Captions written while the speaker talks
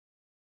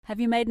Have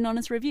you made an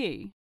honest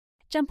review?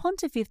 Jump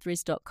onto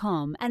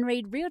fifthwrist.com and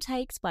read real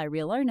takes by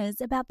real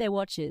owners about their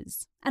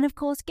watches. And of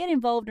course, get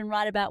involved and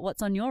write about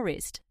what's on your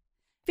wrist.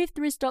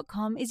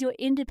 Fifthwrist.com is your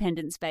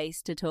independent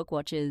space to talk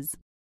watches.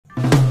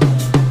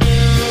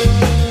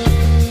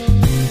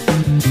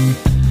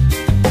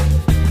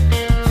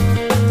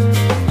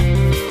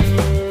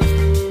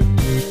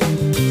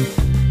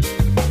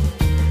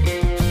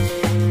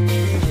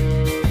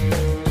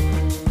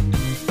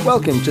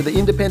 Welcome to the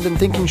Independent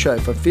Thinking Show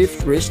for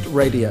Fifth Wrist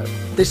Radio.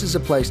 This is a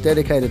place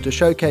dedicated to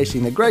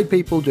showcasing the great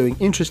people doing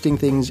interesting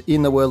things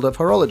in the world of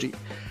horology.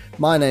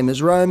 My name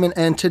is Roman,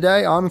 and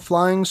today I'm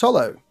flying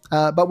solo.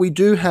 But we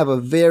do have a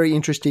very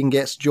interesting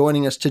guest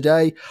joining us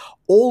today,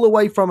 all the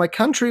way from a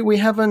country we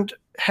haven't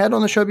had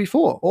on the show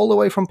before, all the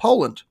way from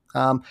Poland.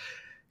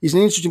 He's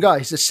an interesting guy.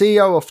 He's the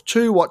CEO of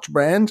two watch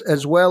brands,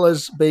 as well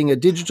as being a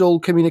digital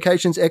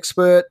communications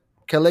expert,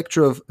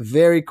 collector of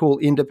very cool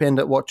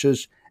independent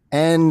watches,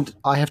 and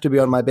I have to be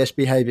on my best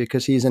behavior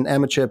because he's an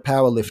amateur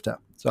power lifter,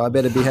 so I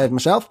better behave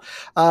myself.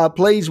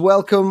 Please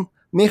welcome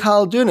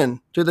Michal Dunin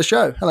to the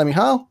show. Hello,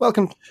 Michal.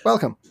 Welcome.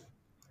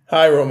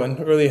 Hi, Roman.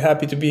 Really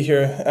happy to be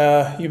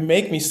here. You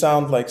make me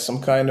sound like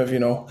some kind of,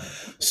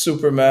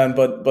 Superman,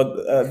 but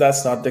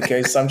that's not the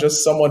case. I'm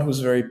just someone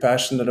who's very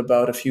passionate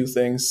about a few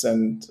things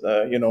and,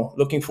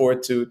 looking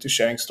forward to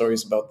sharing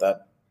stories about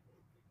that.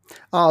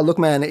 Oh, look,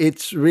 man,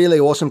 it's really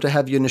awesome to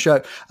have you in the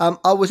show.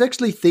 I was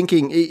actually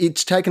thinking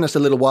it's taken us a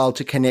little while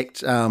to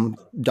connect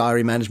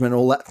diary management and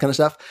all that kind of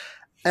stuff.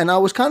 And I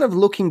was kind of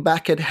looking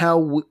back at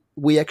how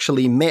we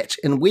actually met.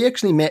 And we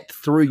actually met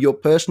through your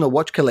personal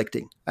watch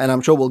collecting. And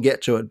I'm sure we'll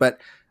get to it. But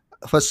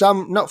for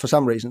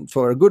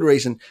a good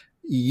reason,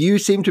 you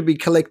seem to be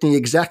collecting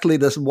exactly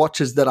the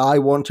watches that I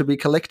want to be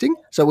collecting.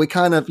 So we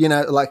kind of,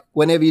 like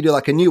whenever you do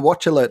like a new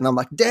watch alert, and I'm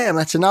like, damn,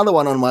 that's another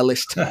one on my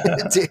list.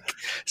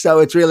 So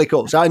it's really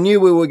cool. So I knew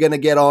we were going to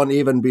get on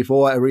even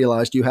before I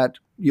realized you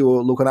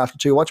were looking after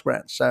two watch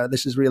brands. So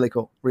this is really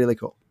cool. Really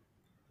cool.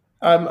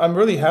 I'm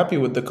really happy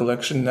with the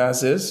collection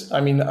as is.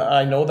 I mean,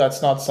 I know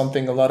that's not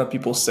something a lot of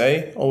people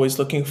say, always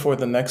looking for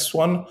the next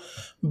one.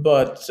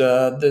 But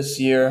this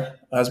year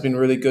has been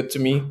really good to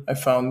me. I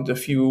found a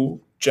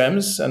few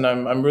gems, and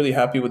I'm really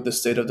happy with the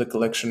state of the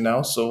collection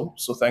now. So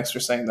thanks for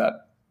saying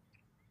that.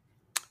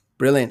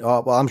 Brilliant.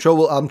 Oh, well, I'm sure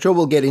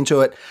we'll get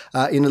into it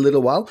in a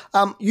little while.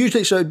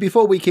 Usually, so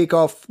before we kick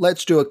off,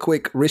 let's do a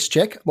quick wrist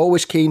check. I'm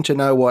always keen to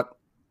know what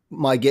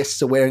my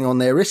guests are wearing on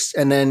their wrists,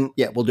 and then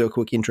we'll do a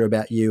quick intro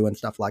about you and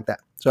stuff like that.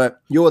 So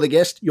you're the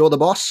guest, you're the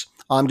boss.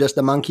 I'm just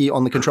a monkey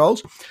on the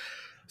controls.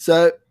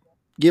 So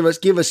give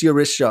us your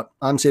wrist shot.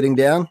 I'm sitting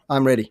down.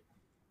 I'm ready.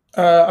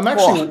 I'm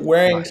actually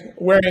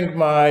wearing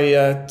my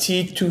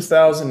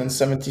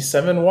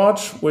T2077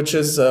 watch, which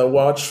is a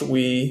watch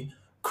we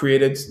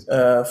created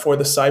for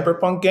the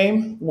Cyberpunk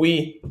game.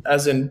 We,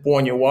 as in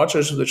Borneo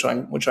Watches, which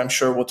I'm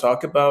sure we'll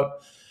talk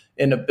about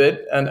in a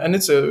bit, and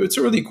it's a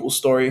really cool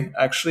story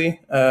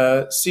actually.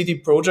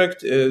 CD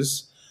Projekt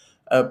is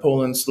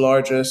Poland's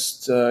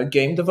largest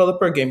game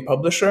developer, game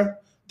publisher.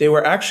 They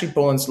were actually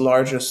Poland's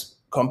largest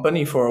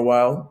company for a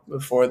while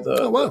before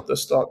the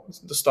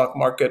stock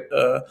market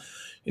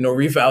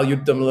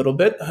revalued them a little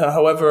bit.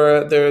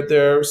 However,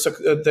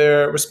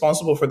 they're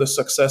responsible for the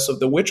success of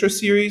the Witcher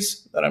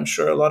series that I'm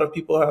sure a lot of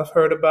people have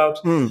heard about.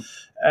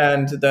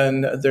 And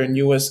then their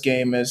newest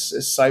game is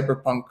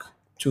Cyberpunk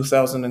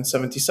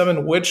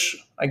 2077, which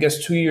I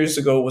guess 2 years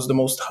ago was the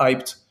most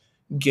hyped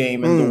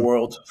game in the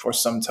world for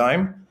some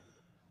time.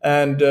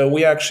 And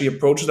we actually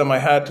approached them. I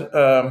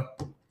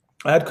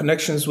had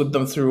connections with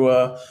them through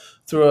a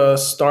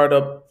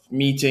startup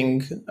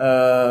meeting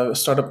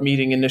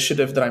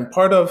initiative that I'm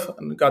part of,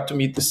 and got to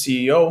meet the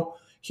CEO.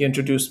 He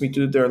introduced me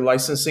to their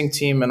licensing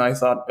team, and I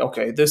thought,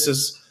 okay, this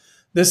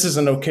is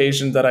an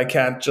occasion that I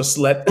can't just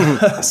let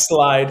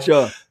slide.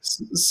 Sure.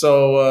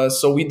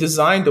 So we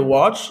designed a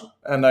watch,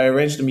 and I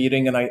arranged a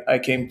meeting, and I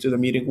came to the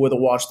meeting with a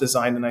watch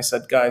design, and I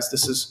said, guys,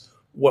 this is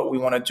what we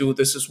want to do.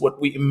 This is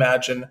what we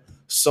imagine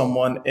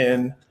someone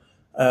in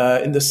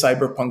the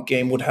Cyberpunk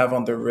game would have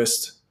on their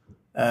wrist.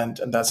 And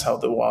that's how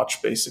the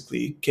watch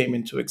basically came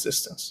into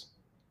existence.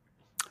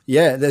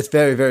 Yeah, that's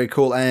very, very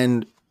cool.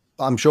 And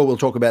I'm sure we'll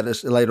talk about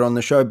this later on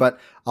the show, but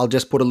I'll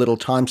just put a little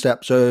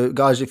timestamp. So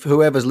guys, if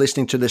whoever's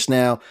listening to this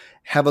now,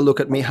 have a look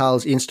at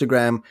Michal's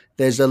Instagram.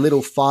 There's a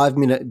little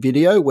 5-minute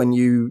video when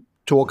you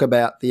talk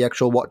about the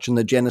actual watch and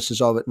the genesis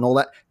of it and all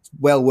that.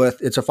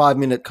 It's a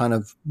 5-minute kind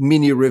of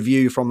mini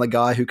review from the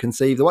guy who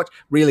conceived the watch.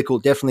 Really cool.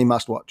 Definitely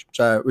must watch.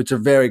 So it's a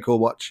very cool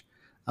watch.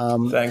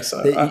 Thanks.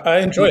 I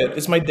enjoy it.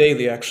 It's my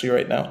daily actually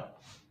right now.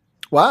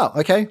 Wow.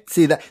 Okay.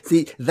 See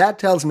that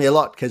tells me a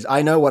lot because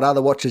I know what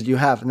other watches you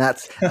have, and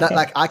that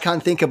like I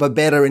can't think of a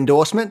better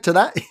endorsement to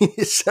that.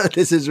 So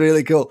this is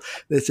really cool.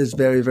 This is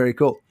very, very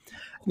cool.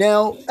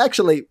 Now,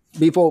 actually,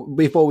 before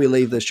we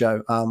leave the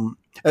show,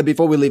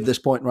 before we leave this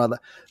point rather,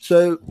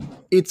 so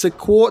it's a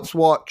quartz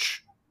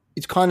watch.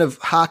 It kind of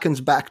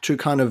harkens back to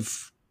kind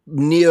of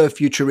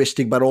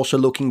neo-futuristic, but also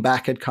looking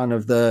back at kind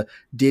of the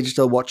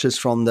digital watches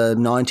from the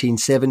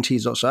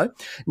 1970s or so.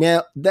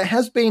 Now, there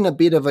has been a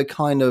bit of a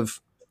kind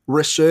of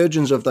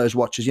resurgence of those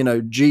watches.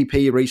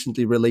 GP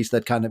recently released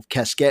that kind of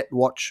casquette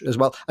watch as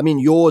well. I mean,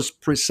 yours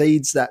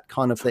precedes that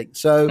kind of thing.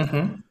 So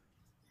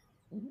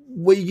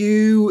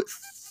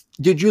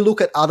did you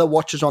look at other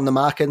watches on the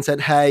market and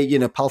said, hey,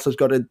 Pulsar's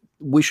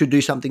we should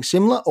do something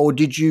similar? Or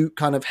did you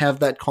kind of have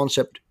that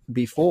concept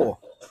before?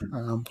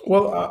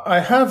 Well, I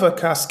have a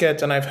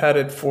casquette and I've had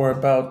it for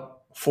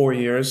about 4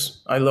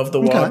 years. I love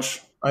the watch.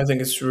 Okay. I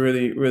think it's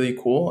really, really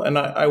cool. And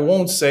I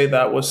won't say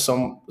that was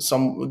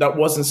that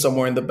wasn't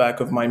somewhere in the back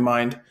of my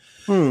mind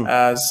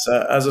as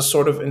a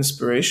sort of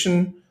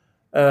inspiration.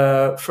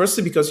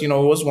 Firstly, because, it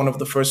was one of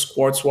the first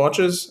quartz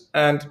watches,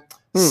 and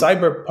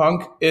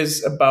cyberpunk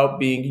is about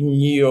being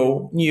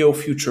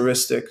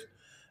neo-futuristic.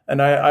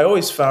 And I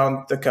always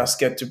found the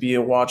casquette to be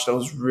a watch that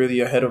was really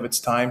ahead of its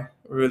time,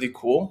 really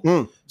cool.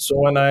 So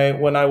when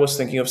I was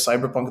thinking of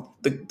cyberpunk,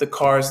 the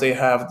cars they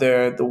have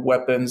there, the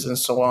weapons and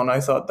so on, I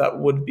thought that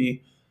would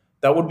be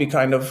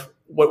kind of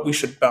what we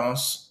should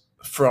bounce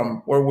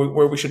from,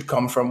 where we should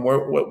come from,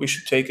 what we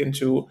should take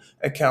into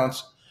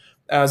account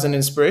as an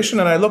inspiration.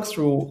 And I looked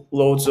through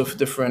loads of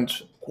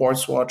different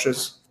quartz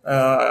watches.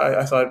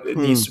 I thought it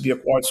needs to be a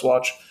quartz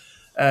watch,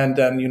 and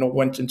then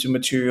went into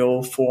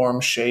material,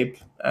 form, shape,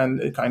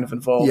 and it kind of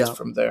evolved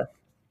from there.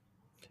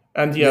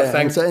 And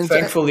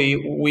thankfully,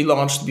 we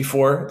launched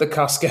before the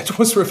casquette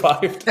was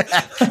revived.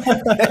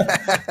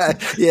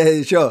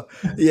 Yeah, sure.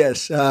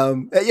 Yes.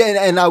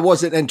 And I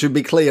wasn't, and to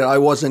be clear, I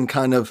wasn't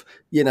kind of,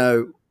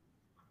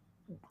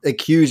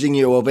 accusing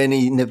you of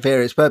any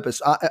nefarious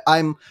purpose.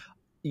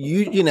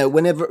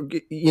 Whenever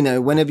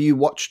you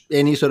watch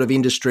any sort of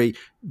industry,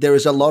 there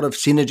is a lot of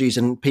synergies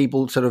and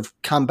people sort of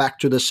come back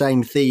to the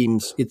same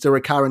themes. It's a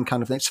recurrent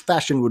kind of thing.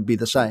 Fashion would be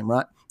the same,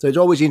 right? So it's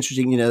always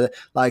interesting,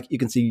 like you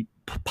can see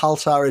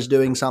Pulsar is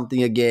doing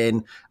something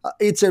again.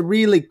 It's a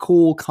really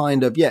cool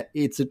kind of,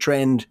 it's a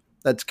trend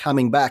that's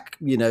coming back.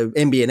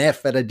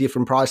 MB&F at a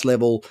different price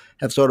level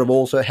have sort of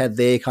also had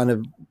their kind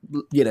of,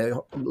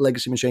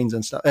 legacy machines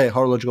and stuff,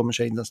 horological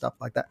machines and stuff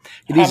like that.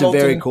 It is a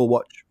very cool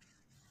watch.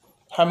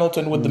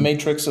 Hamilton with the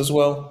Matrix as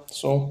well.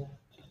 So,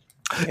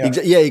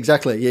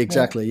 exactly.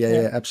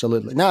 Yeah,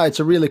 absolutely. No, it's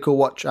a really cool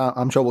watch.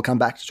 I'm sure we'll come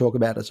back to talk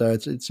about it. So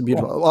it's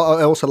beautiful.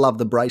 Yeah. I also love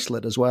the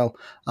bracelet as well.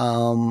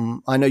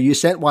 I know you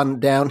sent one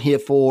down here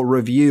for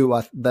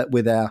review that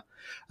with our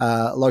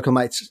local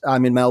mates.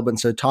 I'm in Melbourne,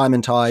 so Time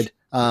and Tide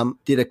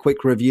did a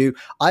quick review.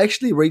 I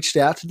actually reached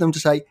out to them to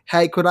say,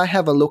 hey, could I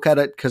have a look at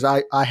it? Because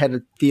I had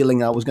a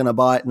feeling I was going to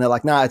buy it. And they're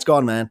like, no, it's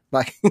gone, man.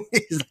 Like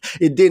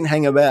it didn't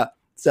hang about.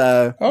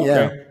 So,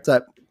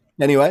 So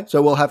anyway,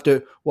 so we'll have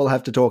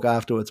to talk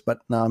afterwards, but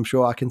no, I'm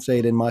sure I can see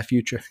it in my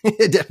future.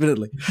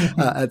 Definitely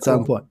at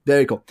some point.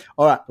 Very cool.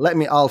 All right.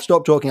 I'll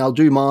stop talking. I'll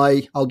do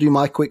my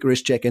quick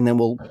wrist check and then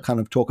we'll kind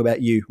of talk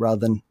about you rather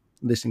than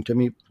listening to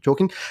me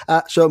talking.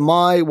 So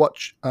my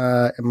watch,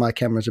 my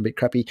camera's a bit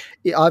crappy.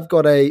 I've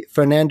got a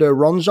Fernando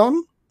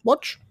Ronzon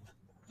watch,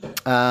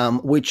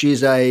 which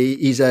is a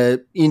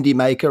indie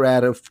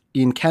maker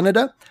in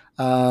Canada.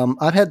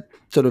 I've had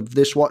sort of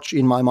this watch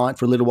in my mind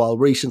for a little while,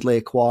 recently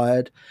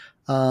acquired.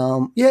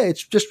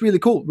 It's just really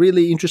cool,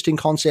 really interesting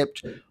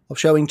concept of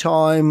showing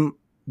time.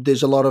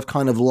 There's a lot of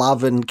kind of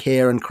love and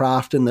care and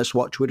craft in this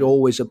watch, which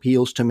always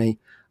appeals to me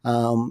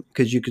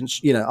because you can,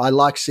 I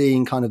like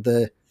seeing kind of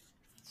the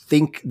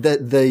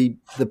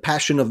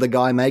passion of the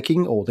guy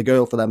making, or the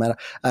girl for that matter,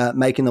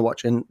 making the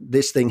watch. And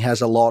this thing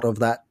has a lot of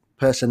that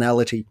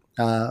personality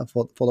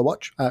for the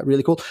watch.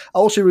 Really cool. I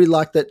also really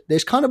like that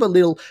there's kind of a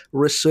little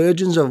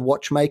resurgence of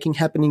watchmaking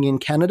happening in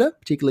Canada,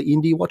 particularly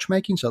indie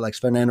watchmaking. So like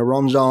Fernando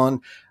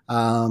Ronzon,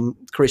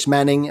 Chris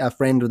Manning, a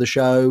friend of the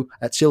show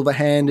at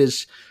Silverhand,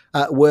 is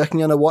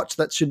working on a watch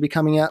that should be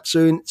coming out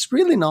soon. It's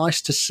really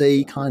nice to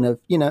see kind of,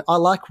 I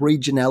like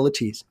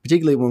regionalities,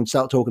 particularly when we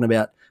start talking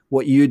about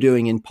what you're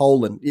doing in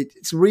Poland.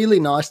 It's really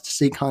nice to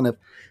see kind of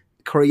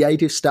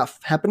creative stuff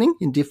happening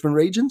in different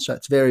regions. So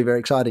it's very, very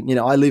exciting.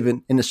 I live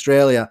in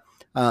Australia.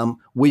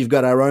 We've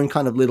got our own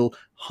kind of little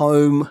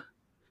home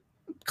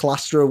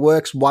cluster of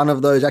works. One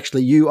of those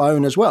actually you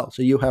own as well.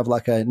 So you have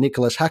like a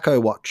Nicholas Hacko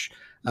watch,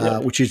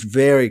 which is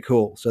very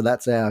cool. So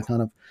that's our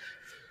kind of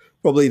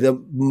probably the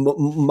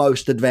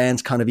most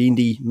advanced kind of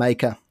indie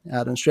maker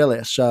out in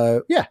Australia.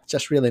 So yeah,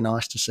 just really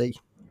nice to see.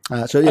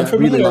 I'm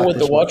familiar really with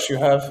the watch you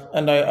have,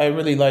 and I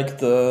really like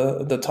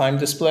the time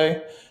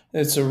display.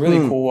 It's a really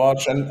cool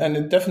watch, and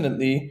it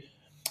definitely,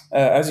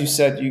 as you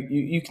said,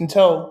 you can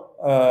tell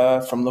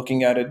from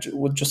looking at it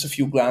with just a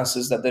few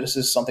glances that this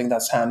is something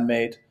that's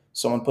handmade.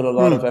 Someone put a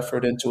lot of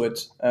effort into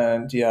it,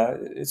 and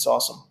it's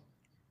awesome.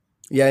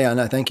 Yeah,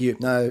 no, thank you.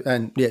 No,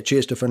 and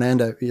cheers to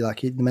Fernando.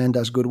 The man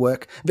does good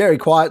work very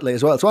quietly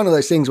as well. It's one of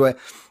those things where,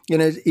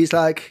 he's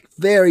like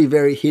very,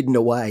 very hidden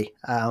away.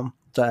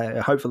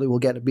 So hopefully we'll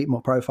get a bit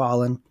more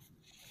profile and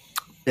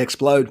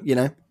explode,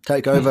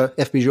 take over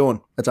FB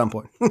Journe at some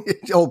point.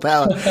 all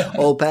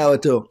power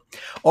to him.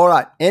 All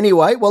right.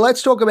 Anyway, well,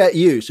 let's talk about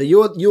you. So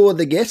you're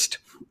the guest.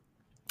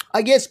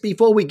 I guess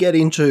before we get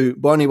into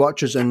Bonnie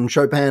watches and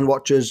Chopin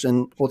watches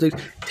and all things,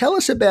 tell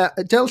us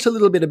a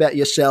little bit about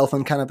yourself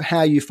and kind of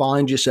how you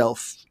find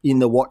yourself in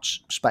the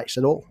watch space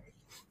at all.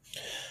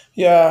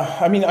 Yeah,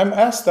 I mean, I'm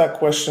asked that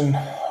question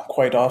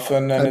quite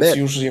often, I and it's bet.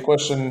 usually a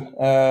question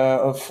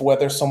of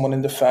whether someone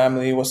in the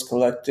family was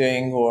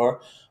collecting or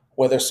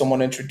whether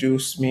someone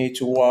introduced me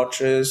to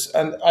watches.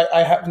 And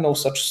I have no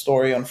such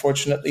story,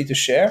 unfortunately, to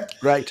share.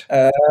 Great.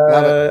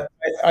 Love it.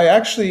 I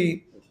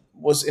actually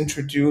was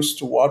introduced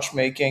to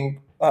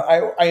watchmaking.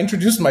 I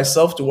introduced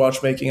myself to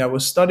watchmaking. I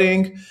was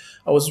studying.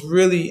 I was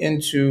really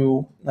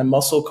into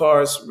muscle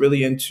cars,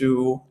 really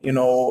into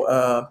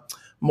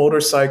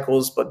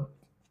motorcycles, but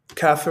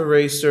cafe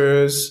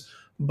racers,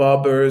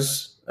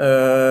 bobbers,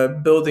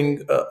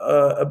 building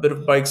a bit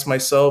of bikes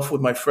myself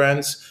with my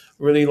friends.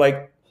 Really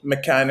like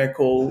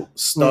mechanical Mm.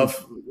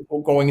 stuff,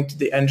 going into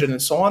the engine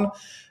and so on.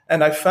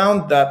 And I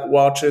found that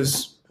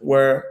watches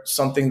were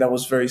something that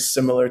was very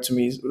similar to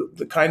me.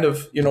 The kind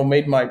of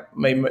made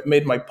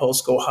my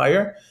pulse go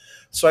higher.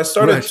 So I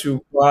started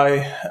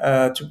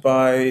Right. to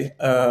buy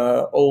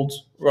old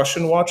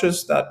Russian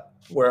watches that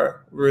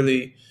were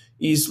really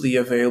easily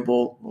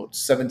available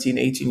 17,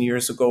 18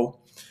 years ago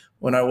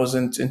when I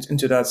wasn't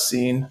into that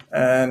scene.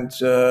 And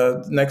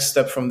the next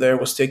step from there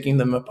was taking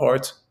them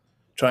apart,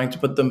 trying to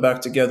put them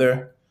back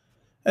together,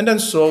 and then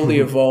slowly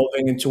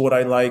evolving into what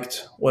I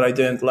liked, what I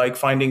didn't like,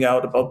 finding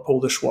out about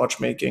Polish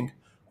watchmaking,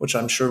 which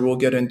I'm sure we'll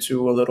get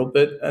into a little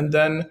bit. And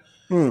then,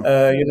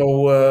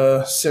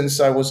 Mm.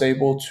 since I was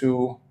able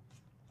to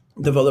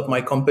develop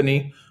my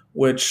company,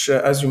 which,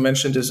 as you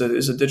mentioned, is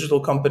a digital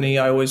company,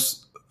 I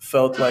always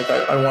felt like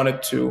I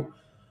wanted to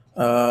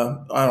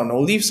I don't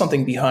know, leave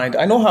something behind.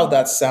 I know how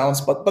that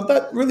sounds, but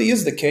that really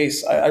is the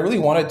case. I really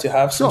wanted to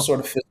have some Sure. sort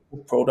of physical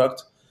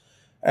product,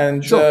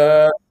 and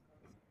Sure.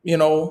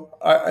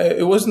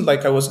 it wasn't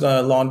like I was going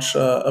to launch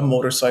a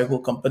motorcycle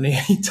company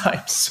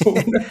anytime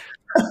soon.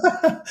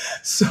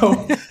 So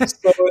it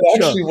Sure.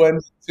 actually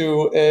went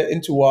to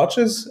into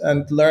watches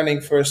and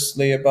learning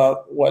firstly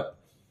about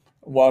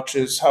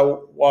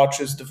how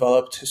watches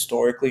developed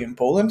historically in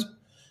Poland.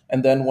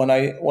 And then when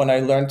I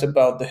learned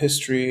about the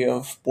history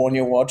of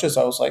Borneo watches,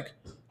 I was like,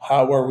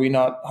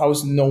 how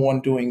is no one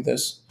doing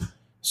this?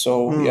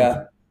 So Mm.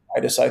 yeah, I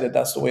decided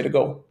that's the way to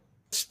go.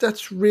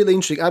 That's really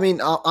interesting. I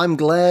mean, I'm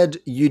glad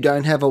you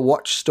don't have a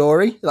watch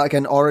story, like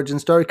an origin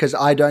story, because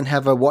I don't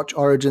have a watch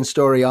origin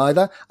story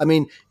either. I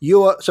mean,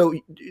 so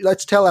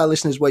let's tell our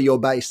listeners where you're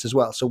based as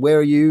well. So where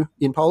are you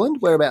in Poland?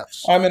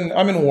 Whereabouts? I'm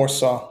in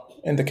Warsaw,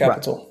 in the Right.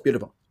 capital.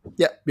 Beautiful.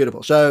 Yeah,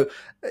 beautiful. So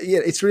yeah,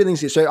 it's really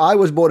interesting. So I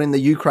was born in the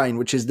Ukraine,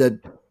 which is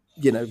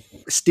you know,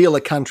 still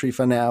a country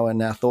for now,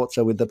 and our thoughts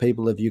are with the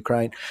people of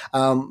Ukraine.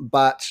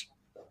 But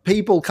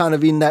people kind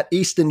of in that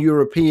Eastern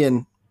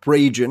European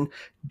region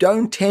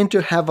don't tend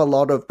to have a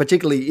lot of,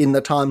 particularly in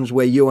the times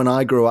where you and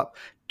I grew up,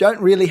 don't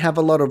really have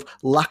a lot of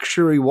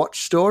luxury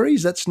watch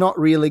stories. That's not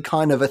really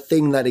kind of a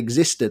thing that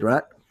existed,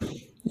 right?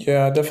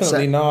 Yeah, So,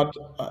 definitely not.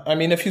 I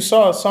mean, if you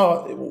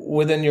saw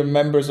within your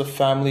members of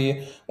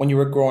family when you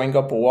were growing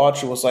up a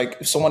watch, it was like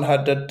if someone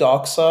had a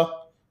Doxa,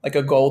 like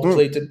a mm.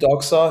 gold-plated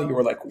Doxa, you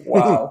were like,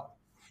 wow,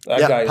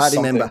 that Yeah, guy is party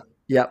something. member.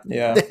 Yep.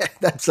 Yeah.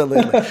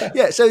 Absolutely.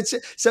 Yeah, so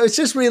it's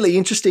just really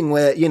interesting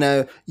where,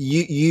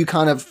 you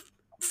kind of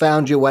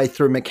found your way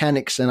through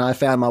mechanics and I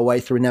found my way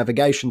through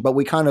navigation, but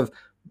we kind of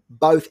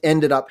both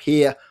ended up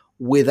here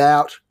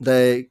without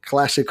the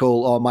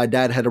classical, oh, my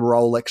dad had a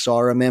Rolex, so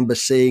I remember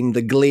seeing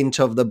the glint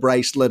of the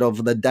bracelet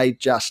of the date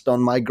just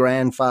on my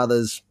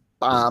grandfather's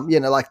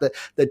like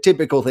the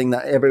typical thing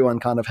that everyone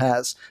kind of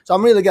has. So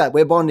I'm really glad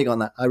we're bonding on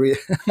that. I really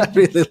I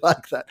really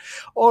like that.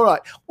 All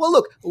right. Well,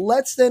 look,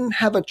 let's then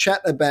have a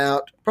chat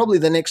about probably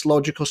the next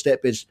logical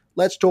step is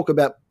let's talk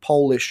about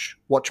Polish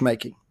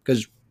watchmaking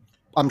because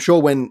I'm sure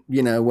when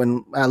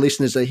our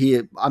listeners are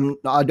here,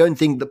 I don't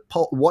think the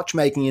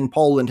watchmaking in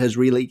Poland has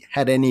really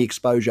had any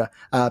exposure.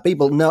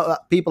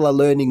 People are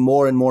learning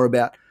more and more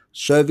about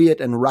Soviet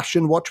and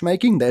Russian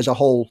watchmaking. There's a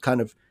whole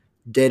kind of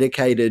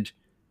dedicated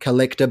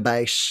collector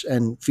base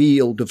and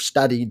field of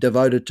study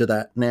devoted to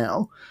that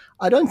now.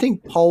 I don't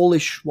think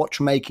Polish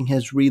watchmaking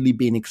has really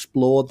been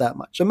explored that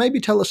much. So maybe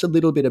tell us a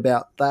little bit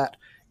about that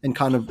and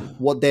kind of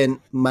what then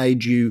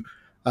made you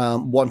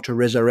want to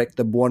resurrect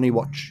the Błony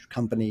Watch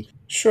Company.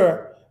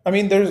 Sure. I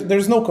mean,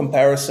 there's no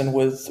comparison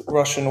with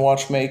Russian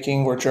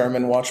watchmaking or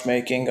German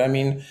watchmaking. I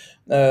mean,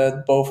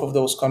 both of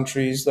those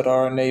countries that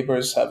are our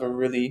neighbors have a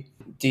really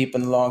deep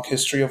and long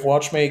history of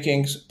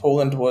watchmaking.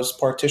 Poland was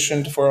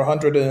partitioned for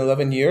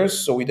 111 years,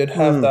 so we did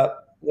have Mm. that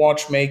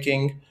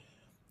watchmaking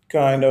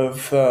kind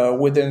of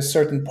within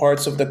certain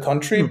parts of the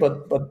country, Mm.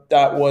 but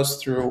that was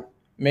through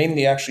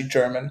mainly actually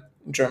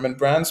German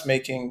brands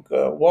making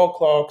wall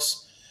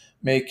clocks,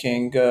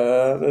 making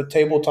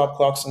tabletop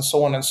clocks, and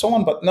so on and so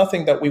on. But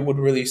nothing that we would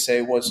really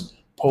say was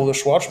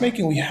Polish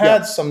watchmaking. We Yeah.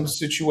 had some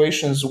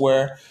situations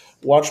where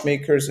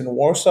watchmakers in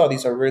Warsaw,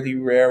 these are really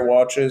rare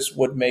watches,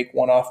 would make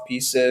one-off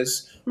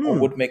pieces or Mm.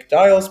 would make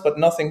dials, but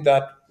nothing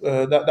that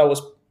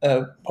was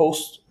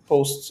post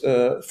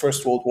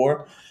First World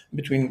War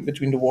between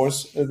the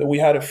wars. We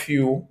had a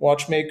few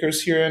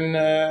watchmakers here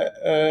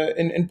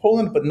in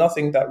Poland, but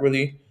nothing that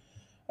really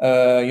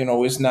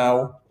is now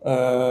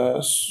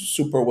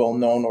super well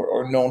known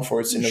or known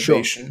for its Sure.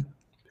 innovation.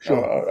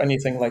 or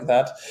anything like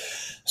that.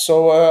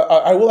 So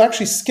I will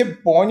actually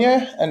skip Borne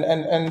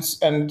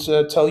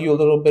and tell you a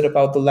little bit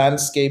about the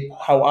landscape,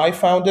 how I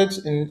found it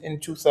in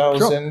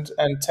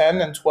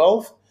 2010 and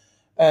 12,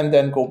 and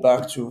then go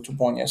back to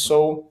Borne.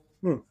 So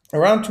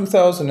around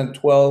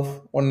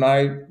 2012, when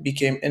I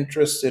became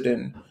interested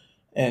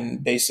in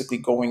basically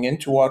going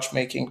into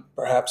watchmaking,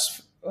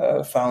 perhaps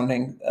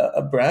founding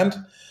a brand,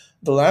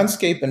 the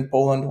landscape in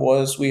Poland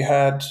was we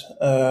had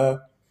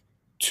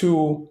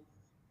two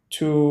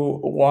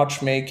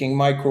watchmaking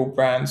micro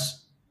brands.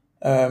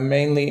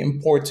 Mainly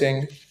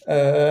importing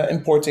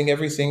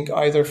everything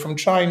either from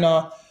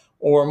China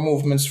or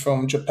movements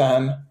from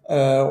Japan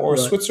or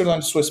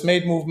Switzerland,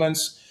 Swiss-made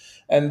movements,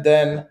 and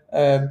then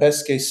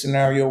best case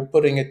scenario,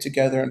 putting it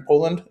together in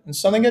Poland and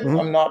selling it.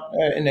 I'm not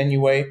in any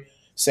way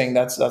saying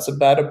that's a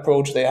bad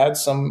approach. They had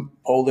some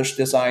Polish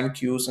design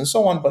cues and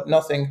so on, but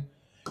nothing,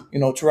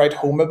 to write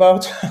home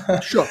about.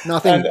 Sure,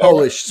 nothing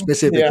Polish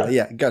specifically.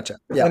 Yeah, gotcha.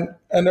 Yeah,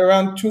 and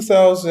around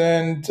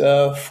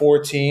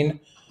 2014.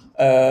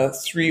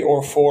 3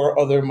 or 4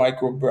 other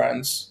micro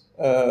brands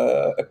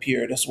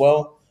appeared as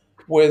well,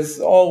 with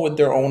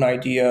their own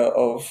idea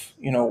of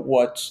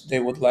what they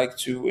would like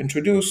to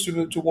introduce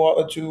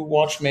to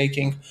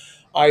watchmaking,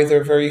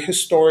 either very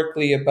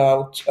historically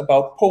about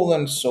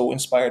Poland, so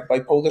inspired by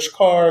Polish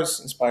cars,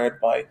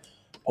 inspired by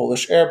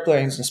Polish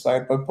airplanes,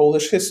 inspired by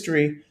Polish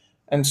history,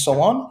 and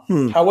so on.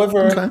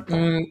 However,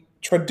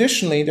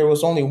 traditionally there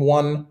was only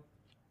one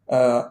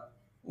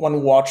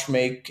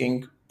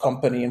watchmaking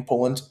company in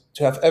Poland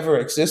to have ever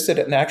existed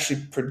and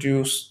actually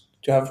produced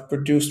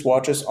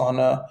watches on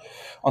a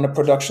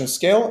production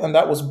scale, and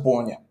that was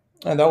Borne.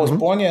 And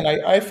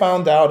I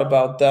found out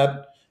about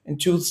that in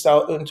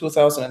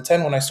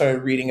 2010 when I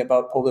started reading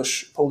about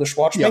Polish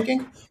watchmaking.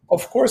 Yeah.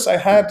 Of course, I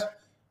had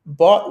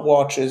bought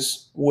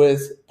watches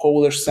with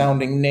Polish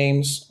sounding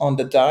names on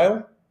the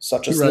dial,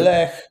 such as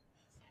Lech,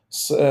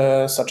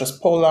 such as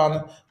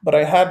Polan, but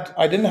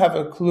I didn't have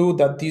a clue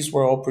that these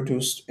were all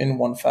produced in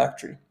one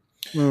factory.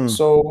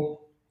 So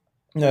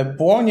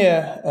Borne,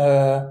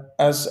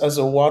 as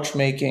a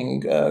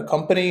watchmaking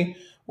company,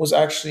 was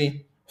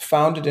actually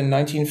founded in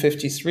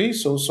 1953.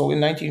 So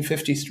in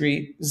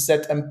 1953,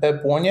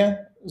 ZMP Borne,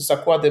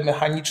 Zakłady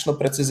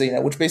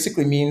Mechaniczno-Precyzyjne, which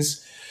basically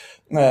means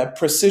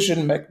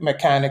precision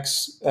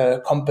mechanics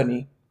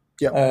company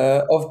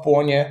of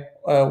Borne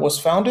was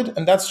founded,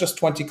 and that's just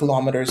 20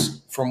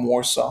 kilometers from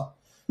Warsaw.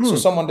 So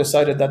someone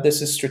decided that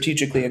this is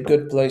strategically a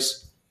good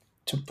place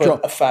to put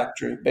a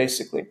factory,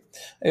 basically.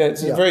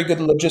 It's a very good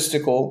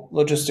logistical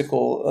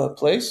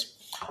place.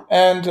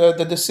 And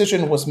the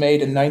decision was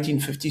made in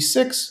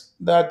 1956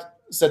 that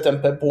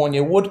ZMP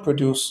Borne would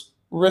produce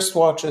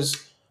wristwatches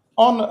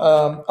on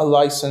a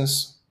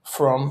license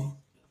from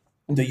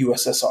the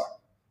USSR.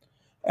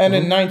 And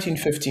in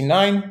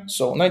 1959,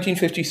 so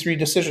 1953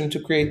 decision to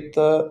create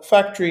the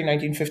factory,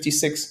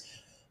 1956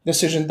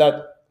 decision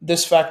that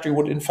this factory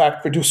would in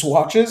fact produce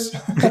watches.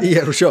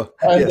 Yeah, for sure.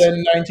 And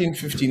then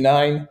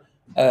 1959,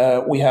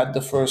 we had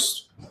the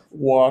first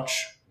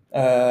watch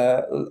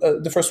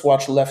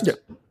left. Yeah,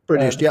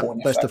 produced,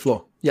 best of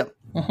floor. Yeah.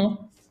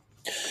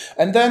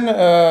 And then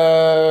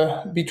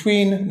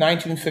between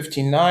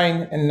 1959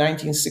 and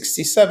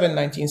 1967,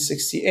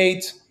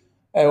 1968,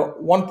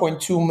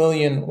 1.2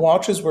 million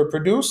watches were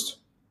produced.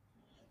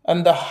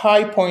 And the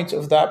high point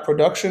of that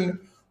production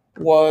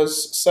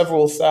was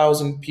several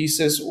thousand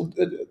pieces.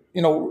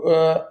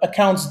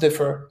 Accounts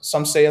differ.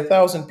 Some say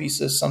 1,000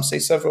 pieces, some say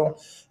several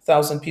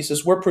thousand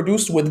pieces were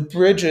produced, with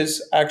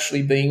bridges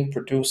actually being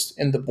produced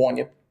in the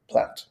Borne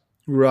plant.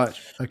 Right.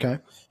 Okay.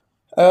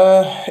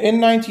 In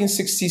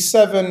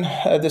 1967,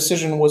 a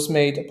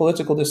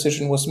political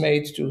decision was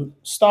made to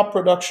stop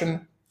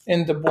production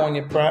in the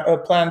Borne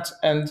plant,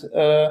 and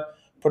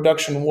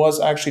production was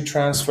actually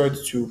transferred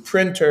to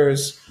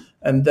printers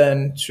and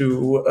then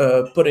to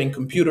putting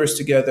computers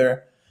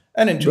together.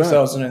 And in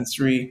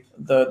 2003,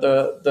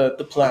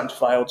 the plant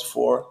filed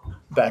for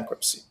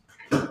bankruptcy.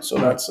 So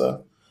that's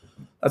a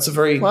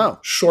very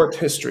short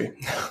history.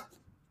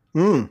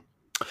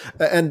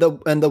 And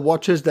the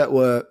watches that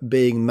were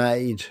being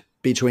made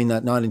between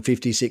that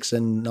 1956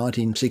 and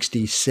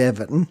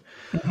 1967,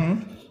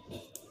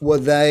 were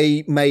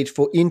they made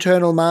for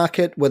internal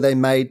market? Were they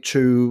made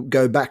to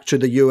go back to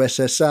the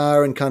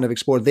USSR and kind of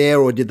explore there,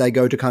 or did they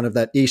go to kind of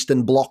that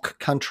Eastern Bloc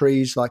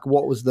countries? Like,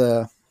 what was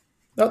the...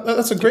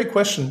 That's a great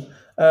question.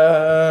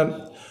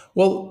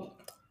 Well,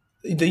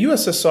 the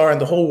USSR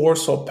and the whole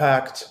Warsaw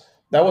Pact,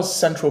 that was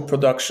central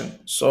production.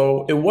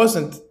 So it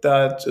wasn't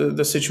that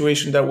the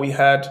situation that we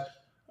had,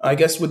 I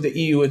guess, with the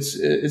EU,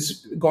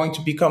 it's going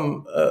to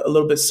become a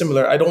little bit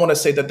similar. I don't want to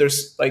say that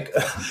there's like,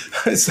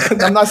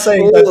 I'm not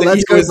saying that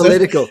the EU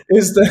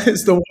is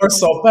the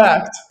Warsaw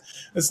Pact.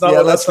 It's not.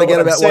 Yeah, let's forget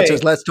about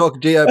watches. Let's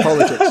talk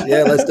geopolitics.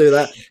 Yeah, let's do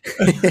that.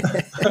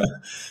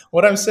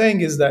 What I'm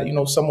saying is that,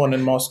 someone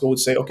in Moscow would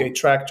say, okay,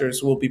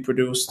 tractors will be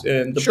produced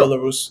in the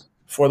Belarus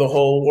for the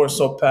whole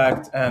Warsaw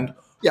Pact, and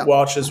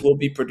watches will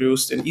be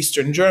produced in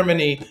Eastern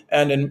Germany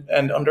and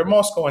under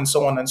Moscow, and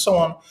so on and so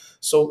on.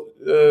 So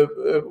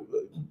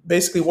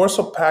basically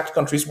Warsaw Pact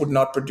countries would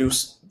not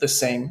produce the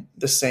same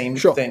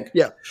Sure. thing.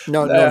 Yeah.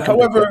 No.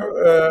 However,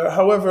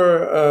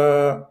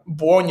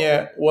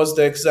 Błonie was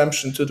the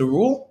exemption to the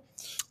rule.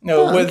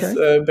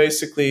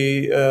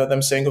 Basically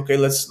them saying, okay,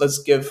 let's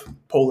give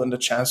Poland a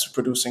chance of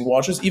producing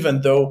watches,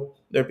 even though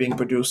they're being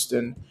produced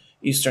in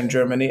Eastern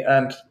Germany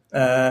and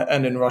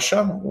in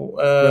Russia.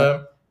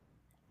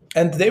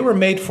 And they were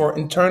made for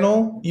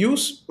internal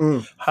use,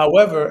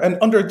 however, and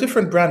under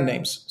different brand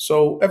names.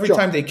 So every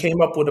time they came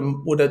up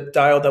with a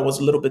dial that was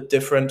a little bit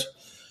different,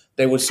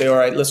 they would say, all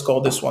right, let's call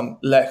this one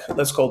Lech,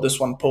 let's call this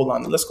one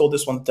Poland, let's call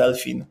this one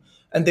Delfin.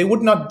 And they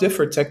would not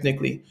differ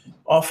technically.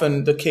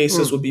 Often the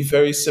cases would be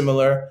very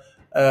similar.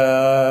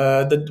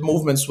 The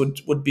movements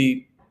would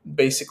be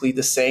basically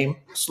the same,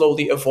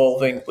 slowly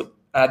evolving, with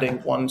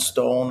adding one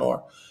stone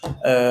or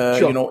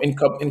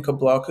Inca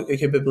block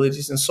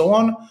capabilities and so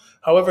on.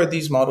 However,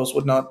 these models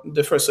would not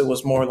differ, so it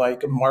was more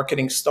like a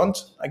marketing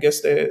stunt, I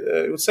guess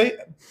they would say.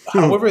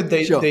 However,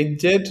 they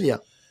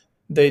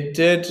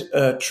did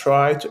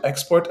try to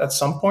export at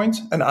some point,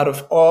 and out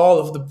of all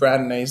of the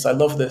brand names, I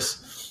love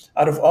this,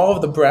 out of all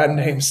of the brand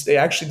names, they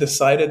actually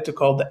decided to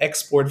call the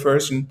export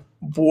version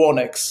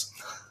Błonex.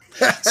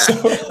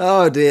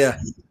 Oh dear.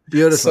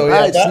 Beautiful. So,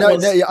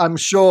 yeah, I'm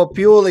sure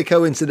purely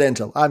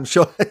coincidental. I'm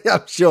sure.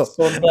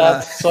 So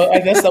I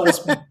guess that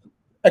was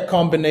a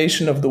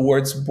combination of the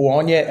words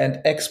Błonie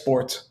and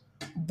export,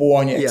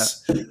 Błoniex.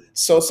 Yeah.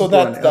 So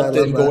that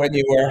didn't go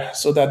anywhere.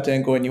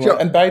 Sure.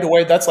 And by the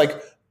way, that's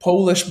like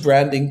Polish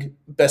branding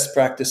best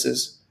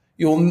practices.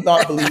 You will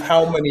not believe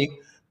how many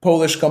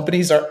Polish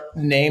companies are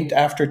named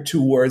after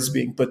two words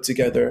being put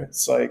together.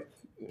 It's like,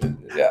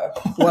 yeah.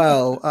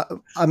 Well,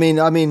 I mean,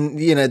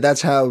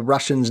 that's how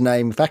Russians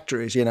name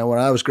factories. When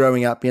I was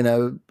growing up,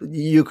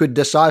 you could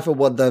decipher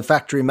what the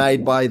factory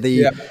made by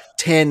the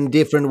 10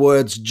 different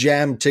words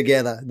jammed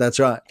together. That's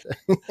right.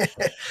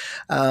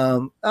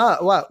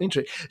 Wow,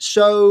 interesting.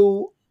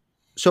 So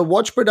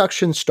watch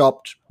production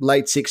stopped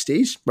late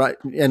 60s, right?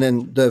 And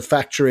then the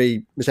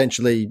factory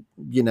essentially,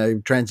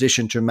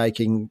 transitioned to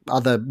making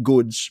other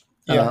goods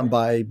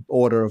by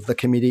order of the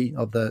committee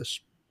of the,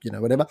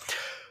 whatever.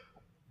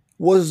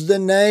 Was the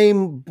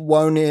name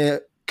Błonie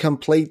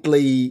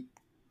completely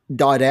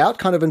died out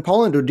kind of in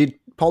Poland, or did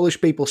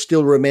Polish people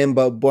still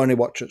remember Błonie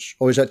watches,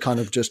 or is that kind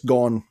of just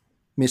gone,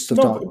 mist of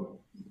time?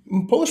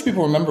 Polish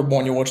people remember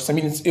Błonie watches. I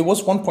mean, it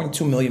was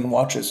 1.2 million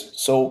watches.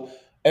 So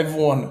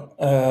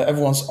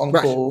everyone's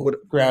uncle,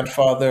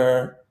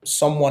 grandfather,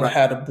 someone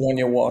had a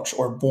Błonie watch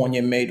or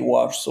Błonie made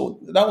watch. So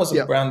that was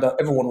a brand that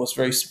everyone was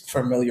very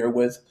familiar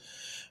with.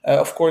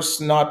 Of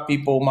course, not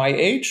people my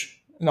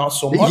age, not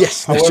so much.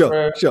 Yes,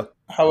 however, sure.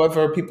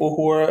 However, people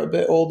who are a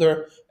bit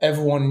older,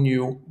 everyone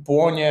knew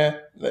Błonie.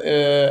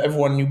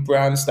 Everyone knew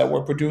brands that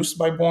were produced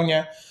by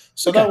Błonie.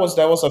 So that was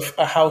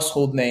a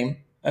household name,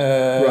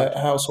 a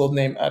household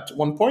name at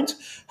one point.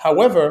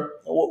 However,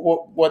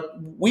 what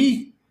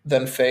we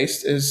then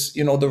faced is,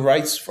 the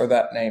rights for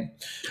that name,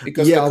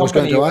 because I was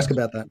going to ask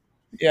about that.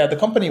 Yeah, the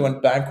company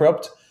went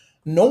bankrupt.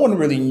 No one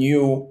really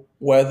knew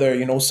whether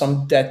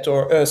some debt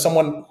or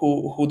someone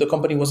who the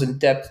company was in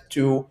debt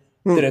to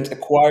didn't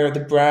acquire the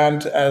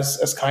brand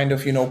as kind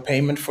of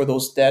payment for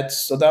those debts.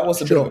 So that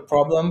was a bit of a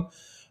problem.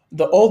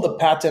 All the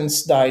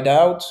patents died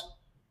out,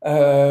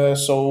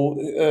 so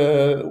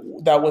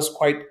that was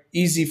quite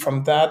easy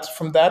from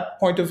that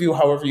point of view.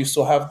 However, you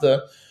still have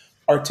the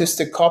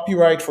artistic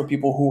copyright for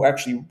people who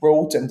actually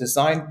wrote and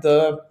designed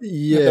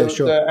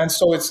and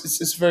so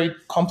it's a very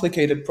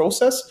complicated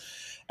process.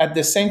 At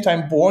the same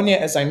time, Błonie,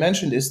 as I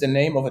mentioned, is the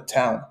name of a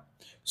town.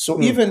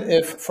 So even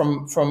if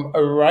from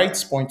a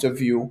rights point of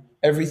view,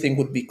 everything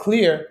would be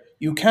clear,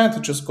 you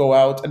can't just go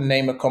out and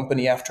name a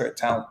company after a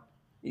town.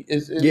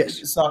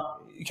 It's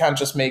not, you can't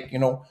just make,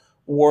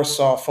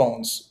 Warsaw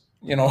phones,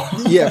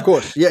 Yeah, of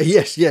course. Yeah,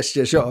 yes,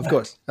 sure, of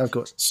course.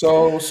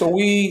 So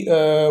we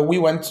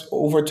went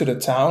over to the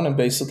town and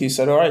basically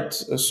said, all right,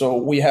 so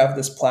we have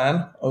this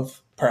plan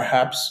of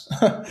perhaps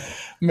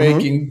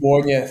making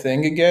Błonie a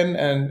thing again,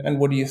 and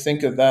what do you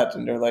think of that?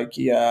 And they're like,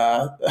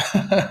 yeah,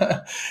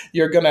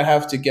 you're gonna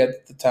have to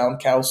get the town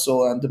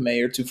council and the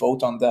mayor to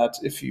vote on that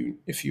if you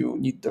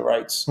need the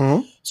rights.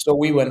 So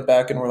we went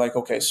back and we're like,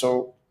 okay,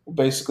 so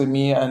basically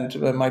me and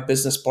my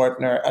business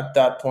partner at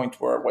that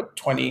point were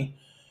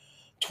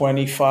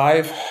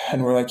 25,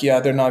 and we're like, yeah,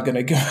 they're not going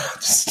to give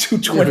just two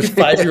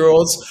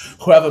 25-year-olds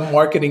who have a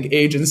marketing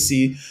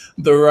agency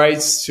the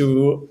rights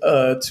to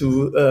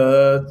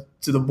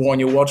the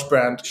Błonie watch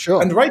brand.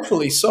 Sure. And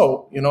rightfully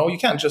so. You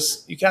can't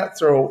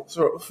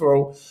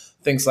throw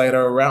things like that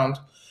around,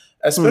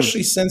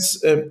 especially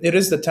since it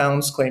is the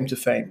town's claim to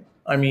fame.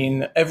 I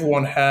mean,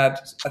 everyone had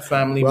a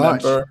family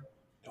member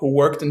who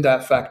worked in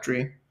that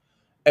factory.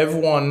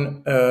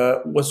 Everyone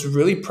was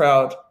really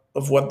proud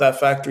of what that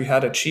factory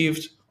had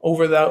achieved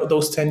over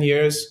those 10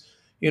 years.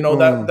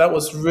 That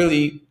was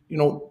really,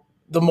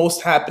 the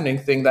most happening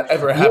thing that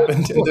ever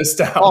happened in this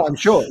town. Oh, I'm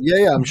sure.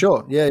 Yeah, I'm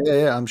sure. Yeah,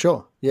 I'm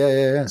sure.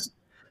 Yeah.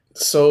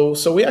 So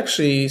we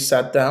actually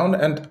sat down,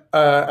 and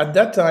at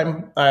that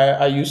time,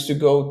 I used to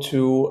go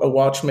to a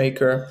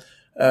watchmaker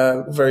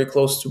very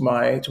close to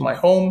my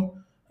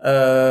home.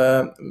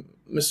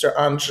 Mr.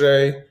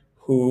 Andre,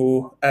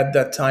 who at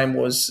that time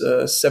was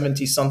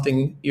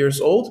 70-something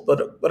years old,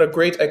 but a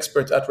great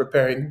expert at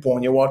repairing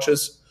Borneo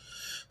watches.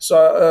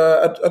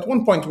 So at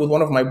one point with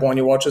one of my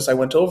Borneo watches, I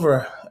went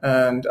over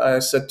and I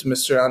said to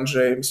Mr.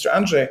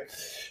 Andre,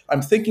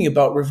 I'm thinking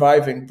about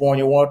reviving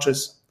Borneo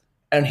watches.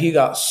 And he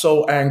got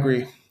so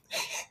angry.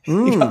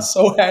 He got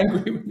so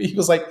angry with me. He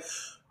was like,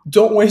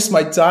 don't waste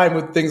my time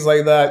with things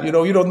like that. You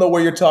don't know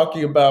what you're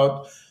talking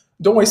about.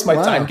 Don't waste my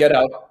time. Get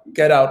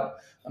out.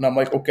 And I'm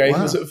like, okay.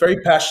 He was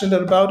very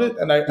passionate about it.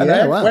 And I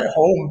went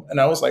home and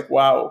I was like,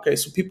 wow, okay.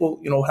 So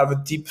people, have a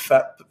deep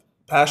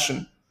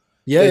passion.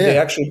 They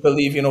actually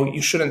believe,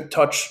 you shouldn't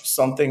touch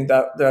something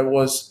that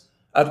was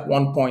at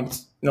one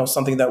point,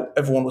 something that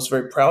everyone was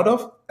very proud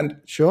of.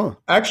 And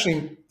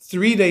actually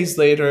 3 days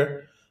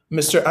later,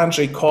 Mr.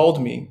 Andre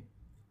called me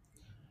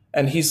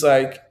and he's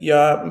like,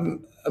 yeah,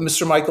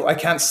 Mr. Michael, I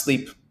can't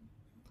sleep.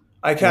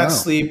 I can't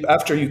sleep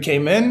after you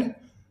came in.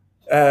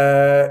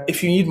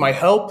 If you need my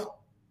help,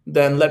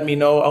 then let me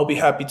know. I'll be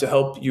happy to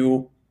help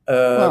you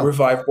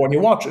revive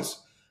Borneo watches.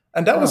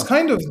 And that was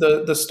kind of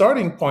the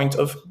starting point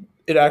of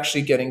it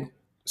actually getting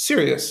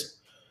serious.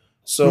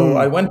 So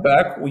I went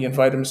back, we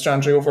invited Mr.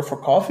 Andre over for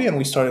coffee and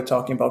we started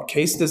talking about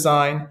case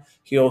design.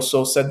 He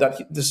also said that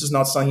this is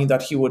not something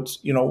that he would,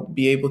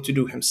 be able to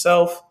do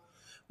himself.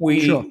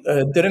 We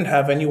didn't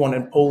have anyone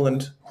in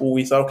Poland who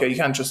we thought, okay, you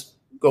can't just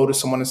go to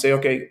someone and say,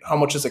 okay, how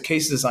much is a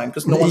case design?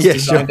 Because no one's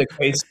designed a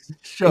case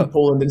in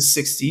Poland in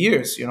 60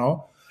 years,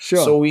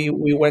 So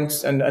we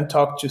went and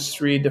talked to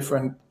 3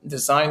 different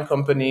design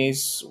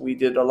companies. We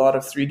did a lot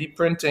of 3D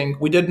printing.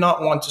 We did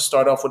not want to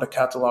start off with a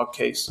catalog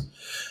case.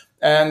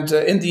 And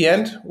in the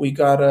end, we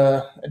got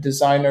a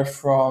designer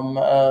from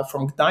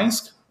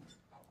Gdańsk,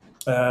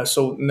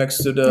 so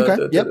next to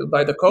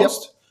by the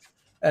coast.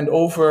 And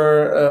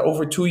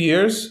over 2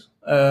 years,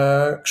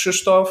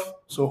 Krzysztof,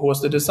 who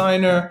was the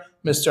designer,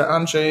 Mr.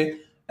 Andre,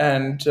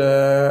 and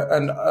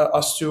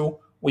us two,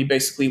 we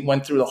basically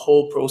went through the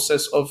whole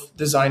process of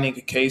designing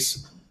a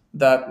case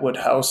that would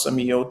house a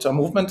Miyota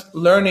movement,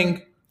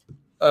 learning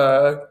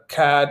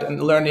CAD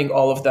and learning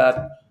all of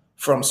that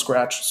from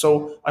scratch.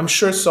 So I'm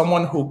sure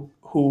someone who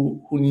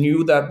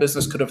knew that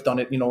business could have done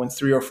it, in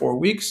 3 or 4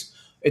 weeks.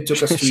 It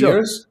took us 2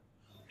 years.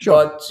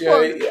 But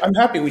I'm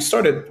happy we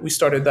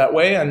started that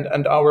way,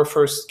 and our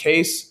first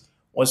case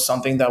was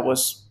something that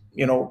was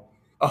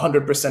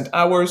 100%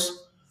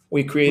 ours.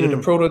 We created a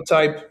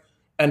prototype,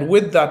 and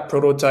with that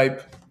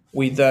prototype,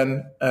 we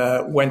then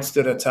went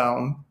to the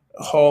town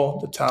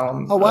hall,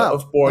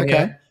 of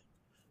Borneo,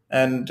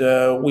 and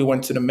we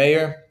went to the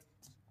mayor,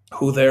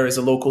 who there is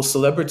a local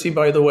celebrity,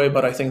 by the way.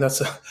 But I think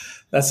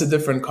that's a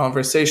different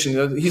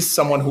conversation. He's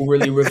someone who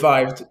really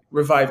revived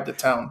the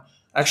town.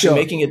 Actually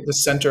making it the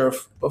center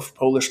of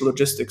Polish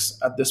logistics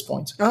at this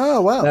point.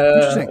 Oh, wow.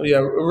 Interesting. Yeah,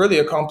 a really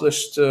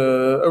accomplished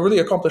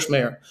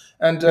mayor.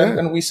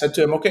 And we said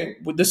to him, okay,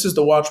 this is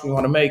the watch we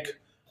want to make.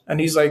 And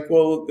he's like,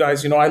 well,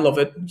 guys, I love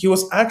it. He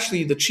was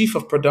actually the chief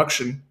of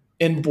production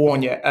in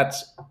Borneo at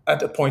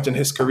a point in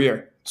his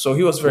career. So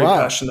he was very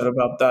passionate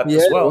about that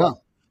as well.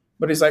 Wow.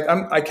 But he's like,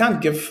 I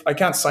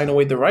can't sign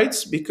away the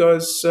rights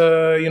because,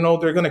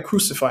 they're going to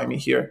crucify me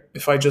here.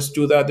 If I just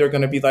do that, they're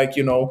going to be like,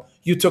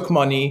 you took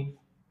money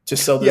to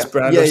sell this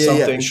brand or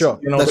something. Sure.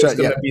 There's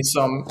going to be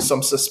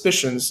some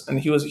suspicions. And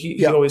he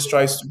always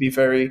tries to be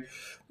very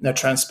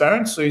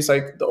transparent. So he's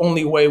like, the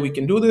only way we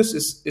can do this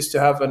is to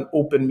have an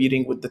open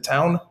meeting with the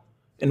town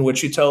in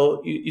which you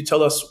tell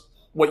us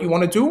what you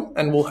want to do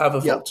and we'll have a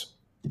vote.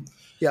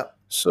 Yeah.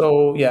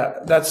 So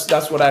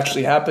that's what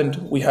actually happened.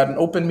 We had an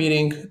open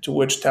meeting to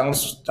which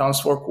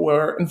townsfolk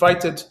were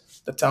invited.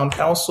 The town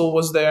council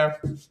was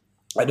there.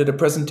 I did a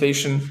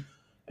presentation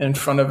in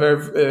front of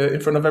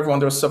everyone.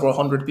 There were several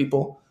hundred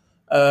people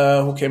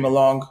who came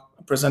along.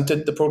 I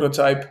presented the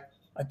prototype.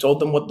 I told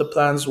them what the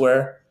plans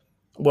were,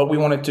 what we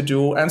wanted to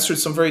do, answered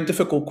some very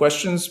difficult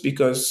questions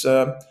because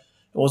it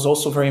was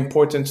also very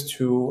important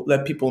to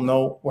let people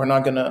know we're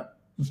not going to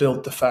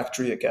build the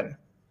factory again.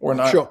 We're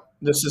not. Sure.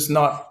 This is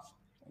not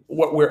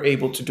what we're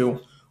able to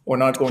do. We're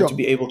not going to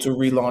be able to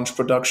relaunch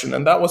production,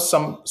 and that was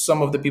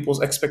some of the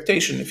people's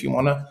expectation. If you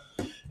want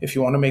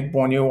to make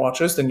Borneo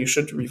watches, then you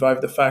should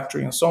revive the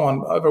factory and so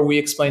on. However, we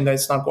explained that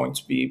it's not going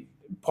to be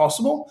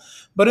possible.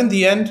 But in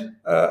the end,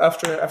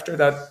 after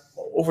that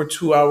over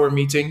 2-hour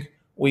meeting,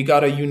 we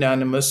got a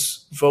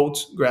unanimous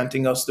vote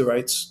granting us the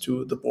rights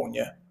to the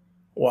Borneo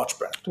watch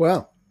brand.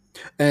 Wow.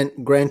 And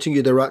granting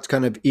you the rights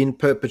kind of in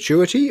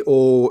perpetuity,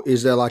 or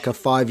is there like a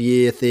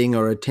 5-year thing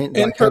or a 10?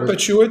 In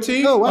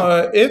perpetuity. Oh,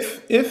 wow.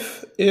 If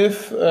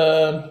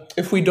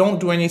we don't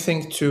do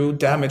anything to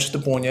damage the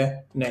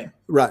Borneo name.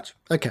 Right.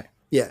 Okay.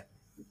 Yeah.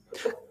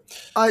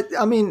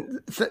 I mean,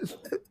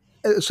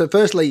 so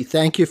firstly,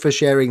 thank you for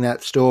sharing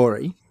that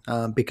story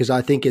because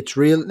I think it's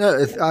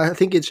I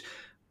think it's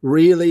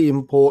really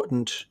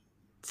important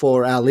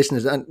for our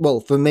listeners, and well,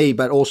 for me,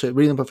 but also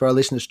really important for our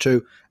listeners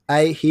to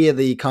hear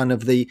the kind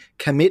of the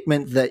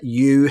commitment that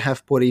you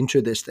have put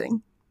into this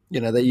thing,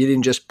 That you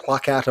didn't just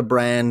pluck out a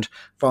brand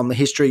from the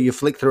history, you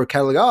flick through a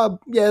catalog,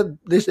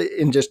 this,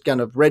 and just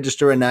kind of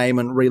register a name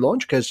and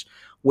relaunch, because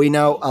we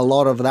know a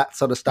lot of that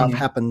sort of stuff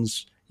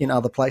happens in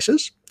other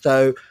places.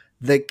 So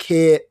the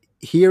care,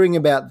 hearing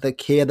about the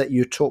care that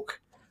you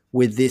took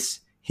with this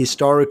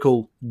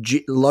historical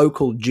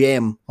local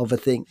gem of a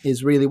thing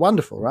is really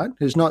wonderful, right?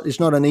 It's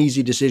not an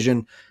easy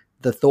decision.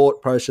 The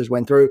thought process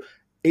went through.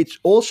 It's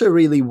also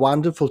really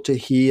wonderful to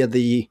hear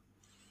the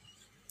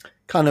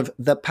kind of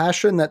the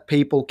passion that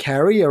people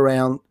carry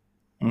around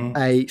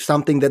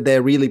something that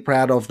they're really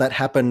proud of that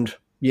happened,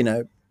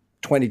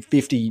 20,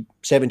 50,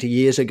 70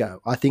 years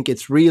ago. I think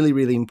it's really,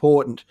 really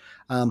important.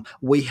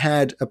 We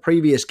had a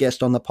previous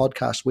guest on the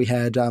podcast. We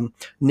had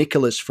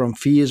Nicholas from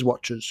Fears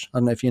Watchers. I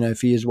don't know if you know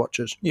Fears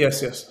Watchers.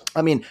 Yes.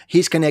 I mean,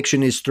 his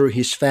connection is through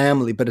his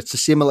family, but it's a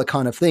similar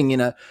kind of thing,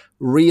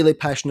 really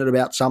passionate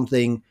about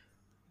something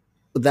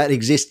that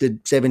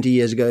existed 70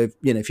 years ago,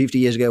 50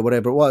 years ago,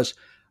 whatever it was.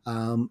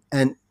 And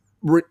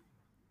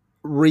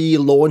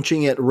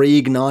relaunching it,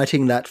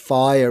 reigniting that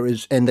fire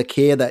and the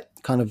care that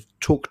kind of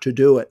took to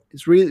do it.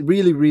 It's really,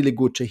 really, really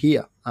good to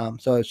hear.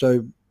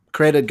 So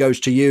credit goes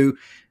to you.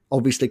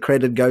 Obviously,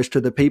 credit goes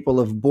to the people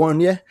of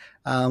Borneo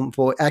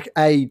for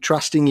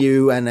trusting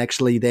you, and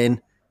actually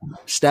then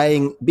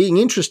being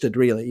interested.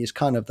 Really is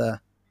kind of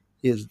the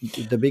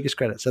biggest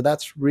credit. So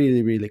that's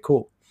really, really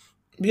cool.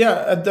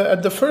 Yeah,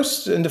 in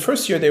the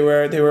first year, they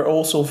were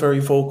also very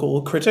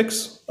vocal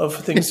critics of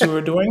things we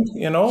were doing,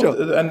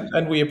 Sure.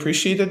 and we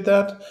appreciated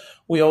that.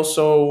 We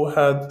also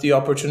had the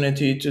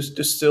opportunity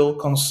to still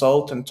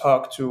consult and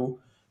talk to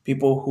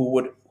people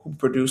who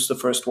produced the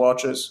first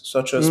watches,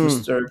 such as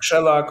Mr.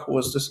 Gzelak, who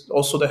was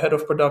also the head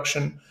of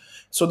production.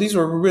 So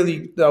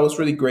that was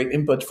really great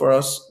input for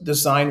us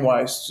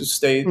design-wise to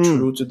stay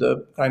true to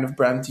the kind of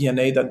brand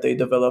DNA that they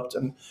developed.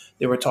 And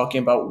they were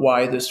talking about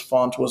why this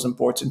font was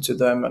important to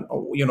them, and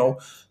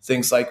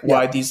things like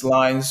why these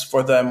lines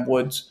for them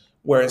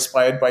were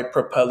inspired by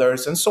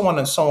propellers and so on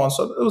and so on.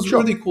 So it was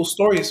really cool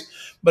stories.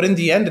 But in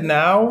the end,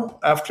 now,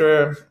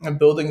 after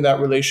building that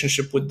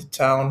relationship with the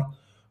town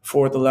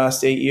for the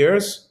last 8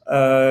 years,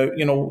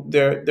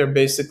 they're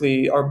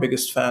basically our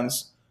biggest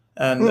fans.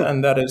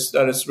 And that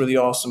is really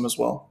awesome as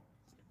well.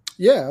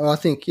 Yeah, I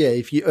think,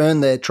 if you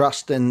earn their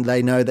trust and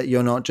they know that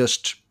you're not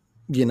just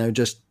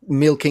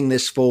milking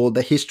this for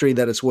the history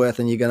that it's worth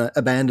and you're going to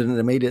abandon it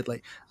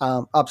immediately.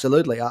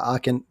 Absolutely. I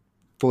can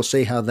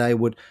foresee how they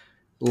would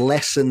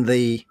lessen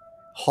the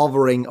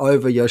hovering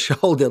over your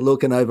shoulder,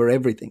 looking over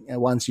everything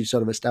once you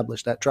sort of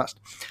establish that trust.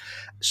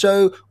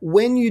 So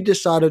when you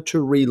decided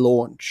to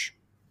relaunch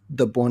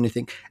the Borneo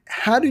thing,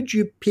 how did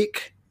you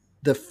pick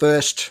the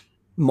first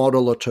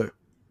model or two?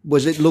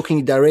 Was it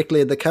looking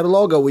directly at the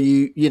catalog, or were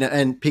you,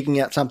 and picking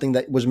out something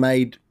that was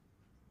made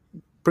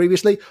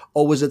previously,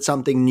 or was it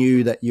something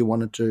new that you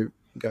wanted to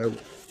go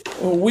with?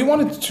 Well, we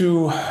wanted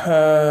to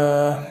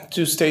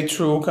stay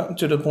true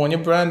to the Borneo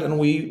brand, and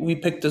we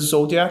picked the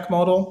Zodiac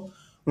model,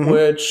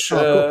 which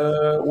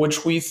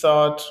we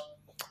thought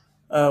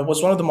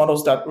was one of the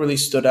models that really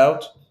stood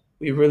out.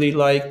 We really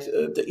liked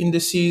the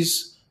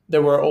indices.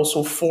 There were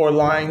also 4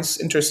 lines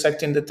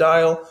intersecting the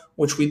dial,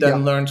 which we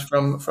then learned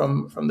from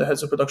the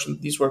heads of production.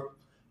 These were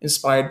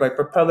inspired by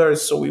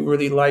propellers, so we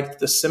really liked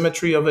the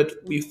symmetry of it.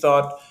 We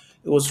thought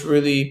it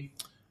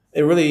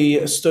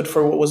really stood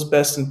for what was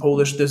best in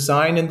Polish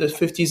design in the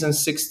 50s and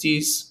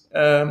 60s.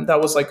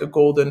 That was like a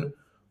golden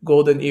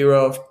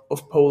era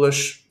of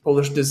Polish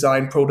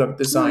design, product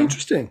design.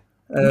 Interesting.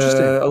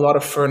 A lot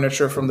of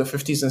furniture from the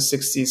 50s and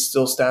 60s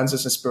still stands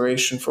as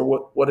inspiration for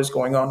what is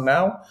going on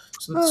now.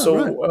 So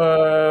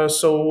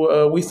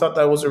we thought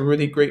that was a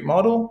really great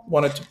model.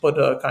 Wanted to put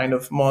a kind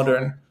of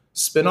modern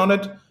spin on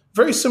it,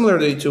 very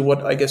similarly to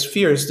what I guess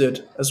Fears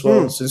did as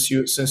well, since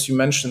you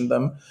mentioned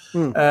them.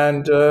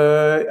 And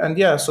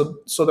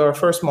so our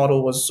first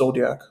model was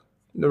Zodiac,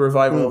 the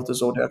revival of the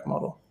Zodiac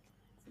model.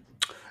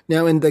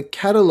 Now, and the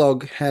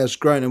catalogue has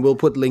grown, and we'll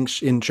put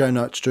links in show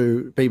notes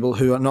to people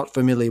who are not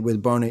familiar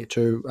with Borneo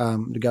to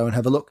go and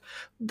have a look.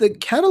 The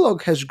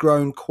catalogue has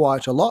grown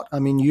quite a lot. I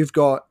mean, you've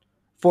got,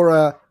 for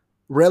a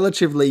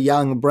relatively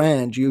young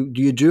brand,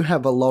 you do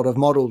have a lot of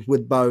models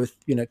with both,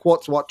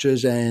 quartz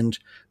watches and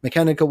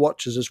mechanical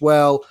watches as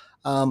well.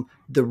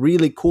 The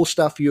really cool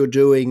stuff you're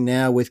doing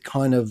now with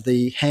kind of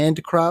the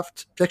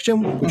handcraft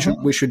section,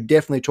 we should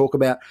definitely talk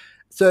about.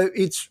 So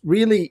it's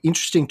really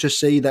interesting to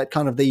see that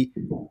kind of the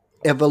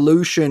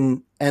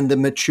evolution and the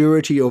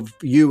maturity of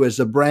you as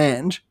a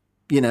brand,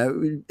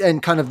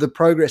 and kind of the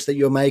progress that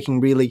you're making,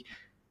 really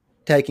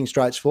taking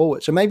strides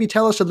forward. So maybe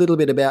tell us a little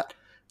bit about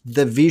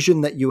the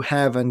vision that you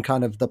have and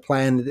kind of the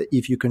plan,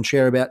 if you can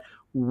share about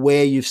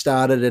where you've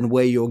started and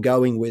where you're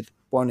going with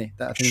Borneo.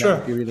 I think that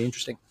would be really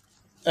interesting.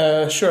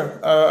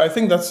 Sure. I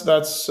think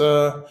that's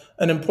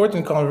an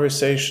important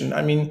conversation.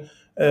 I mean,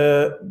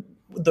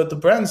 the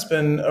brand's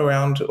been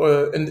around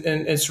in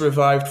its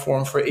revived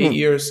form for 8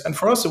 years, and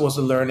for us it was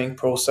a learning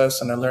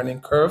process and a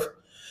learning curve.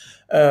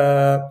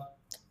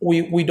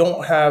 we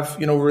don't have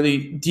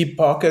really deep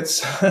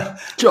pockets,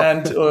 Sure.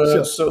 and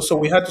Sure. so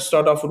we had to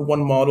start off with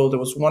one model. There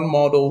was one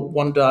model,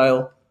 one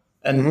dial,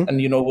 and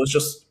it was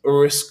just a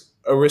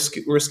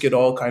risk it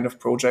all kind of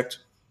project.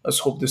 Let's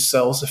hope this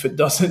sells. If it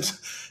doesn't,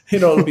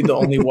 it'll be the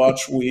only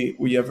watch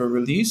we ever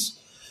release.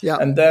 Yeah.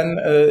 And then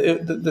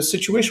the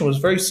situation was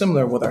very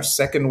similar with our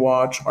second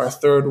watch, our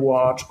third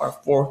watch, our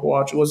fourth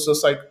watch. It was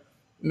just like,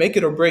 make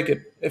it or break it.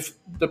 If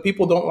the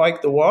people don't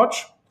like the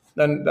watch,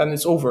 then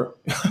it's over.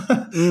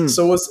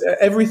 So it was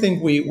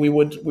everything we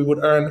would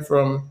earn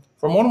from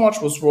one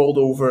watch was rolled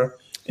over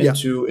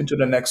into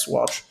the next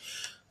watch,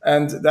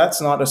 and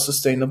that's not a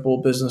sustainable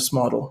business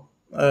model.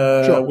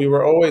 Sure. We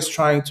were always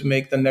trying to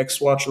make the next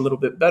watch a little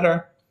bit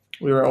better.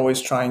 We were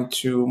always trying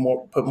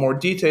to put more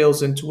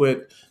details into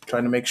it,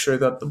 trying to make sure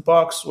that the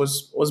box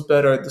was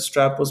better, the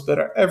strap was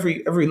better,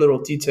 every little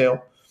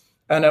detail.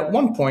 And at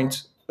one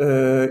point,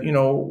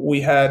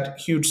 we had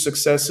huge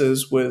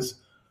successes with,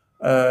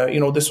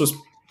 this was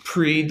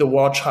pre the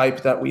watch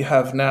hype that we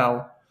have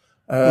now.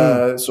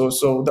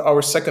 So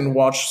our second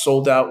watch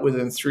sold out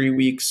within 3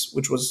 weeks,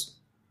 which was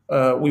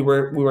we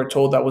were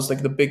told that was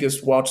like the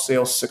biggest watch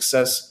sales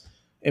success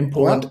in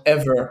Poland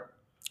ever.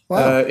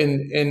 Wow.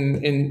 In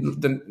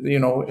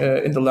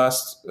the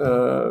last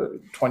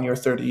 20 or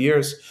 30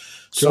 years.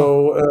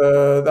 So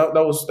that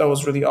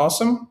was really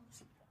awesome.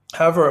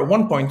 However, at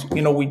one point,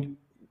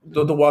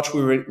 the watch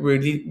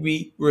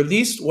we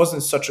released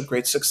wasn't such a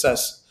great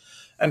success,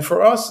 and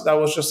for us that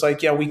was just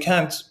like, we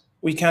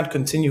can't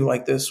continue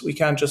like this. We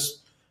can't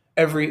just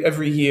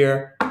every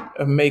year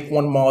make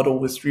one model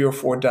with 3 or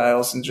 4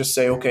 dials and just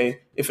say,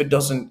 okay, if it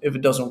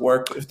doesn't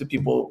work, if the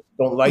people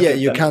don't like it,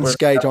 you can't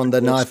skate on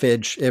the knife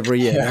edge every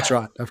year. That's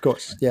right. Of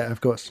course. Yeah,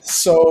 of course.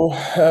 So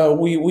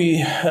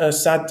we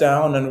sat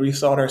down and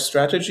rethought our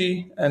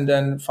strategy, and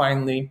then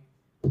finally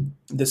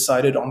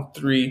decided on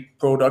 3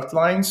 product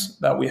lines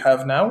that we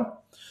have now.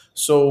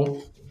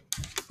 So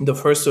the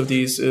first of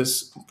these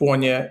is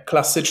Błonie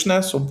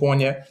Klasyczne, so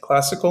Błonie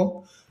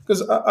classical.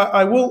 Because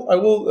I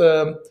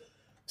will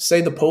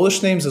say the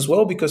Polish names as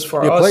well, because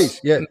for us, please.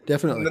 Yeah,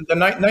 definitely. the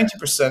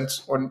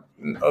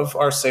 90% of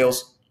our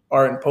sales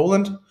are in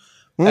Poland,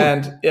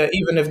 and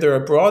even if they're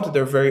abroad,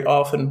 they're very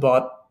often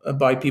bought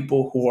by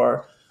people who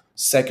are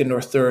second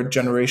or third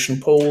generation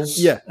Poles,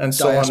 and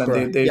so diaspora.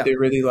 on, and they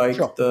really like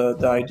the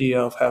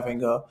idea of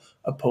having a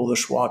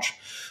Polish watch.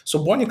 So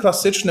Błonie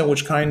Klasyczne,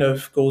 which kind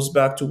of goes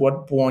back to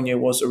what Błonie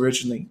was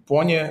originally.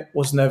 Błonie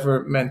was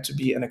never meant to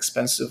be an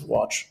expensive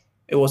watch.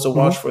 It was a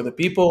watch for the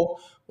people.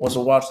 Was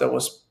a watch that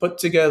was put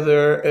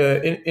together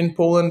in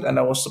Poland, and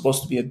that was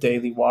supposed to be a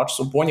daily watch.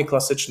 So Błonie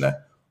Klasyczne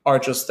are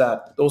just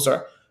that. Those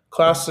are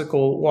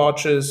classical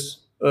watches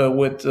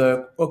with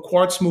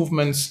quartz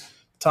movements,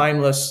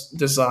 timeless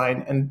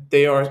design, and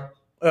they are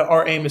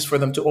our aim is for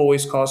them to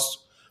always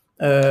cost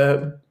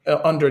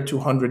under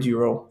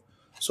 €200.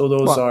 So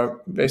those are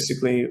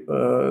basically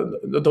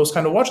those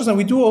kind of watches, and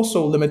we do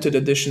also limited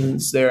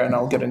editions there, and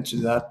I'll get into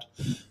that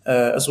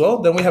as well.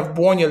 Then we have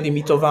Błonie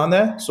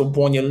Limitowane, so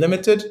Błonie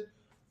Limited.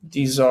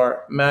 These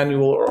are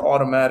manual or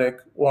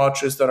automatic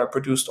watches that are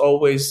produced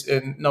always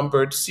in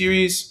numbered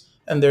series,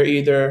 and they're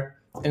either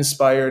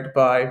inspired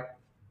by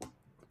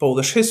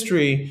Polish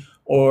history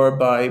or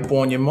by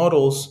Błonie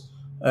models.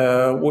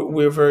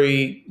 We're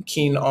very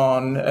keen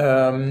on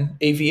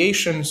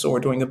aviation, so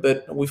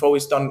we've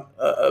always done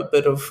a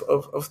bit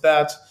of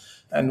that,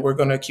 and we're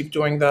going to keep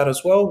doing that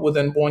as well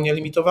within Błonie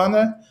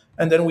Limitowane.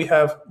 And then we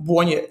have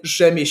Błonie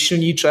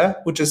Rzemieślnicze,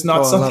 which is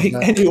not something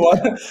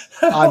anyone...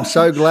 I'm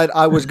so glad.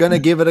 I was going to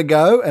give it a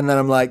go, and then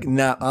I'm like,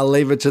 nah, I'll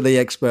leave it to the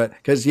expert.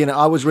 Because,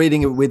 I was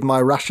reading it with my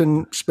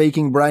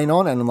Russian-speaking brain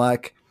on, and I'm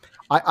like,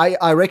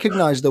 I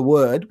recognize the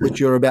word, which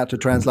you're about to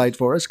translate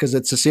for us, because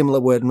it's a similar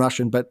word in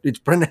Russian, but it's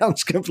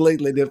pronounced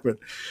completely different.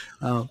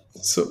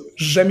 So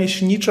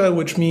Rzemieślnicze,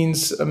 which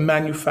means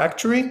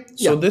manufacturing.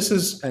 So this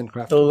is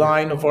the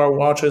line of our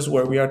watches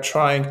where we are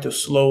trying to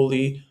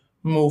slowly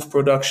move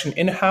production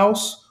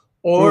in-house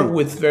or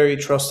with very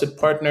trusted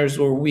partners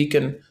where we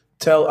can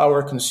tell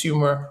our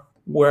consumer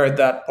where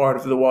that part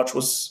of the watch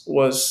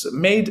was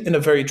made in a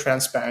very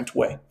transparent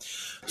way.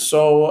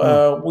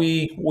 So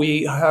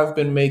we have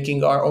been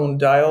making our own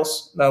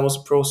dials. That was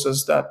a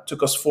process that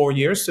took us 4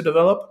 years to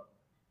develop.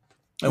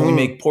 And we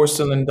make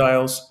porcelain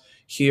dials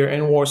here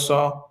in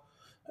Warsaw.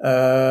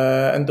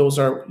 And those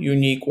are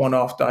unique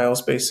one-off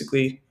dials,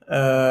 basically.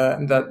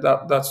 And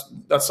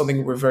that's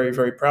something we're very,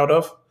 very proud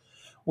of.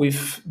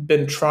 We've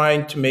been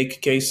trying to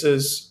make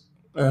cases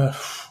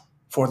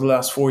for the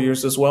last 4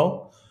 years as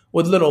well,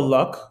 with little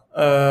luck.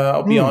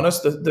 I'll be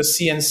honest, the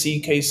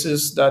CNC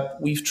cases that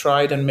we've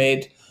tried and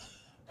made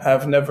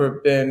have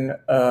never been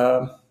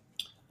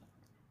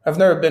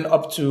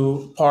up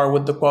to par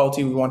with the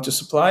quality we want to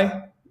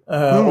supply,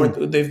 or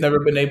they've never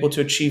been able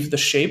to achieve the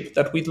shape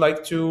that we'd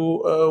like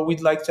to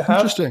have.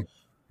 Interesting.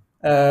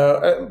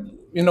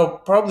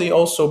 Probably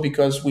also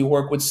because we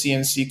work with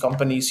CNC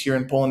companies here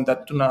in Poland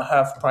that do not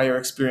have prior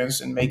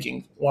experience in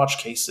making watch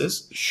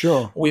cases.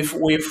 Sure.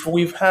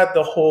 We've had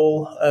the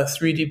whole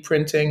 3D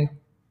printing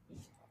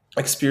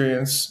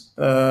experience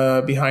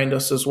behind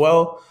us as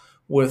well,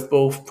 with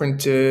both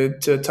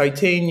printed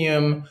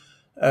titanium.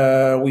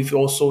 We've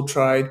also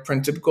tried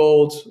printed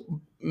gold.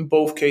 In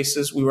both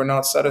cases, we were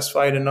not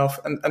satisfied enough,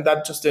 and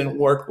that just didn't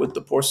work with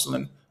the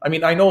porcelain. I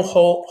mean, I know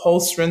Hull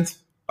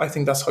Strength, I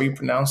think that's how you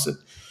pronounce it.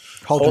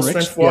 Hull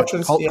Strength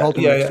watches.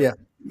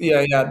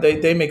 Yeah.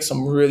 They make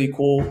some really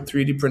cool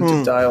 3D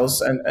printed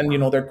dials, and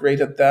they're great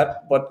at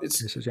that. But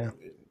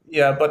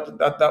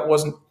but that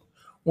wasn't.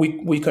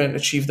 We couldn't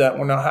achieve that.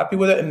 We're not happy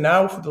with it. And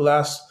now for the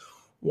last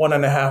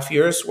 1.5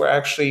 years, we're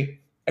actually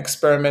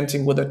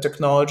experimenting with a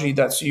technology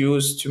that's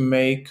used to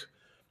make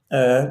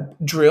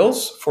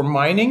drills for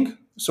mining.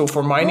 So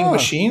for mining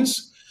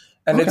machines,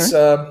 and it's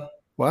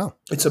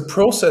it's a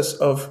process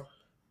of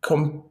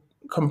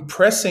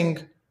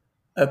compressing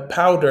a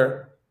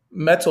powder,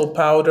 metal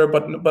powder,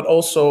 but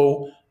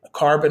also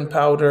carbon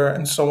powder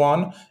and so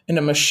on, in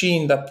a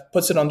machine that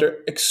puts it under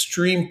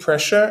extreme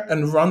pressure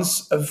and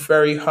runs a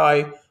very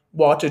high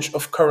wattage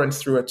of current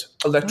through it,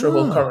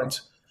 electrical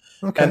current.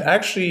 Okay. And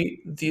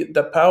actually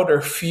the powder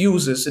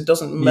fuses. It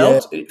doesn't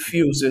melt, it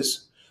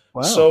fuses.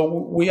 Wow. So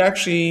we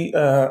actually,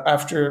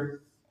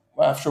 after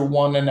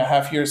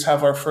 1.5 years,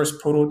 have our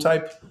first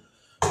prototype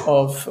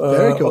of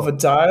a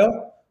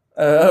dial.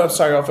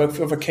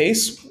 Of a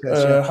case.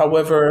 Yes,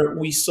 however,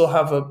 we still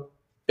have a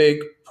big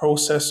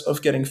process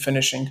of getting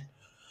finishing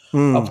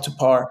up to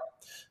par.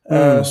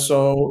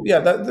 So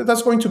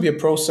that's going to be a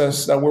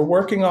process that we're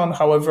working on.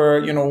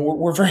 However,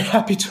 we're very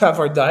happy to have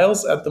our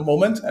dials at the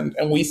moment,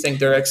 and we think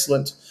they're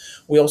excellent.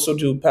 We also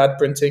do pad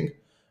printing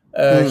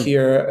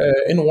here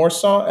in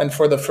Warsaw, and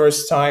for the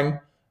first time,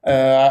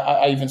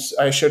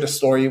 I shared a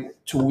story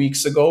 2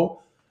 weeks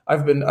ago.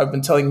 I've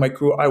been telling my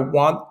crew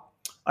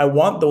I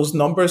want those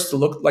numbers to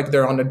look like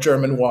they're on a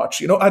German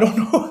watch. I don't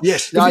know.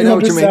 Yes, I know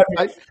what you mean.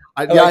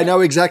 I know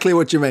exactly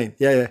what you mean.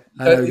 Yeah.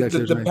 I know exactly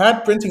what you mean. The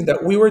pad printing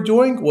that we were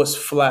doing was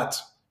flat.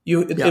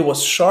 It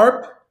was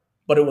sharp,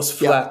 but it was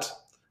flat.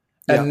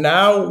 Yeah. And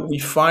now we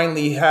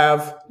finally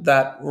have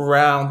that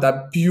round,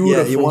 that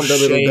beautiful you want shape.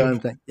 The little dome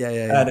thing.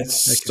 Yeah. And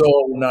it's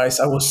so nice.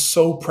 I was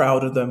so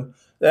proud of them.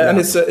 And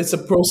it's a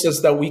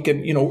process that we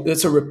can,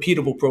 it's a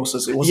repeatable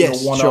process. It wasn't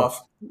a one-off.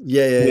 Sure.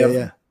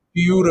 Yeah.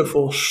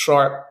 Beautiful,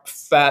 sharp,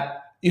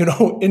 fat,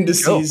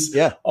 indices.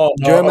 Yeah,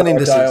 German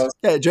indices. Dials.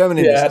 Yeah, German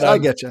indices. I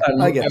get you.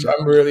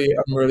 I'm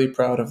really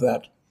proud of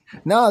that.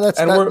 No, that's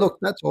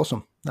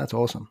awesome. That's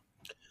awesome.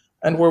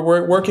 And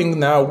we're working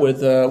now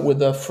with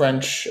a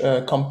French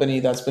company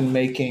that's been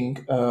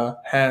making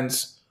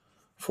hands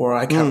for,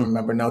 I can't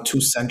remember now,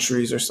 2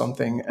 centuries or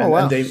something. And,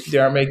 and they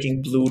are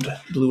making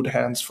blued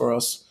hands for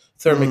us,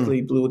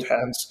 thermically blued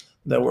hands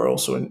that we're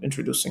also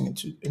introducing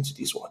into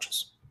these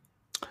watches.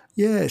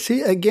 Yeah,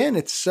 see, again,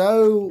 it's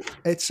so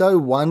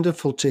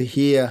wonderful to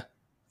hear.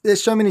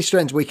 There's so many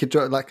strands we could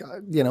talk,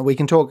 we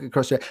can talk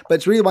across there, but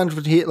it's really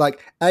wonderful to hear,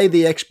 A,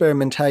 the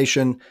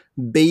experimentation,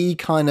 B,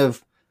 kind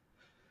of,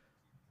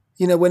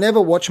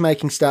 whenever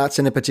watchmaking starts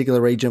in a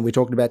particular region, we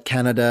talked about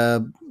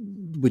Canada,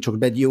 we talked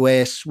about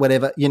US,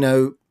 whatever,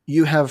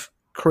 you have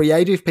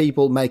creative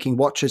people making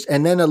watches,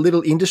 and then a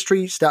little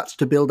industry starts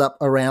to build up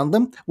around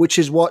them, which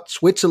is what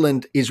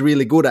Switzerland is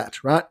really good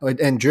at, right?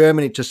 And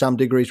Germany to some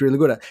degree is really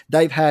good at.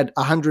 They've had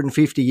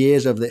 150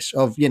 years of this,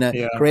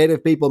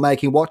 creative people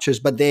making watches,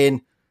 but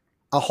then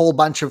a whole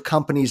bunch of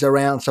companies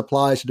around,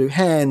 suppliers to do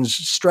hands,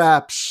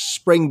 straps,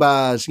 spring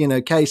bars,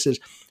 cases,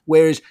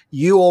 whereas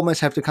you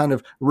almost have to kind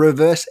of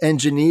reverse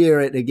engineer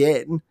it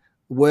again,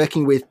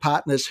 working with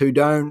partners who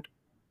don't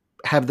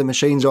have the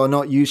machines or are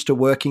not used to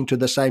working to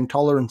the same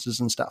tolerances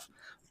and stuff.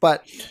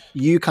 But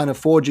you kind of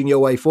forging your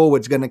way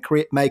forward is going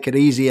to make it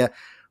easier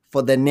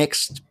for the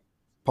next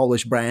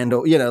Polish brand,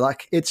 or,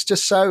 it's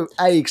just so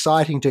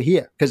exciting to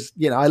hear, because,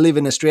 I live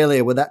in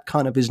Australia where that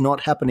kind of is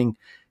not happening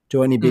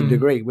to any big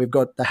degree. We've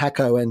got the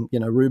Hakko and,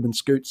 Ruben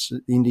Scoots,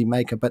 the indie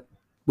maker, but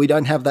we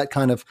don't have that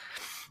kind of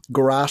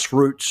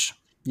grassroots,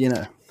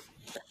 thing.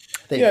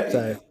 Yeah.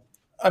 So,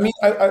 I mean,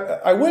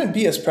 I wouldn't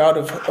be as proud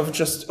of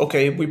just,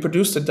 we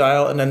produced a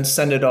dial and then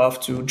send it off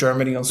to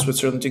Germany and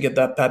Switzerland to get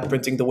that pad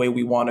printing the way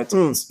we want it.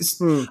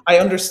 I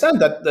understand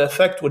that the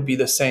effect would be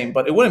the same,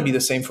 but it wouldn't be the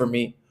same for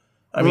me.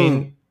 I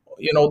mean,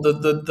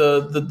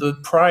 the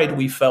pride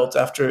we felt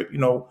after,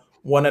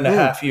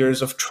 1.5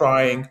 years of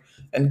trying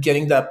and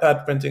getting that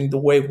pad printing the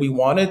way we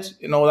want it,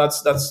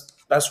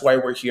 that's why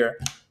we're here,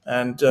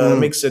 and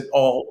makes it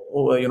all,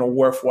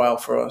 worthwhile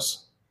for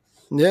us.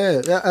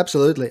 Yeah,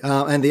 absolutely.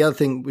 And the other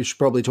thing we should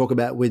probably talk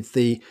about with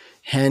the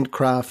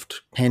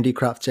handicraft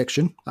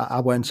section, I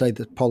won't say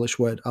the Polish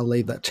word, I'll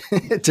leave that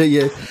to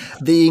you,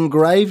 the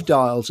engraved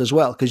dials as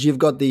well, because you've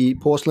got the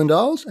porcelain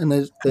dials and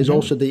there's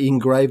also the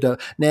engraved dial.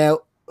 Now,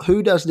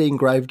 who does the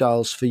engraved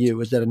dials for you?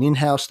 Is that an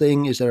in-house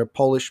thing? Is there a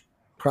Polish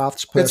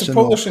craftsperson? It's a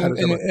Polish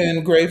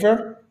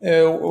engraver.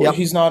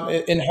 He's not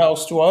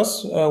in-house to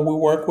us. We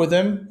work with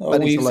him.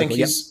 We think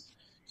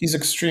he's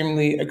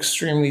extremely,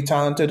 extremely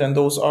talented, and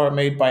those are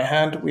made by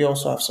hand. We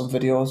also have some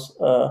videos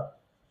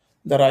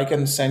that I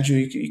can send you.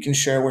 You can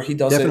share where he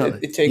does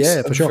it. It takes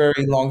a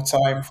very long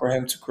time for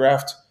him to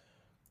craft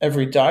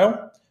every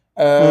dial.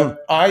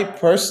 I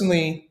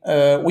personally,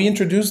 we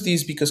introduced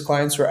these because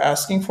clients were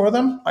asking for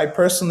them.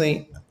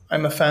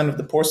 I'm a fan of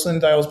the porcelain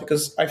dials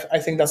because I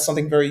think that's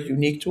something very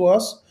unique to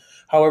us.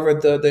 However,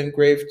 the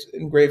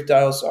engraved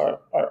dials are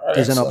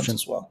Is an excellent option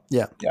as well.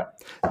 Yeah. Yeah.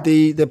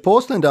 The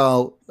porcelain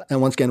dial,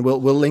 and once again, we'll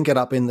link it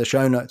up in the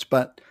show notes,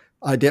 but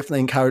I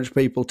definitely encourage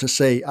people to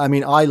see. I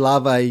mean, I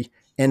love a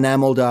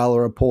enamel dial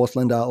or a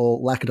porcelain dial or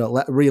lacquer dial.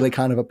 That really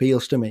kind of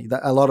appeals to me.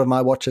 A lot of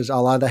my watches,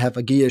 I'll either have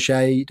a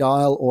guilloche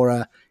dial or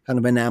a kind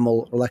of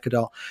enamel or lacquer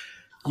dial.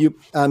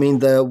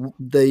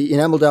 The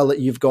enamel dial that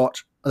you've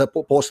got, the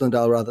porcelain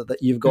dial rather,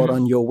 that you've got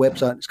on your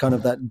website, it's kind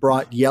of that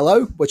bright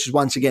yellow, which is,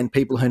 once again,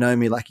 people who know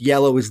me, like,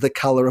 yellow is the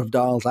color of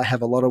dials. I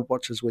have a lot of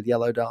watches with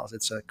yellow dials.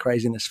 It's a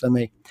craziness for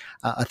me.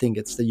 I think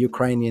it's the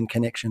Ukrainian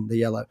connection, the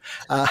yellow.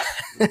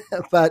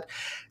 But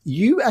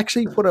you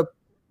actually put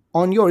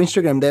on your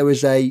Instagram, there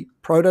was a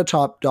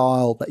prototype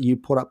dial that you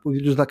put up,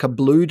 which was like a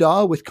blue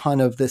dial with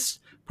kind of this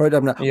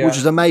prototype, which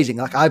is amazing.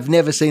 Like, I've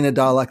never seen a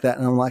dial like that.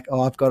 And I'm like,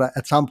 I've got to,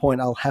 at some point,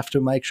 I'll have to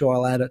make sure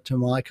I'll add it to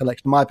my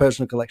collection, my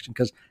personal collection,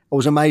 because it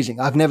was amazing.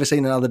 I've never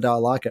seen another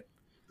dial like it.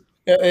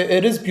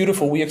 It is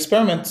beautiful. We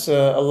experiment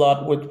a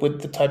lot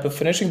with the type of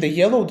finishing. The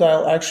yellow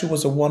dial actually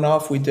was a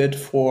one-off we did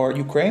for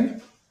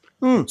Ukraine.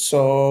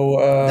 So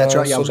that's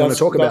right. Yeah, I was going to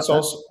talk about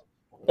that.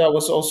 That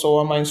was also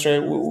on my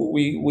Instagram.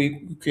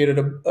 We created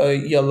a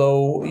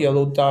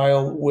yellow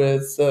dial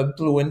with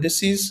blue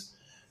indices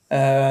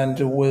and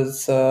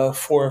with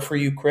for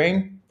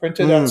Ukraine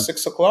printed at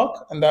 6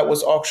 o'clock, and that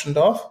was auctioned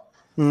off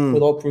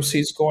with all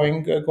proceeds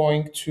going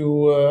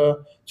to a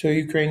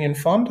Ukrainian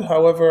fund.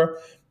 However,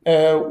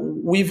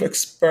 we've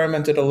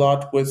experimented a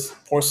lot with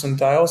porcelain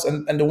dials,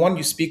 and the one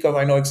you speak of,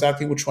 I know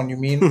exactly which one you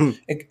mean.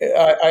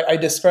 I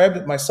described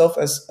it myself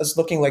as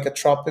looking like a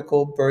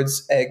tropical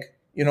bird's egg.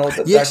 You know,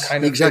 that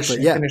kind of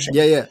exactly. finishing.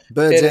 Yeah.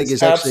 Bird's egg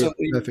is actually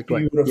perfect.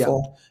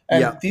 Beautiful.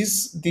 And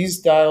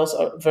these dials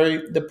are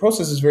the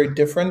process is very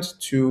different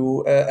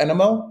to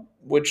enamel,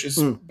 which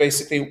is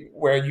basically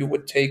where you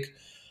would take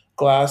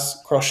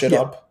glass, crush it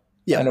up.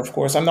 Yeah. And of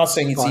course, I'm not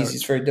saying it's easy,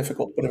 it's very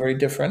difficult, but very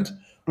different.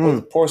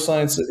 With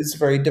porcelain, it's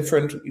very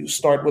different. You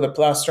start with a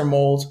plaster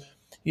mold.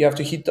 You have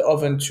to heat the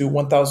oven to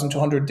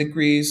 1,200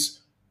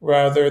 degrees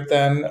rather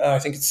than, I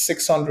think it's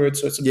 600.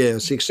 So it's a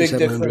big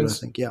difference.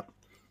 I think, yeah.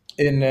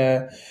 In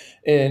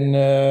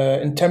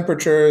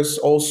temperatures,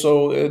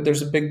 also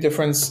there's a big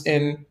difference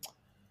in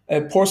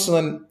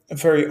porcelain.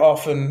 Very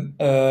often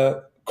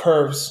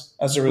curves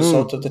as a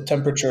result of the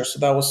temperature. So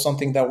that was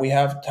something that we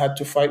have had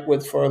to fight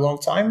with for a long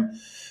time.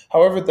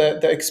 However,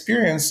 the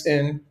experience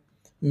in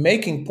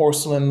making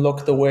porcelain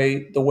look the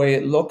way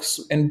it looks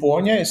in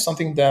Borneo is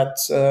something that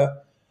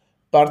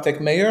Bartek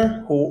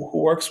Meyer, who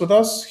works with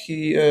us,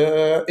 he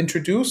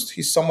introduced.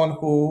 He's someone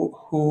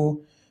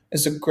who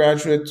is a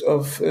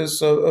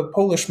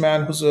Polish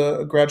man who's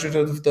a graduate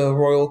of the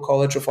Royal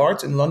College of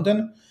Art in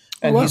London,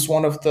 and he's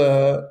one of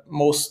the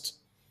most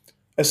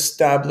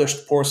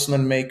established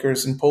porcelain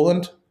makers in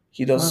Poland.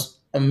 He does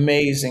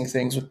amazing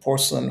things with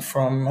porcelain,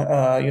 from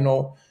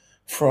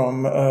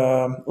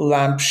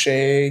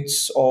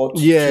lampshades all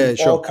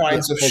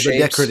kinds of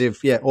shapes.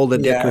 All the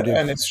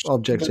decorative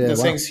objects. The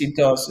things he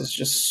does is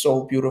just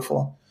so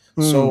beautiful.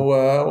 So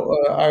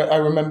I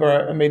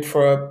remember I made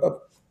for a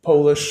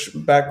Polish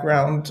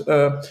background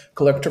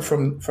collector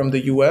from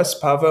the US,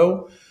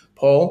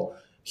 Paul.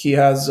 He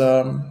has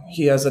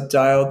a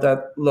dial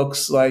that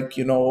looks like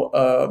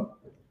the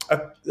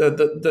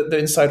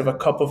inside of a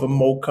cup of a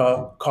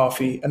mocha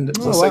coffee, and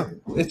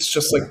it's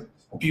just like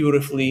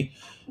beautifully.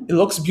 It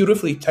looks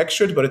beautifully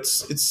textured, but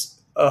it's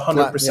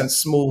 100%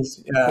 smooth.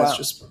 Yeah, It's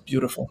just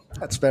beautiful.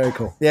 That's very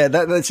cool. Yeah,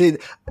 that's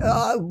it.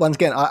 Once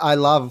again, I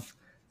love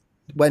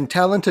when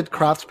talented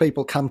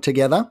craftspeople come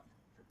together.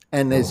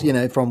 And there's,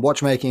 from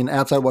watchmaking and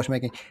outside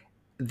watchmaking,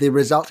 the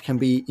result can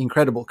be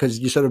incredible because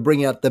you sort of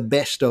bring out the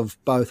best of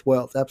both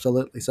worlds.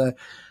 Absolutely. So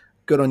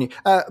good on you.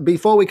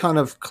 Before we kind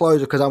of close,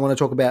 because I want to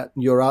talk about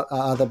your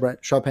other brand,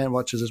 Chopin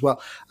watches as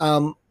well.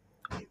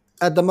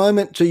 At the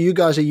moment, so you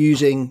guys are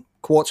using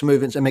quartz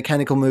movements and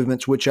mechanical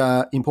movements, which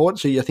are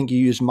important. So I think you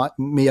use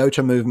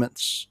Miyota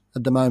movements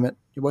at the moment.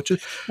 Your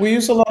watches? We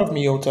use a lot of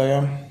Miyota,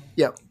 yeah.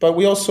 Yeah. But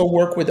we also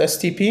work with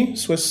STP,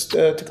 Swiss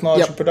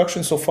Technology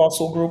Production, so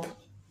Fossil Group.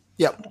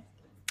 Yep.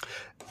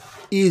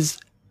 Is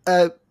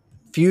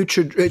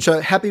future so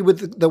happy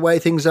with the way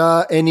things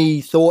are?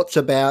 Any thoughts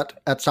about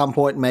at some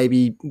point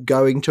maybe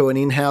going to an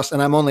in-house?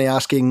 And I'm only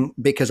asking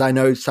because I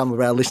know some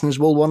of our listeners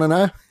will want to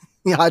know.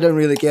 I don't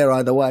really care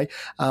either way,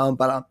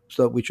 but I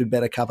thought we should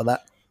better cover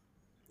that.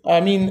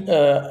 I mean,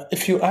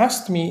 if you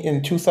asked me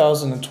in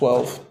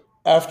 2012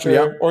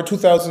 or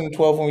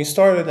 2012 when we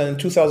started, and in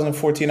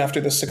 2014 after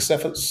the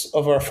success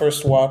of our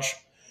first watch,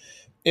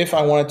 if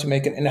I wanted to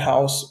make an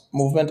in-house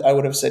movement, I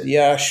would have said,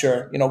 yeah,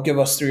 sure. Give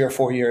us 3 or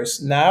 4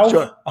 years.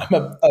 Now I'm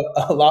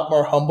a lot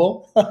more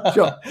humble.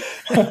 Sure.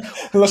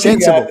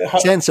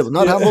 Sensible,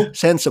 not humble,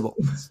 sensible.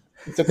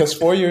 It took us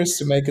 4 years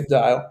to make a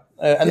dial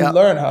and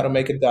learn how to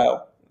make a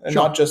dial. And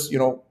not just,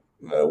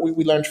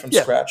 we learned from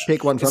scratch.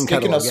 Pick one from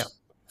catalog,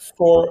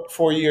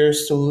 4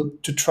 years to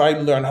try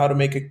to learn how to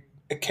make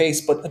a case,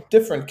 but a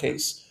different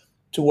case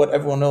to what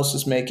everyone else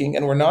is making,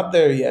 and we're not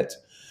there yet.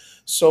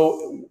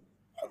 So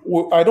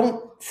I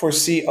don't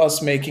foresee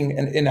us making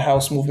an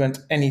in-house movement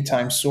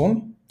anytime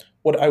soon.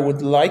 What I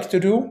would like to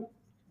do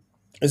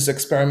is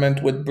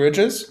experiment with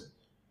bridges.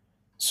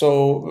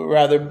 So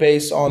rather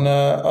based on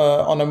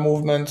a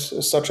movement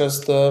such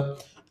as the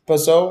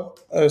Peugeot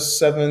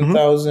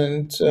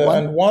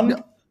 7001,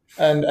 Yeah.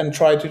 and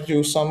try to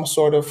do some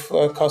sort of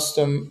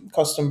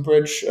custom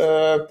bridge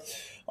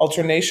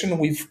alternation.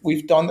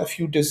 We've done a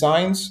few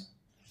designs.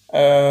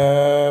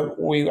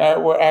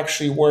 We're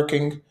actually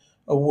working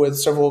with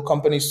several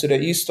companies to the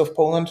east of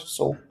Poland.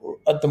 So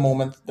at the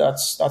moment,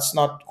 that's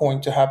not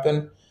going to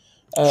happen.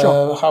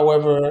 Sure.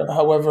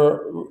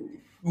 However,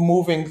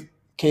 moving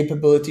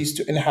capabilities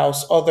to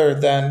in-house other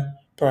than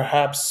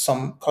perhaps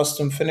some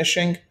custom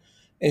finishing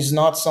is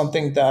not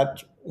something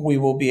that we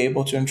will be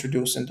able to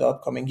introduce in the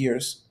upcoming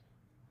years.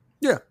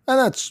 Yeah,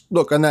 and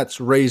that's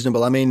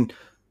reasonable. I mean,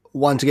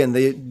 once again,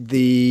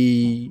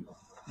 the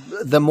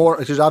more,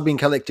 because I've been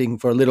collecting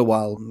for a little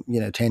while,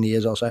 10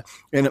 years or so,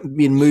 and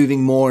been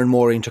moving more and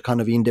more into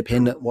kind of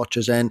independent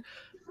watches, and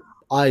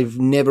I've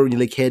never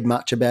really cared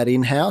much about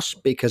in-house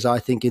because I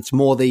think it's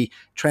more the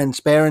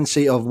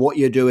transparency of what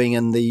you're doing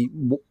and the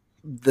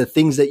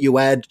things that you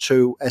add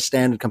to a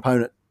standard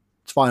component.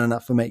 It's fine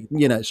enough for me,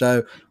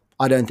 So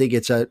I don't think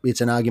it's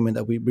an argument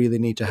that we really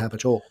need to have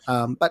at all.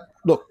 But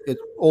look,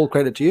 it's all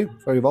credit to you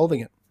for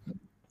evolving it.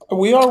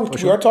 We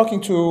are talking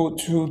to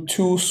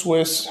two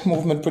Swiss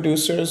movement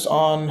producers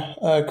on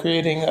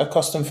creating a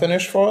custom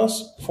finish for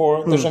us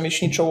for the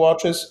Rzemieślnicze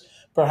watches.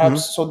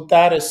 Perhaps so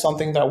that is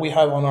something that we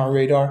have on our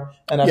radar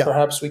and that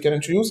perhaps we can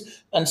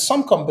introduce. And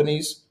some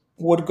companies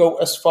would go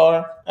as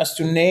far as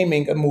to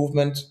naming a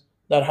movement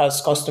that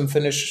has custom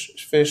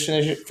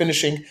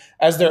finishing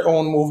as their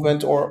own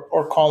movement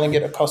or calling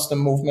it a custom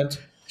movement.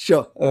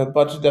 Sure,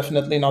 but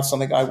definitely not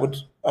something I would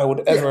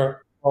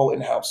ever call in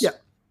house. Yeah.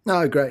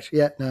 No, great.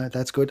 Yeah, no,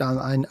 that's good.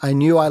 I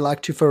knew I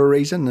liked you for a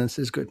reason. This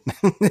is good.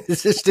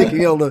 This is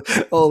ticking all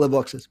the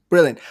boxes.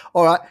 Brilliant.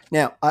 All right,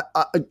 now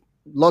I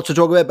lots to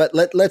talk about, but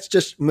let's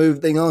just move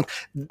things on.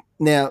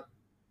 Now,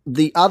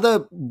 the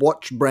other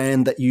watch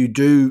brand that you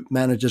do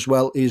manage as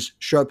well is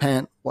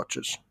Chopin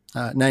watches,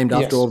 named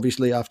after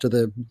obviously after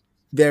the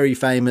very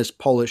famous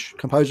Polish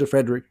composer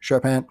Frédéric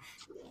Chopin.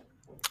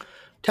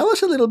 Tell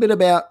us a little bit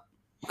about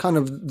kind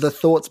of the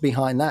thoughts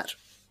behind that,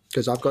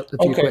 because I've got a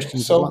few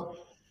questions as well.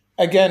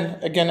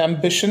 Again,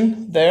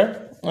 ambition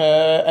there,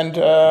 and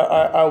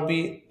I'll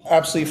be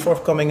absolutely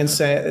forthcoming in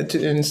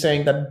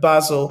saying that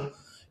Basel,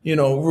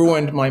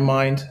 ruined my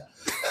mind.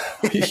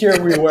 Here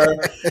we were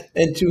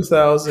in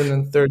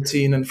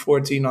 2013 and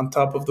 14 on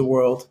top of the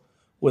world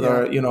with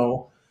our,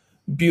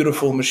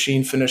 beautiful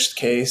machine finished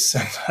case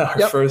and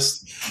our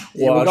first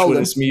watch with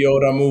this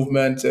Miyota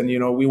movement, and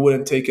we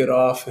wouldn't take it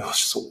off. It was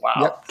just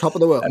wow, top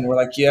of the world. And we're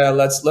like,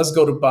 let's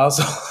go to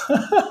Basel.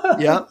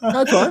 Yeah,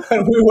 that's right.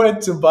 And we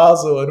went to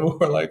Basel, and we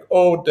were like,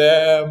 oh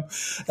damn.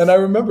 And I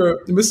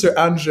remember Mr.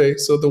 Andrzej,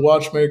 so the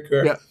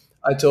watchmaker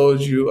I told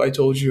you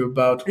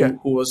about,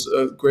 who was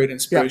a great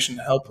inspiration,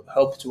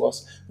 help to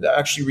us. That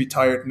actually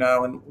retired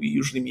now, and we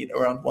usually meet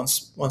around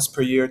once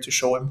per year to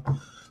show him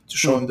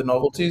the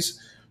novelties.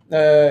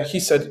 He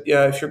said,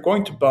 if you're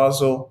going to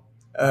Basel,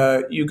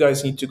 you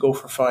guys need to go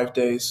for 5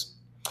 days.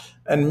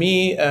 And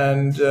me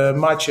and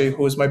Maciej,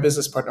 who is my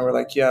business partner, were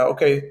like,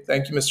 okay,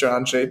 thank you, Mr.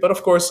 Andrzej. But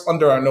of course,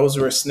 under our nose,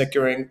 we were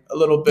snickering a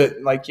little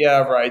bit, like,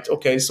 right,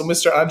 okay, so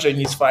Mr. Andrzej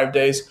needs 5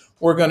 days.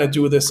 We're going to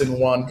do this in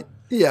one.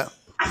 Yeah.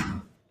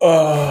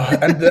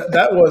 And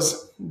that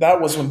was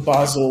when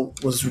Basel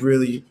was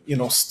really,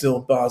 still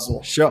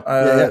Basel. Sure.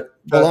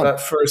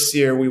 That first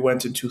year we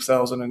went in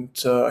 2000 and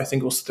I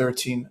think it was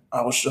 13.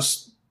 I was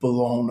just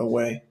blown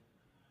away.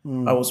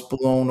 I was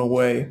blown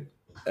away,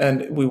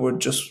 and we were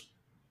just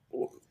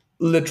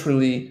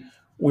literally,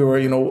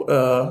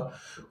 our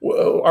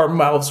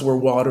mouths were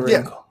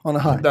watering. On a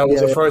high. That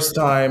was the first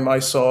time I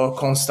saw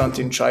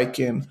Konstantin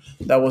Chaikin.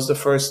 That was the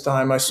first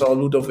time I saw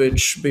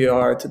Ludovic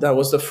Biard. That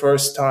was the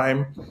first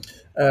time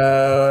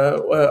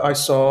I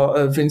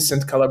saw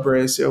Vincent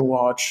Calabrese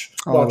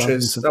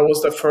watches. That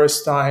was the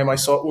first time I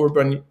saw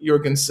Urban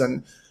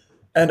Jurgensen,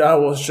 and I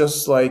was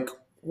just like,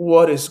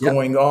 what is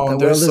going on?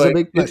 There's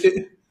like it's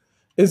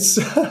it's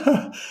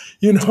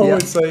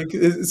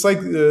like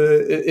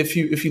if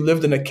you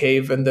lived in a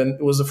cave and then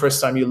it was the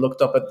first time you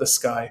looked up at the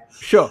sky.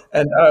 Sure.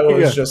 And I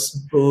was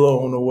just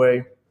blown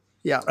away.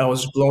 Yeah. I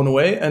was blown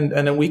away, and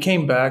then we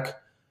came back,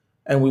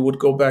 and we would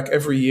go back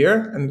every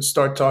year and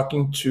start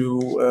talking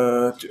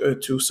to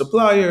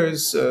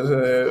suppliers.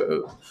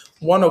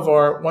 One of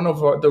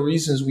the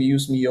reasons we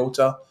use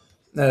Miyota,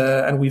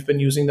 and we've been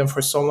using them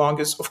for so long,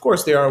 is of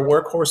course they are a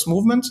workhorse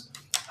movement.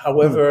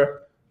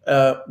 However,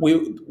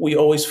 we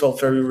always felt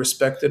very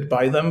respected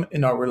by them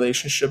in our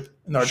relationship,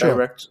 in our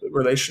direct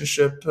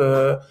relationship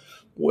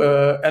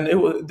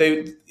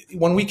and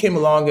when we came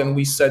along and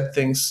we said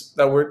things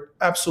that were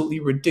absolutely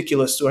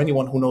ridiculous to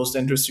anyone who knows the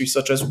industry,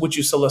 such as, would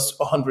you sell us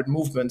 100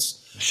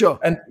 movements? Sure.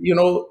 And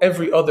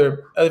every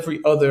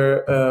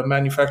other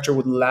manufacturer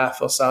would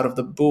laugh us out of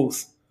the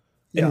booth.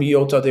 In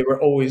Miyota, they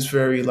were always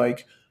very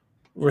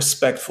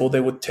respectful. They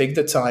would take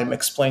the time,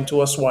 explain to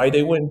us why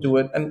they wouldn't do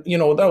it, and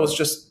that was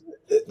just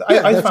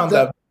I found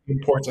that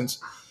important.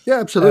 Yeah,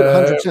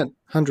 absolutely,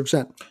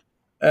 100%.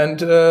 And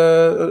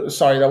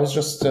sorry, that was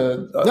just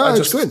no,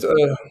 it's good.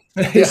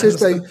 This is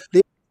the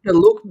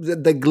look,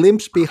 the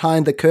glimpse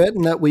behind the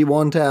curtain that we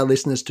want our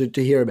listeners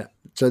to hear about.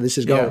 So this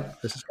is gold. Yeah.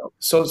 This is gold.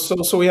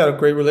 So we had a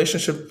great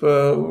relationship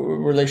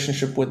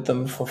with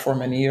them for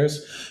many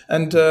years,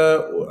 and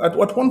at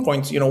one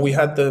point, we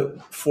had the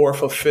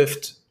 4th or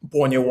 5th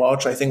Borneo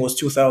watch. I think it was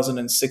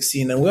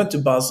 2016, and we went to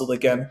Basel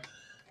again.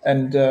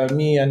 And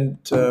me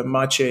and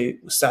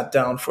Maciej sat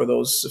down for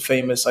those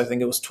famous, I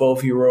think it was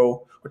 12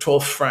 euro or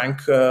 12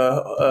 franc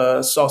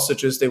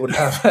sausages they would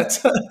have at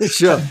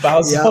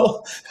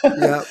Basel.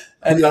 Yeah.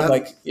 And I'm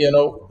like,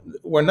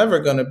 we're never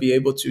going to be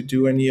able to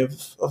do any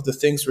of the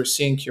things we're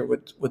seeing here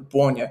with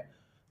Borneo.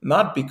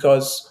 Not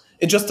because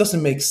it just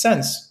doesn't make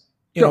sense.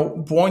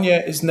 Borneo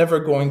is never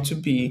going to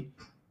be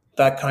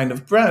that kind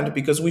of brand,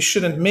 because we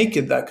shouldn't make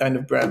it that kind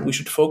of brand. We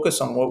should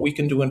focus on what we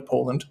can do in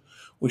Poland.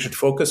 We should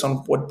focus on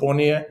what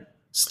Borneo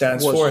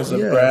stands for as a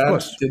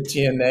brand, the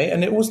DNA.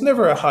 And it was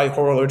never a high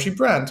horology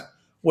brand.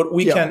 What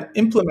we can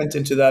implement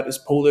into that is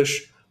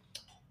Polish,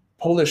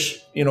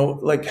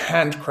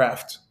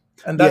 handcraft.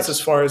 And that's as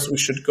far as we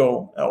should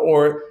go,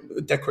 or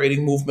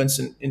decorating movements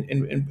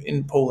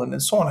in Poland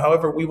and so on.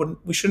 However,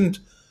 we shouldn't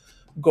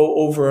go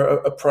over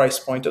a price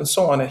point and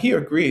so on. And he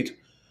agreed.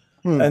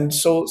 And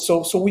so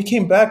we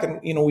came back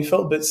and, we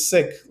felt a bit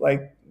sick.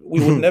 Like, we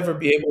would never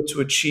be able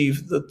to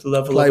achieve the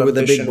level of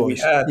ambition we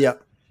had. Yeah.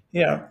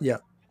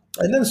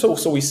 And then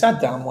so we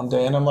sat down one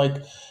day, and I'm like,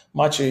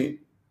 Maciej,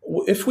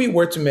 if we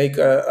were to make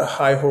a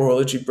high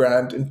horology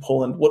brand in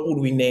Poland, what would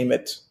we name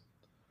it?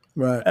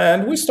 Right.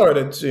 And we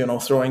started,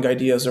 throwing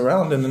ideas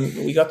around, and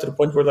then we got to the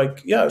point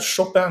where,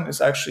 Chopin is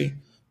actually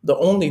the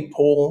only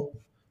Pole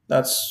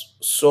that's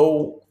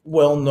so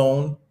well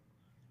known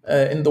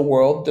in the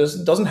world.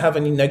 Doesn't have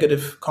any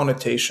negative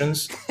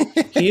connotations.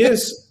 He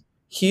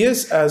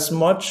is as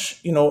much,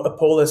 a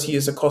Pole as he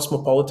is a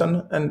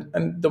cosmopolitan.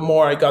 And the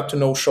more I got to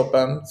know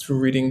Chopin through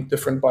reading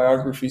different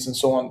biographies and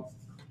so on,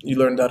 you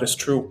learn that is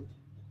true.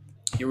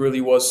 He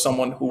really was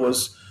someone who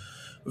was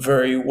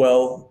very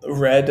well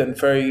read and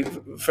very,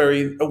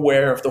 very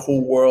aware of the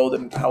whole world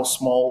and how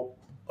small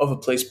of a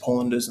place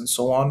Poland is and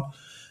so on.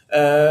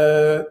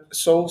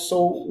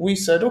 So we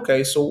said,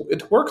 okay, so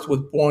it worked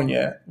with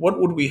Borneo. What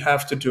would we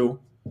have to do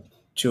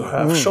to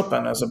have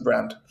Chopin as a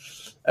brand?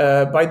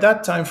 By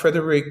that time,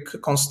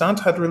 Frederic Constant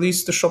had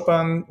released the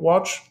Chopin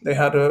watch. They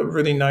had a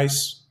really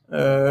nice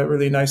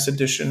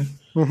edition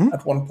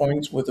at one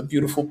point with a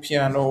beautiful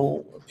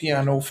piano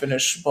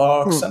finish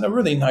box and a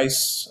really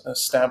nice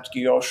stamped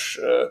guilloche.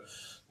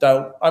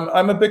 That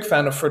I'm a big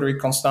fan of Frederic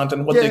Constant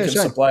and what they can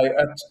supply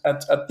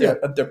at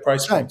their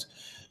price point.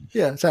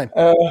 Yeah, same.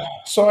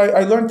 So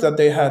I learned that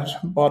they had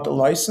bought a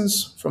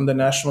license from the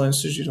National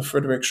Institute of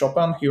Frederic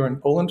Chopin here in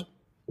Poland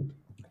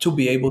to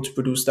be able to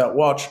produce that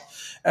watch.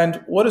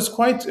 And what is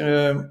quite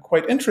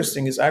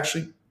interesting is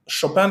actually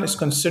Chopin is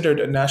considered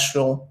a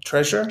national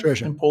treasure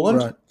in Poland.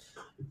 Right.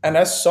 And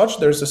as such,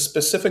 there's a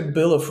specific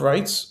bill of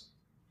law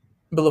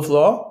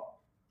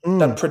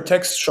that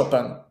protects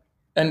Chopin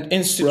and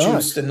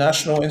institutes the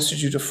National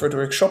Institute of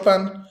Frederic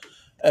Chopin.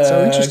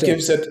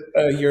 Gives it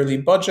a yearly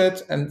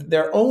budget, and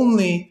their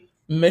only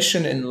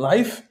mission in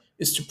life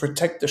is to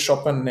protect the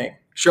Chopin name.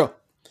 Sure.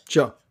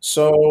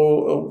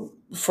 So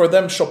for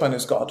them, Chopin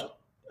is God,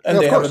 and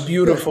they have a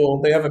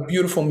beautiful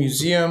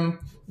museum.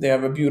 They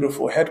have a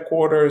beautiful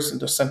headquarters in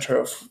the center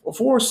of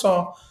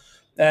Warsaw,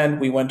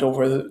 and we went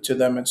over to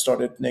them and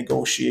started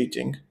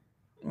negotiating.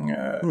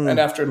 And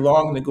after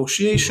long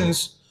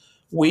negotiations,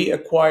 we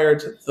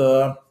acquired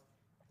the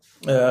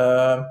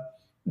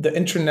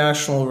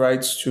international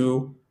rights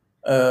to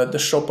the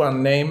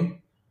Chopin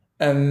name,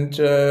 and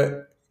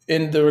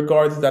in the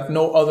regard that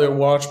no other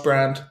watch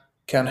brand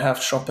can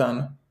have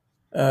Chopin,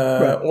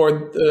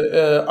 or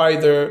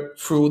either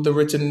through the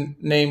written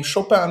name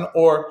Chopin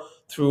or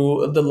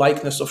through the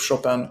likeness of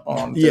Chopin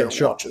on their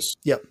watches.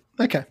 Yeah.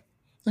 Okay.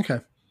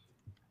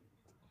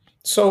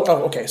 So,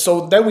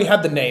 So then we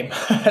had the name.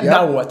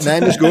 Now what?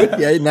 Name is good.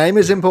 Yeah, name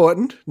is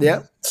important.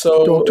 Yeah.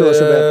 So talk to us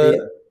about it.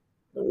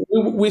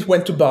 We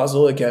went to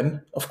Basel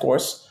again, of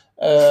course,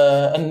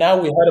 and now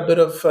we had a bit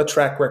of a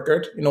track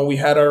record. We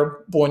had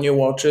our Borneo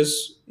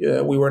watches.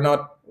 We were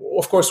not,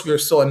 of course, we were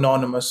still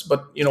anonymous,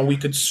 but we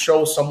could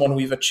show someone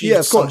we've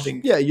achieved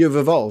something. Yeah, you've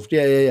evolved.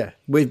 Yeah.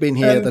 We've been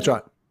here. That's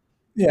right.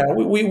 Yeah,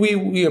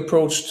 we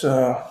approached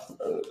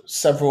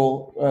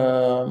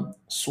several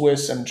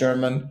Swiss and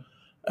German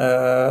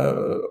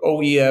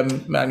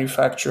OEM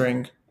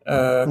manufacturing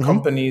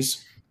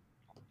companies.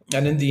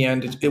 And in the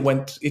end,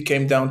 it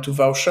came down to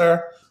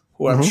Vaucher,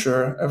 who I'm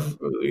sure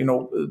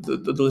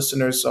the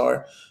listeners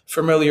are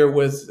familiar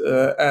with,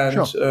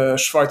 and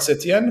Schwarz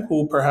Etienne,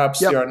 who perhaps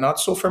they are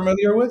not so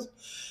familiar with.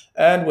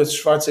 And with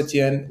Schwarz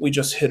Etienne, we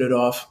just hit it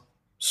off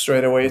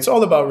straight away. It's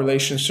all about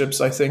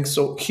relationships, I think.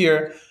 So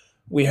here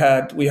we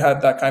had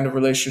that kind of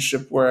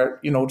relationship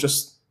where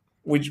just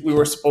we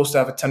were supposed to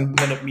have a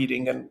 10-minute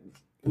meeting, and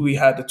we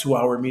had a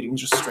 2-hour meeting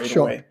just straight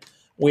away.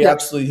 We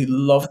absolutely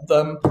loved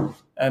them,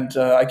 and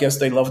I guess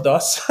they loved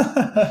us.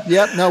 We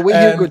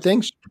hear good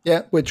things.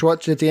 Yeah, with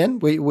Schwarz Etienne,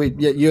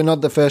 you're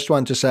not the first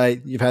one to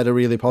say you've had a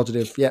really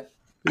positive.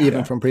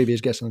 Even from previous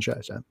guests on the show.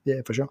 So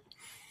for sure.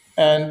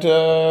 And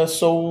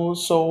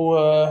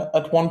so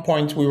at one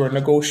point we were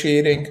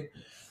negotiating,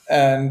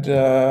 and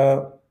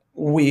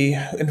we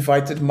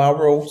invited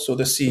Mauro, so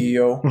the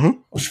CEO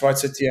of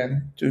Schwarz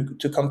Etienne,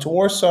 to come to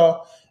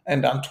Warsaw,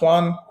 and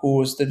Antoine, who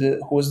was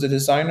the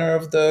designer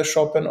of the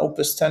Chopin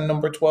Opus 10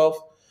 number 12.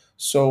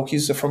 So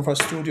he's from a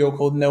studio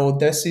called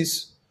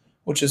Neodesis,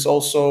 which is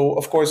also,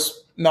 of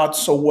course, not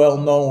so well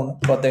known,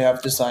 but they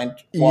have designed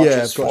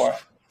watches for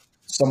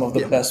some of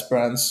the best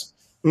brands.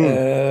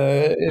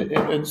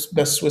 It's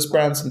best Swiss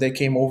brands, and they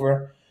came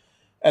over.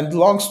 And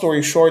long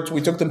story short,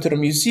 we took them to the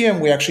museum.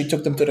 We actually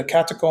took them to the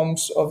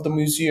catacombs of the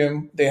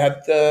museum. They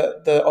had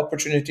the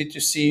opportunity to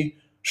see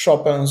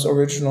Chopin's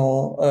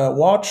original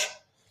watch.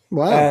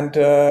 Wow! And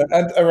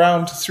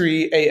around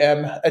 3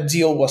 a.m., a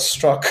deal was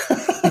struck.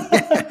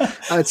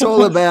 It's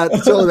all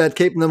about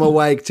keeping them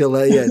awake till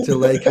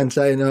they can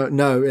say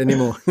no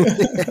anymore.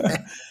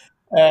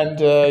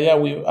 And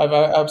I've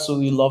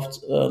absolutely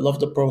loved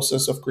the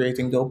process of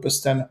creating the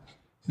Opus 10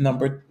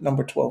 number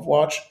 12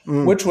 watch,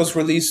 which was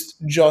released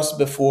just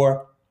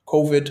before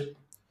COVID,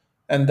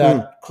 and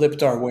that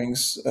clipped our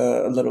wings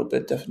a little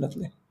bit,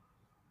 definitely.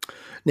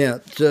 Now,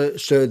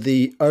 so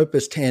the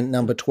Opus 10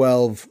 number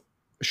 12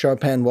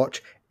 Chopin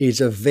watch is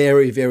a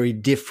very, very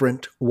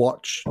different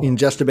watch in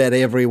just about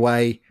every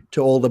way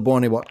to all the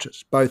Borny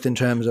watches, both in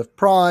terms of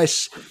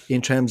price,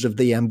 in terms of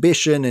the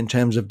ambition, in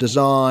terms of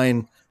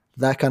design,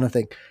 that kind of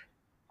thing.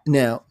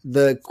 Now,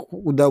 the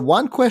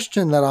one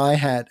question that I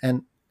had,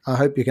 and I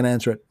hope you can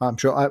answer it. I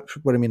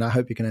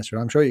hope you can answer it.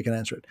 I'm sure you can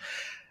answer it.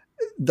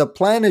 The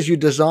plan is you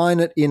design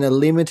it in a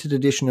limited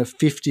edition of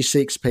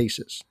 56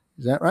 pieces.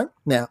 Is that right?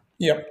 Now,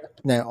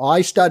 Now,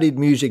 I studied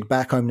music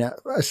back home. Now,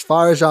 as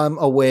far as I'm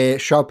aware,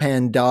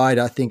 Chopin died,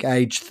 I think,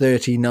 age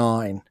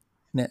 39.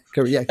 Now,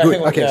 yeah,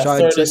 good. Okay, so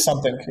 30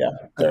 something.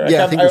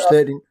 I think it was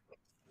 30.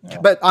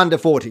 But under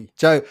 40.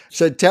 So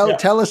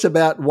tell us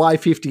about why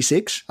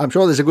 56. I'm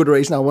sure there's a good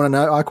reason. I want to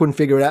know. I couldn't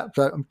figure it out.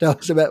 So tell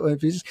us about why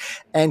 56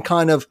 and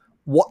kind of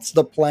what's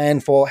the plan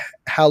for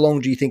how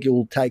long do you think it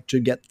will take to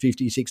get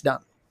 56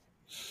 done?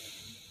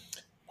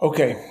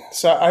 Okay.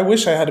 So I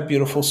wish I had a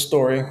beautiful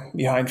story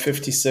behind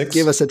 56.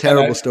 Give us a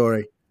terrible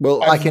story.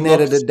 Well, I can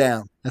edit it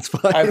down. That's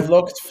fine. I've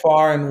looked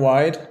far and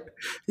wide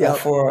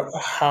for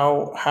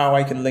how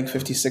I can link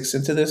 56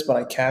 into this, but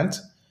I can't.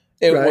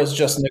 It was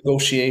just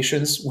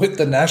negotiations with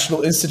the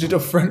National Institute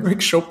of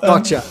Frederick Chopin.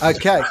 Gotcha.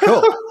 Okay,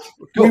 cool.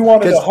 We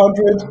wanted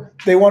 100.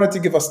 They wanted to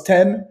give us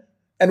 10,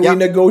 and we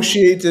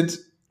negotiated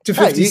to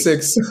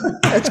 56.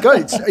 That's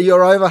good.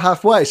 You're over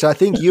halfway. So I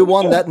think you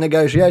won that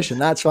negotiation.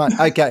 That's fine.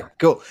 Okay,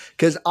 cool.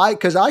 Because I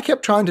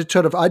kept trying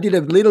to I did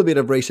a little bit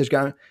of research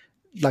going,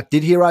 like,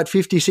 did he write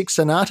 56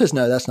 sonatas?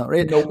 No, that's not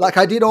right. Nope. Like,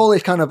 I did all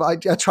this kind of, I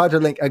tried to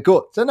link a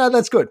good. So no,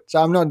 that's good.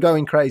 So I'm not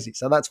going crazy.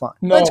 So that's fine.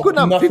 No, that's a good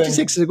number. Nothing.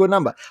 56 is a good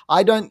number.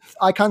 I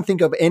can't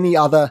think of any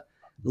other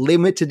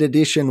limited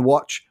edition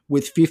watch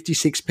with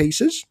 56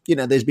 pieces.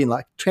 There's been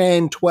like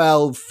 10,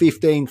 12,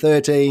 15,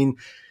 13,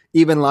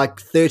 even like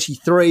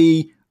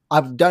 33.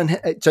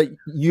 So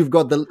you've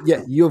got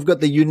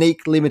the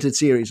unique limited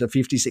series of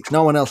 56.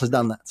 No one else has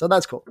done that. So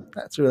that's cool.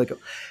 That's really cool.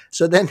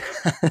 So then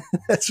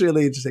that's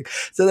really interesting.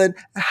 So then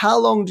how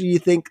long do you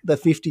think the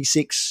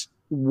 56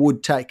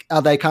 would take?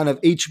 Are they kind of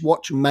each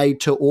watch made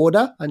to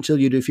order until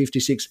you do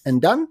 56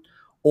 and done?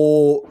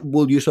 Or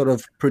will you sort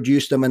of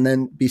produce them and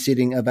then be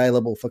sitting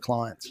available for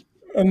clients?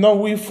 No,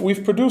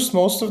 we've produced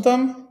most of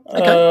them.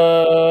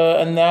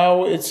 Okay. And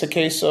now it's a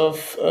case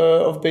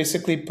of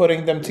basically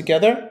putting them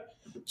together.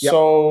 Yep.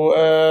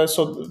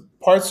 So the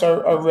parts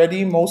are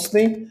ready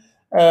mostly,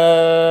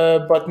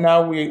 but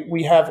now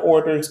we have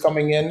orders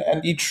coming in,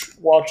 and each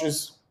watch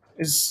is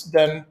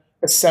then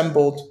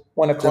assembled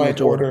when a client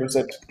orders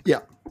it.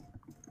 Yeah.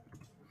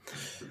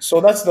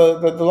 So that's the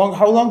long.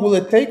 How long will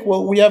it take?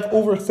 Well, we have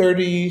over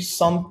 30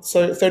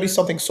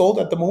 something sold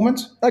at the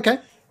moment. Okay.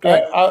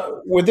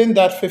 Within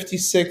that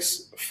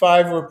 56,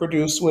 5 were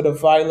produced with a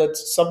violet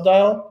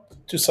subdial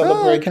to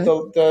celebrate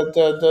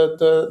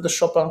the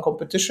Chopin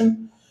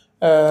competition.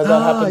 That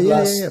happened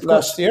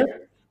last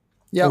year,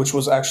 which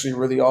was actually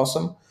really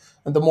awesome.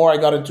 And the more I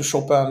got into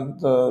Chopin,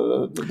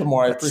 the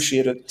more I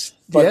appreciate it.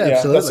 But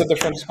that's a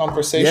different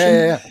conversation.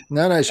 Yeah.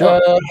 No, sure.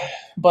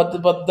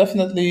 But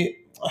definitely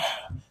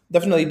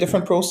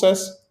different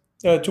process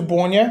to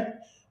Borgne.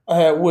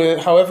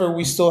 However,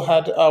 we still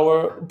had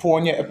our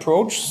Borgne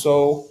approach,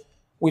 so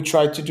we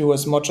tried to do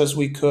as much as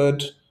we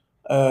could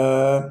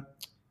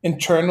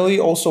internally.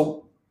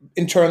 Also,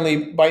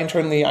 by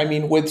internally, I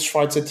mean with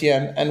Schweiz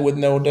Etienne and with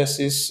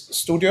Neodes's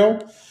studio.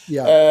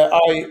 Yeah.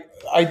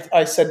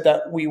 I said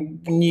that we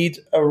need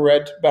a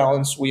red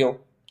balance wheel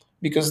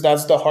because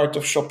that's the heart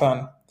of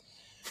Chopin.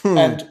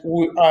 And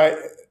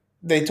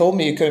they told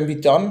me it couldn't be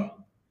done.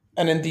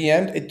 And in the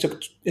end, it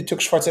took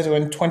Schweiz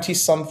Etienne 20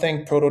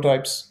 something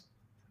prototypes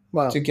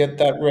Wow. to get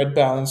that red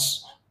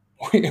balance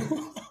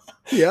wheel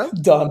Yeah.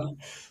 done.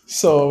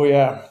 So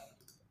yeah.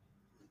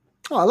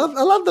 Oh, I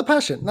love the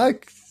passion.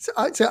 Like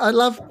I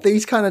love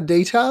these kind of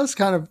details.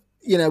 Kind of,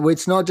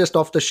 it's not just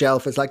off the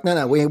shelf. It's like,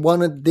 no, we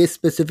wanted this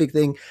specific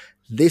thing.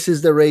 This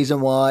is the reason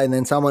why, and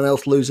then someone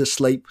else loses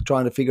sleep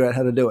trying to figure out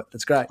how to do it.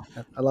 That's great.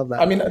 I love that.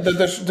 I mean,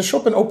 the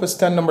Chopin Opus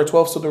 10 number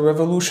 12, so the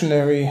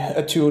revolutionary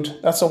etude.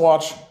 That's a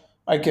watch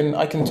I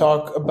can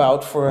talk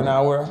about for an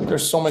hour.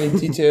 There's so many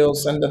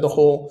details, and the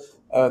whole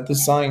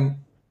design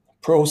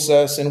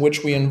process in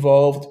which we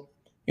involved,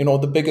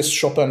 the biggest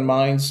Chopin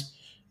minds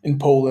in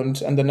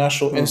Poland and the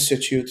National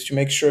Institute to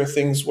make sure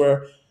things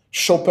were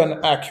Chopin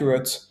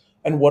accurate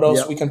and what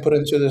else we can put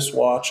into this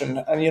watch. And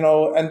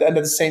at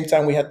the same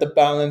time, we had the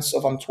balance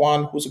of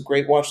Antoine, who's a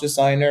great watch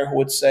designer, who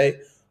would say,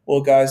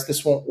 well, guys,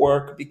 this won't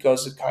work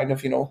because it kind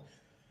of, you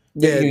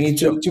need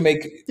to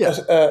make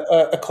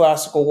a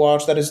classical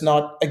watch that is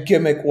not a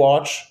gimmick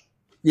watch.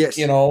 Yes.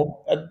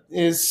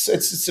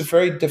 It's a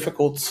very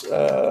difficult,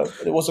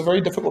 it was a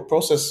very difficult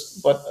process,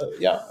 but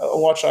a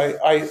watch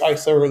I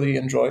thoroughly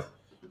enjoy.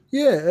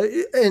 Yeah,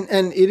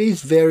 and it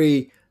is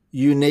very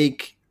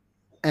unique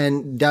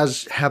and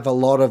does have a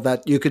lot of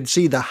that. You could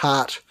see the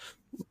heart,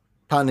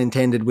 pun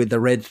intended, with the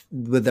red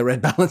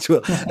balance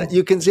wheel.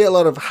 You can see a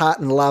lot of heart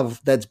and love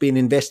that's been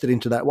invested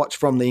into that watch,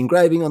 from the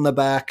engraving on the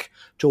back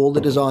to all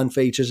the design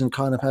features and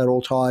kind of how it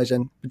all ties.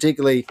 And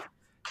particularly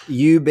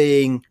you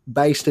being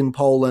based in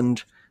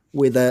Poland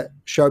with a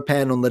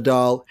Chopin on the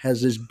dial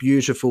has this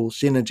beautiful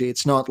synergy.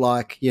 It's not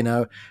like,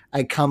 a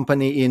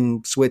company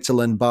in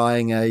Switzerland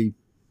buying a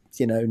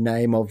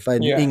name of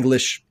an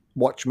English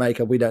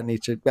watchmaker. We don't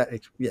need to,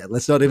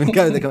 let's not even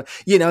go there,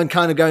 and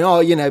kind of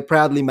going,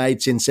 proudly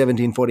made since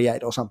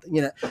 1748 or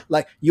something,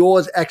 like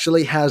yours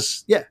actually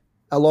has,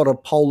 a lot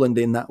of Poland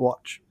in that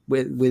watch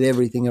with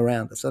everything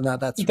around it. So now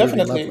that's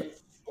definitely really lovely.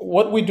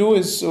 What we do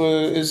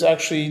is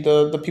actually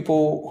the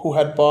people who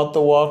had bought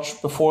the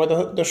watch before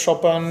the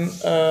Chopin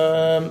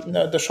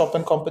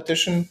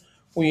competition,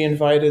 we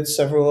invited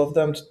several of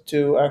them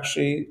to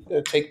actually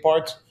take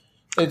part.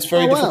 It's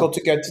very difficult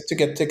to get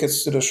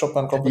tickets to the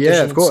Chopin competition.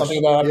 Yeah, of course.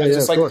 Something that happens.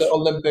 It's like course. the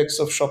Olympics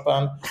of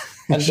Chopin,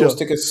 and Sure. those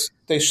tickets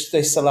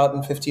they sell out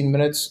in 15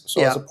 minutes.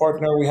 So as a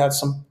partner, we had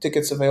some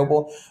tickets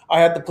available. I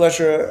had the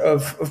pleasure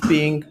of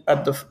being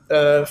at the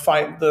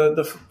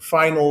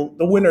final,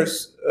 the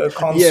winners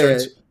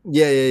concert.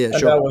 Yeah. And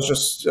Sure. that was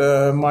just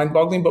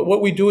mind-boggling. But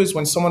what we do is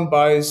when someone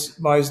buys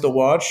the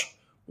watch,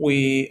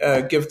 we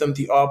give them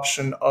the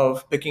option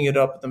of picking it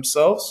up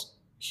themselves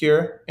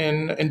here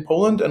in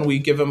Poland, and we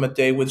give them a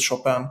day with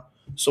Chopin.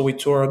 So we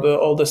tour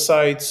all the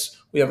sites.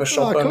 We have a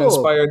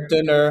Chopin-inspired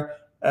dinner,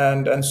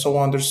 and so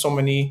on. There's so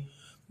many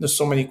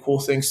cool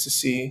things to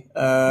see.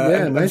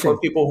 And for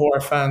people who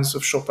are fans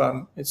of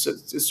Chopin,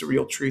 it's a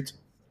real treat.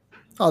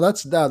 Oh,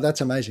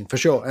 that's amazing for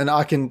sure, and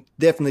I can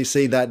definitely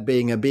see that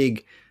being a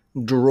big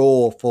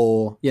draw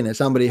for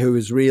somebody who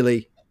is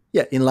really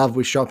in love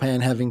with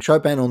Chopin, having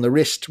Chopin on the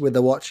wrist with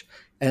the watch.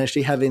 And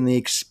actually having the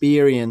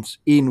experience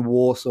in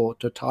Warsaw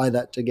to tie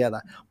that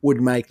together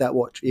would make that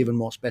watch even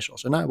more special.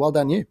 So no, well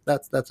done you.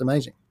 That's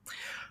amazing.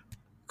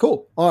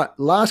 Cool. All right,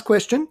 last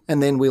question,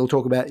 and then we'll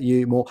talk about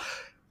you more.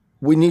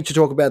 We need to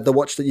talk about the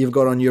watch that you've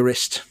got on your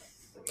wrist,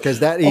 because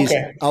that is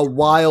a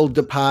wild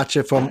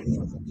departure from,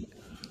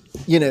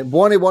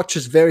 Boine watch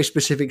is very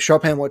specific,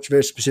 Chopin watch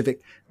very specific.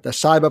 The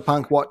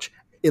Cyberpunk watch,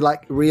 it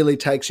like really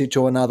takes you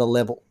to another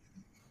level,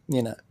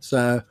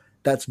 So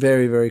that's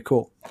very, very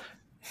cool.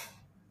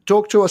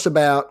 Talk to us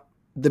about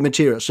the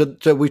material. So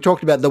we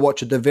talked about the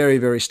watch at the very,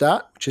 very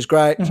start, which is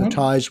great. So it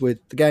ties with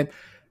the game.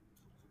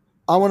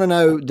 I want to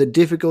know the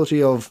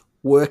difficulty of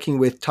working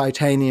with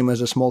titanium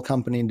as a small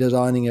company and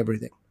designing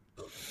everything.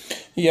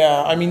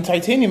 Yeah, I mean,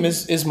 titanium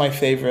is my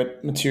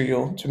favorite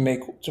material to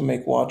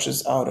make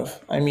watches out of.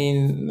 I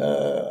mean,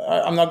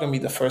 I'm not going to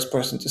be the first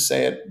person to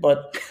say it,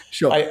 but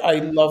sure. I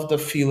love the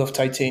feel of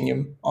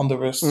titanium on the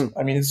wrist.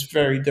 I mean, it's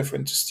very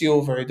different to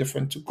steel, very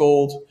different to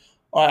gold.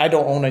 I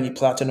don't own any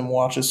platinum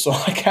watches, so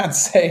I can't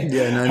say.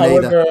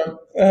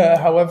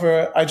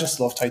 However, I just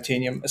love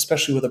titanium,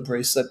 especially with a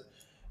bracelet.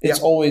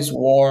 It's always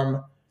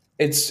warm.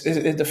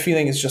 The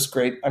feeling is just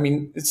great. I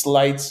mean, it's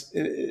light.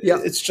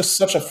 It's just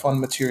such a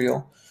fun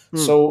material.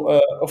 So,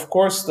 of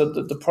course,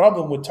 the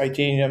problem with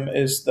titanium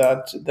is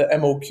that the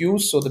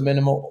MOQs, so the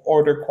minimal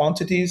order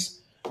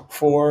quantities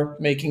for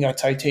making a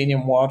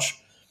titanium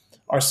watch,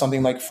 are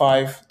something like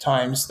 5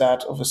 times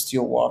that of a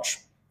steel watch.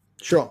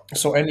 Sure.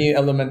 So any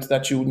element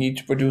that you need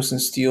to produce in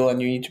steel,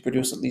 and you need to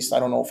produce at least,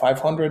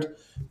 500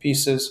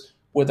 pieces,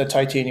 with a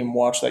titanium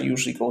watch that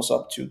usually goes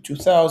up to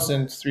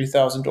 2,000,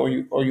 3,000, or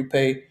you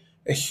pay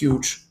a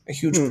huge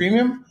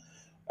premium.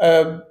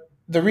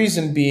 the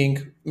reason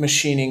being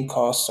machining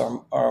costs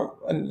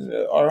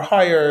are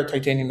higher.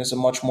 Titanium is a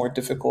much more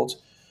difficult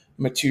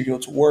material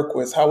to work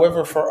with.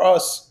 However, for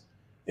us,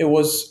 it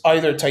was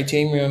either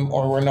titanium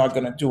or we're not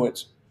going to do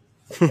it.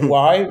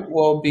 Why?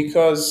 Well,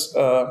 because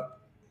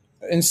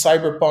in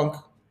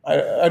Cyberpunk,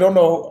 I don't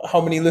know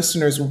how many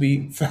listeners will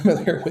be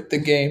familiar with the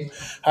game.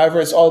 However,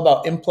 it's all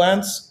about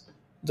implants.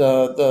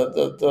 The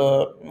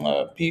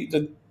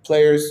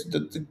players,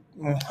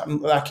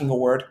 I'm lacking a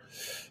word.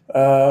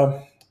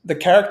 The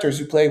characters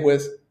you play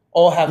with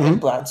all have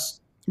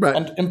implants. Right.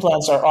 And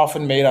implants are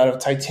often made out of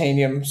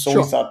titanium. So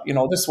Sure. we thought,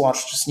 this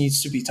watch just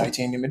needs to be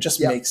titanium. It just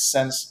makes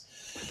sense.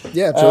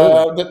 Yeah,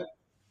 absolutely.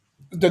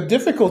 The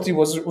difficulty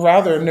was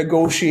rather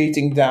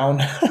negotiating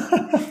down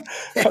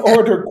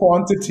order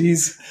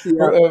quantities.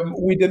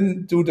 We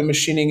didn't do the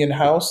machining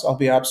in-house, I'll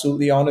be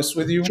absolutely honest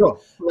with you. Sure.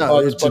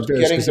 No, But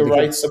getting the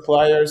right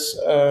suppliers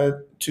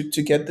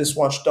to get this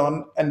watch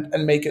done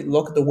and make it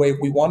look the way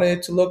we wanted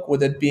it to look,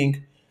 with it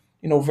being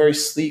very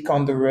sleek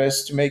on the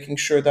wrist, making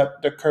sure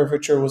that the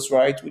curvature was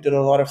right. We did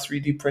a lot of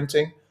 3D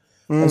printing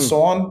and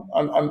so on.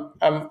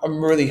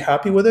 I'm really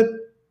happy with it.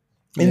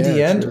 In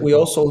the end, we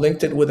also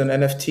linked it with an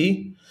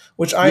NFT,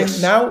 which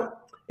now,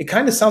 it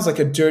kind of sounds like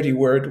a dirty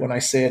word when I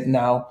say it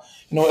now.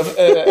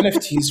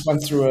 NFTs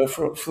went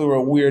through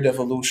a weird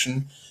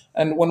evolution.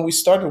 And when we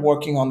started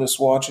working on this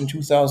watch in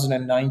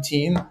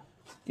 2019,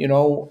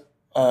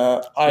 I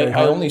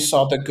only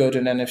saw the good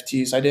in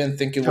NFTs. I didn't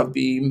think it would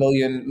be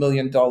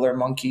million dollar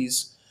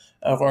monkeys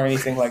or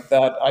anything like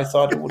that. I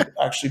thought it would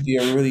actually be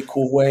a really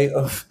cool way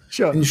of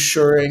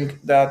ensuring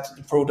that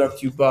the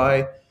product you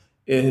buy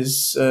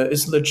is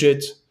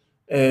legit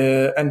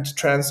and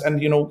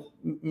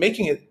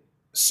making it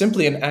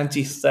simply an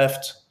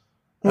anti-theft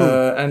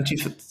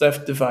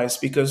device.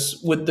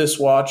 Because with this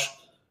watch,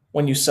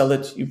 when you sell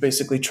it, you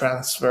basically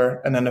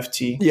transfer an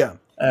NFT.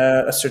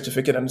 A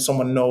certificate, and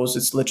someone knows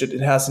it's legit,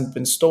 it hasn't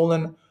been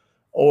stolen,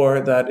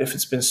 or that if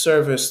it's been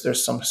serviced,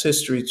 there's some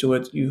history to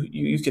it.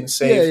 You can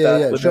save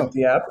that within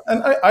the app,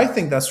 and I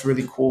think that's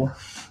really cool.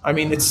 I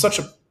mean, it's such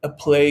a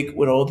plague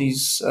with all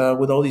these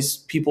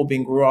people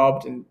being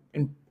robbed in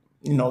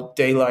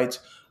daylight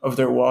of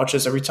their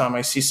watches. Every time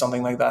I see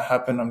something like that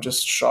happen, I'm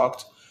just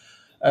shocked.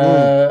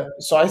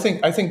 So I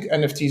think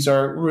NFTs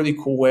are a really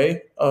cool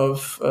way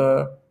of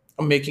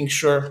making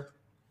sure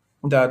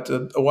that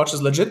a watch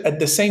is legit. At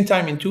the same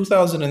time, in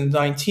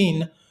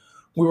 2019,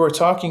 we were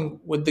talking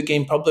with the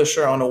game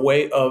publisher on a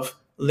way of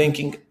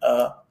linking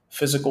a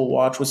physical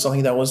watch with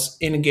something that was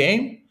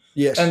in-game.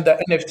 Yes. And the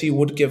NFT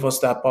would give us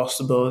that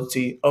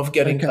possibility of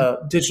getting a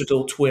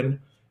digital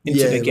twin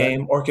into the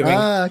game, or giving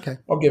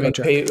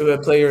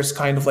players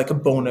kind of like a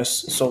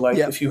bonus. So like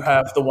if you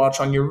have the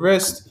watch on your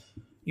wrist,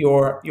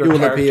 your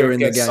character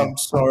gets some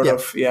sort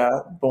of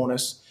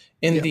bonus.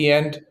 In the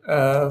end,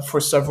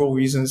 for several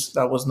reasons,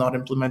 that was not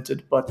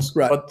implemented, but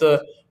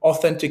the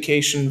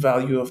authentication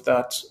value of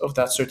that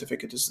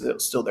certificate is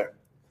still there.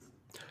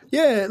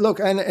 Yeah, look,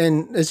 and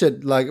as I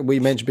said, like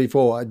we mentioned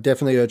before, I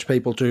definitely urge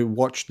people to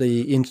watch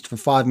the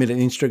 5-minute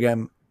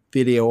Instagram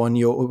video on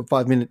your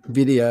 5-minute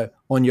video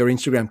on your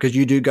Instagram, because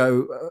you do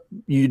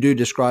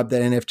describe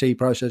that NFT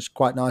process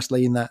quite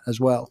nicely in that as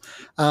well.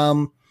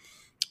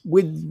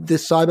 With the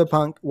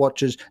Cyberpunk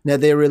watches, now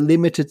they're a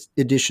limited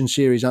edition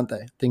series, aren't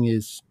they? Thing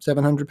is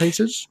 700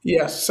 pieces?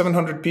 Yes,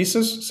 700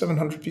 pieces.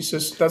 700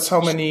 pieces. That's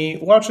how many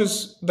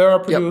watches there are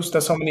produced.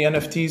 That's how many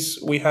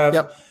NFTs we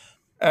have.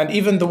 And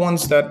even the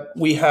ones that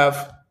we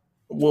have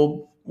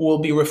will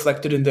be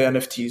reflected in the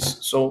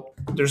NFTs. So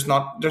there's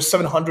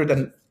 700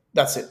 and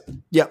that's it.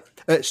 Yeah.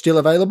 Still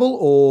available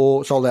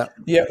or sold out?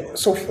 Yeah.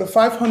 So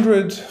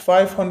 500,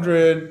 I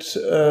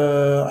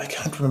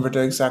can't remember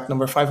the exact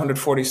number,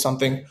 540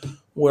 something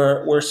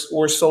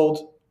were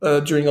sold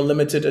during a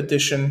limited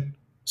edition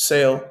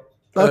sale.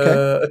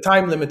 A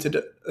time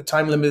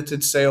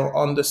limited sale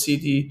on the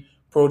CD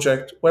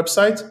Projekt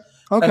website.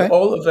 Okay. And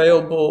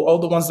all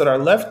the ones that are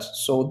left,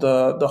 so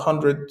the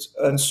 100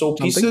 and so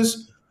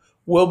pieces,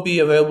 will be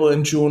available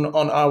in June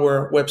on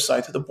our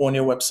website, the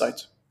Borneo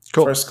website.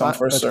 Cool. First come,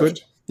 first served.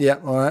 Good. Yeah,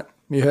 all right.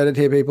 You heard it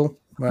here, people.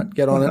 Right,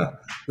 get on it.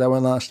 That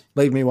won't last.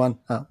 Leave me one.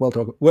 We'll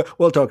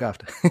talk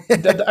after.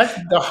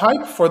 The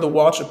hype for the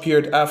watch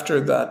appeared after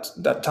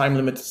that time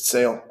limited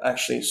sale,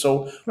 actually.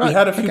 So we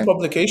had a few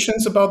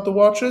publications about the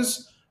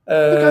watches,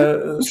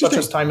 such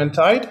as Time and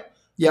Tide,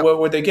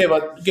 where they gave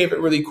it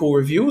really cool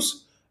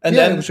reviews. And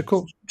then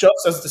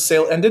just as the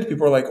sale ended,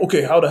 people were like,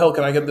 okay, how the hell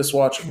can I get this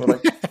watch? And we're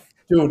like,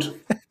 dude,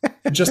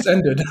 it just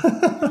ended.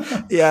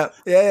 Yeah,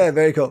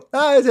 very cool.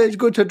 It's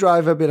good to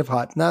drive a bit of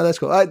hype. No, that's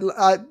cool.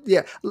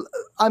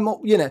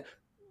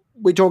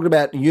 We talked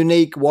about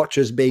unique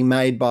watches being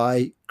made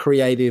by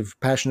creative,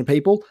 passionate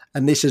people,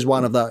 and this is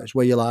one of those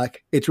where you're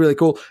like, it's really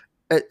cool.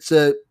 It's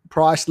a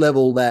price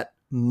level that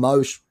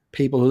most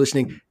people who are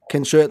listening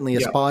can certainly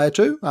aspire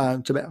to.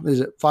 It's about,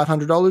 is it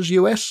 $500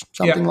 US,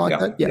 something like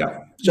that? Yeah.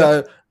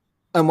 So,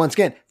 and once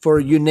again, for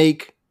a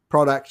unique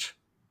product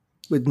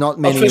with not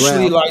many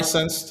officially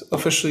licensed.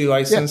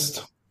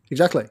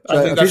 exactly. I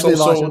So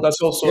think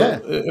that's also yeah,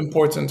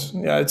 important.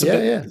 Yeah,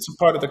 yeah. it's a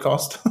part of the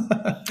cost.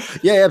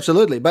 Yeah,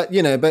 absolutely. But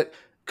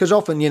because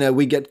often,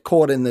 we get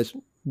caught in this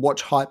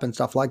watch hype and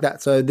stuff like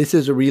that. So this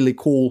is a really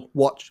cool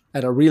watch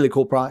at a really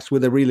cool price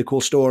with a really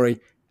cool story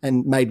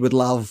and made with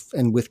love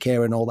and with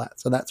care and all that.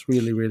 So that's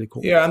really, really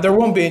cool. Yeah, and there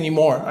won't be any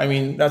more. I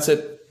mean, that's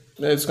it.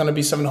 It's going to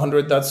be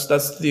 700. That's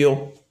the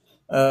deal.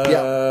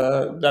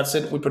 That's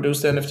it. We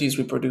produce the NFTs.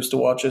 We produce the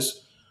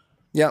watches.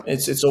 Yeah,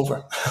 it's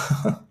over.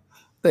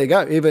 There you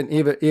go.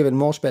 Even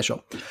more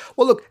special.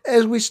 Well, look,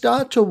 as we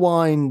start to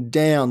wind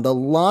down, the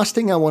last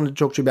thing I want to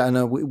talk to you about, I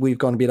know we've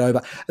gone a bit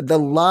over, the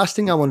last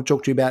thing I want to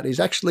talk to you about is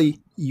actually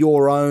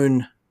your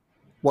own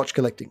watch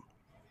collecting.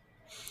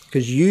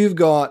 Because you've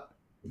got,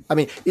 I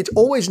mean, it's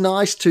always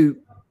nice to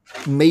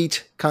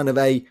meet kind of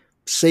a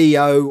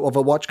CEO of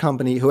a watch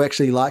company who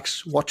actually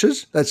likes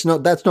watches. That's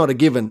not a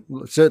given,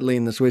 certainly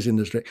in the Swiss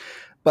industry.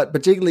 But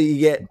particularly you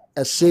get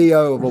a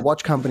CEO of a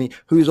watch company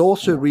who's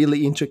also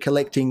really into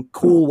collecting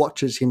cool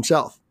watches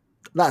himself.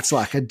 That's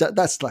like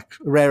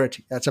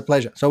rarity. That's a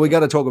pleasure. So we got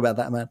to talk about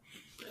that, man.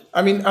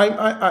 I mean,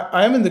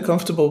 I am in the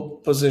comfortable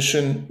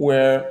position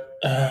where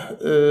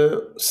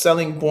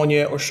selling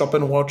Bornier or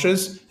Chopin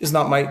watches is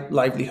not my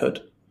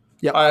livelihood.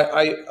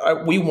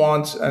 Yeah, we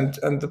want,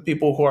 and the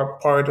people who are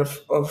part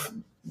of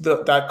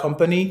that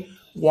company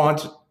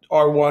want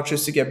our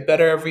watches to get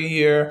better every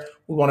year.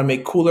 We want to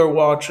make cooler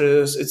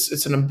watches.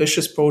 It's an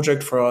ambitious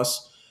project for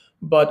us,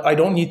 but I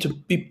don't need to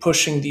be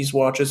pushing these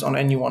watches on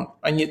anyone.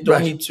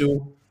 Don't need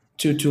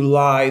to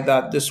lie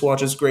that this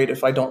watch is great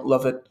if I don't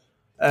love it.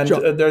 And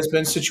there's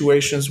been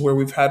situations where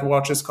we've had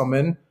watches come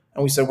in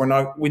and we said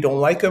we don't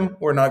like them.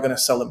 We're not going to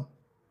sell them.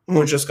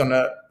 We're just going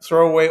to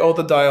throw away all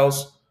the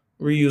dials,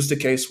 reuse the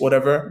case,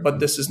 whatever. But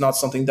this is not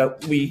something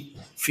that we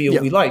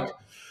feel we like.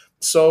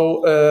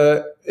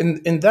 So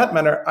in that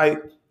manner,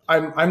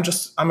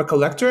 I'm a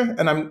collector,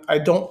 and I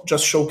don't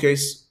just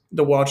showcase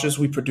the watches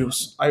we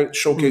produce. I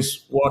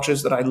showcase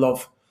watches that I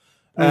love,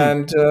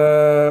 and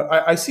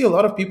I see a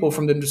lot of people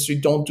from the industry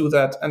don't do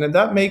that, and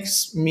that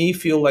makes me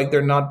feel like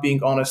they're not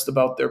being honest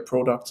about their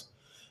product.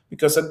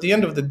 Because at the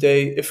end of the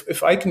day,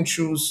 if I can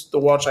choose the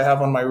watch I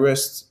have on my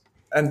wrist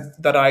and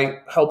that I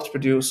helped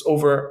produce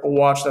over a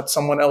watch that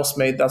someone else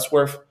made that's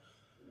worth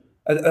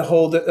a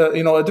whole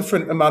a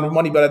different amount of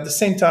money, but at the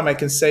same time I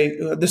can say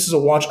this is a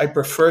watch I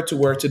prefer to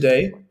wear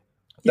today.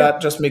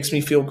 That just makes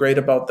me feel great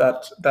about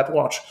that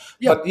watch.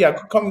 Yeah.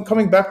 But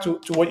coming back to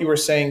what you were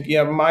saying,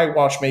 my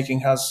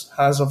watchmaking has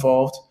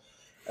evolved,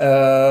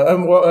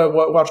 and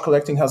watch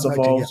collecting has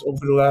evolved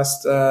over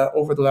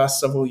the last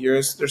several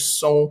years. There's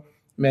so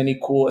many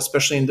cool,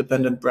 especially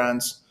independent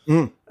brands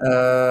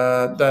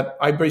that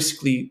I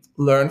basically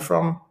learn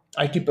from.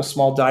 I keep a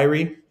small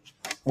diary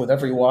with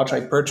every watch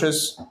I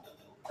purchase,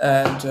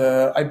 and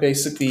I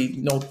basically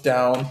note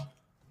down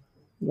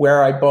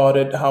where I bought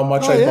it, how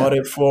much I bought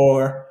it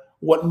for,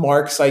 what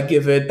marks I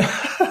give it.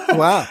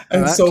 Wow.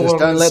 And right. so just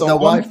don't let the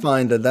wife on.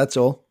 find it, that's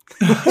all.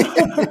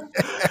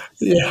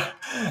 Yeah.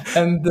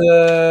 And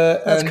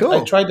that's cool.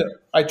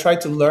 I try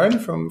to learn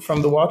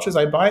from the watches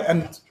I buy,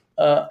 and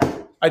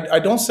I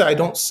don't say I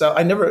don't sell.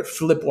 I never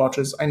flip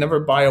watches. I never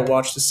buy a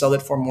watch to sell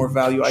it for more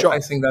value. Sure. I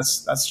think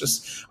that's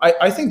just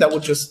I think that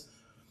would just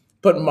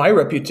put my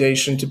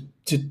reputation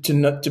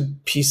to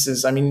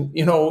pieces. I mean,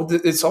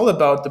 it's all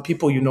about the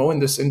people in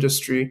this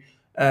industry,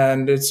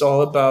 and it's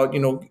all about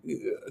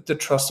the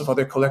trust of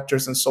other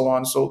collectors and so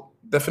on. So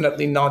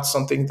definitely not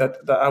something that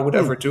I would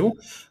ever do.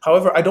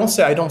 However, I don't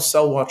say I don't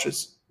sell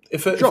watches.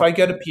 If I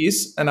get a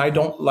piece and I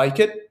don't like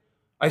it,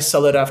 I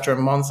sell it after a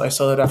month. I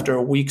sell it after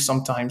a week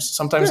sometimes.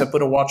 I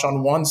put a watch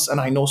on once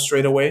and I know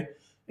straight away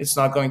it's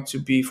not going to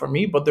be for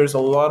me. But there's a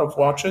lot of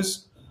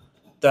watches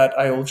that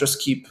I will just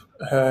keep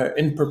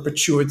in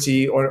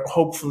perpetuity, or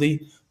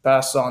hopefully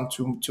pass on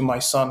to my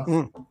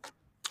son.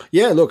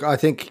 Yeah, look, I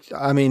think,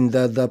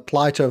 the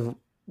plight of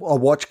a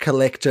watch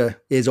collector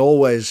is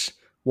always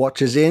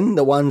watches in.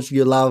 The ones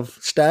you love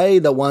stay.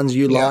 The ones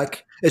you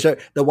like, so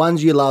the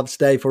ones you love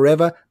stay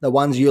forever. The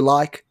ones you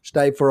like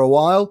stay for a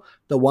while.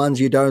 The ones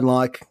you don't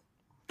like,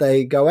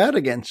 they go out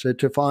again. So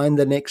to find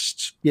the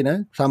next,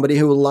 somebody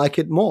who will like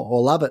it more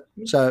or love it.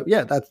 So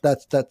yeah,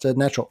 that's a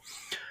natural.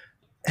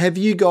 Have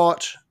you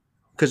got?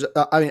 Because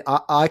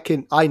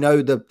I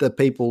know the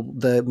people,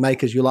 the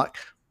makers you like.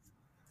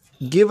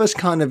 Give us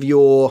kind of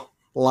your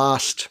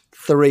last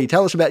three.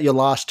 Tell us about your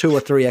last 2 or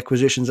 3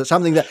 acquisitions. It's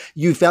something that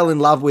you fell in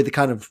love with,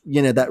 kind of,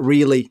 that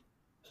really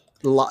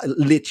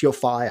lit your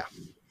fire.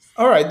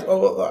 All right.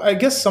 Well, I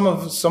guess some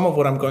of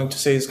what I'm going to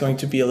say is going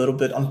to be a little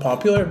bit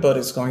unpopular, but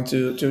it's going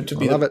to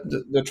be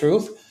the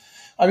truth.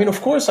 I mean,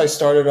 of course, I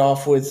started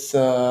off with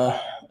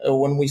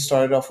when we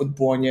started off with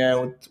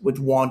Bornier, with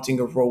wanting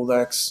a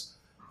Rolex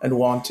and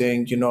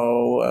wanting,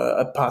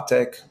 a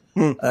Patek.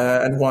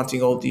 And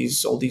wanting all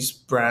these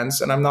brands,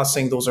 and I'm not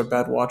saying those are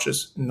bad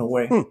watches, no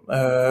way.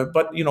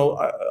 But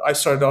I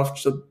started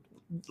off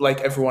like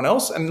everyone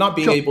else, and not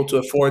being able to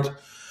afford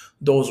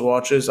those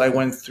watches, I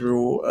went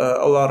through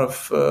a lot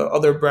of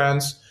other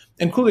brands,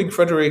 including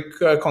Frederic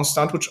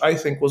Constant, which I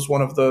think was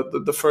one of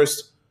the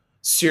first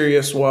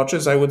serious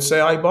watches, I would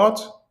say I bought.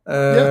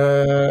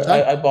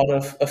 I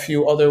bought a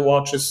few other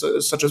watches,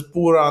 such as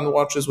Buran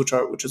watches, which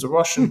is a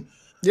Russian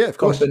Of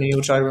course. company,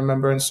 which I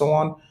remember, and so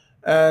on.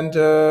 And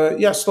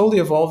slowly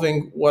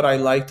evolving what I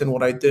liked and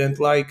what I didn't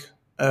like,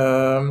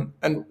 and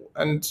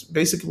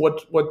basically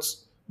what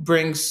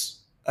brings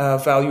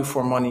value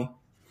for money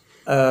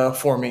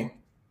for me.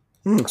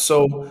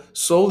 So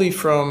slowly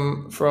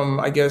from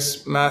I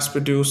guess mass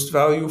produced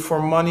value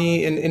for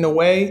money in a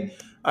way,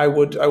 I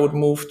would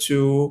move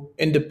to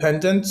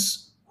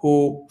independents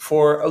who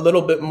for a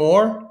little bit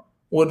more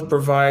would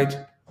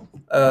provide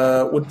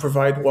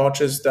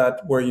watches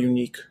that were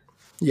unique.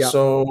 Yeah.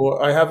 So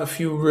I have a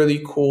few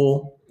really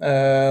cool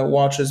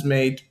watches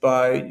made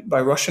by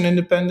Russian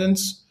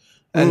independents,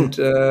 and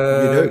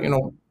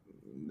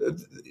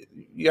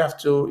you have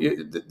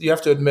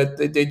to admit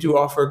they do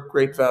offer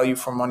great value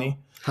for money.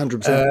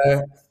 100%.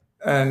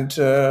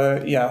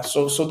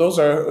 So those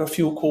are a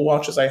few cool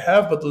watches I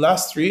have, but the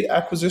last three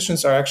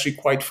acquisitions are actually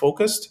quite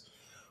focused.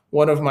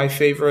 One of my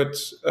favorite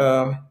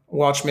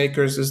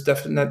watchmakers is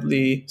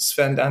definitely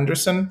Sven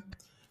Anderson.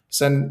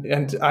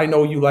 And I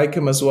know you like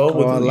him as well.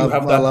 You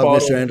have that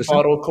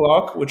bottle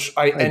clock, which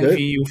I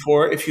envy you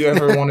for. If you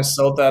ever want to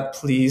sell that,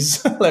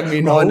 please let me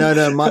know. Oh,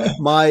 no.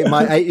 My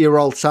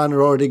 8-year-old son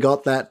already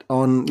got that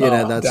on.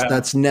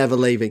 That's never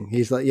leaving.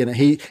 He's like,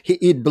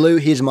 it blew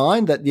his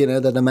mind that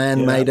that a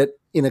man made it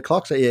in a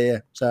clock. So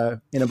So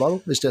in a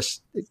bottle, it's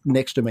just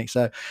next to me.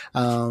 So,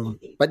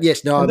 but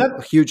yes, no, I'm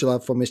a huge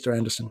love for Mr.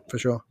 Anderson for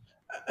sure.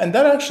 And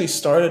that actually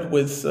started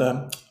with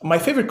my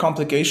favorite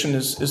complication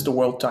is the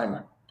world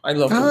timer. I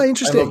love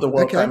the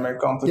world timer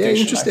complication.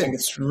 Yeah, interesting. I think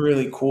it's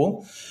really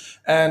cool.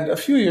 And a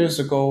few years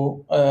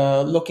ago,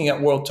 looking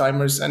at world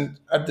timers, and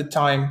at the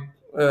time,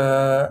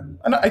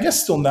 and I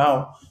guess still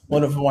now,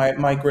 one of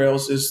my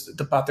grails is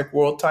the Patek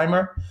world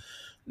timer.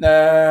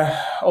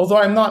 Although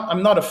I'm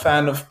not a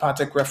fan of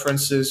Patek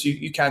references,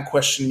 you can't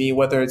question me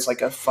whether it's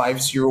like a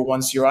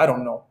 5010. I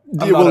don't know.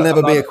 There will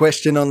never be a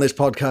question on this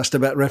podcast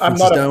about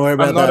references. Don't worry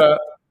about that.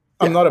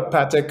 I'm not a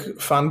Patek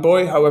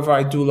fanboy. However,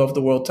 I do love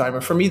the world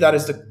timer. For me, that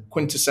is the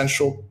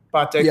quintessential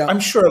Patek. Yeah.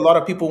 I'm sure a lot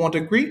of people won't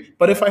agree,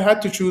 but if I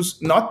had to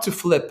choose not to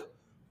flip,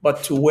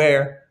 but to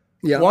wear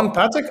one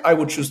Patek, I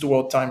would choose the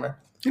world timer.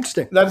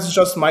 Interesting. That is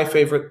just my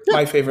favorite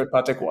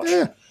Patek watch.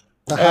 Yeah.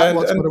 The heart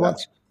wants what it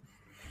wants.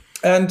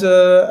 And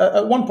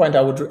at one point,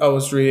 I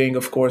was reading,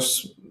 of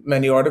course,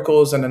 many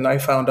articles, and then I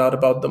found out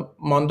about the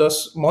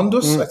Mondus.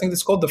 I think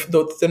it's called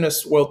the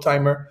thinnest world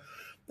timer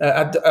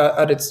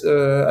at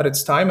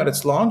its time, at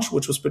its launch,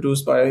 which was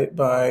produced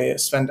by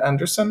Sven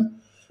Anderson.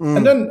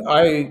 And then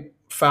I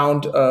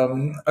found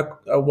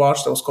a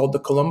watch that was called the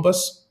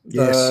Columbus,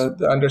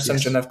 the Anderson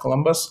Genève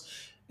Columbus,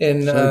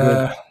 in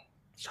a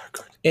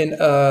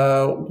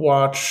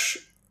watch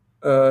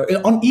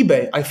on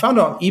eBay. I found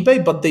it on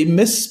eBay, but they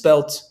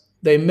misspelled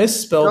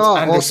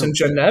Anderson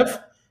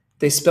Genève.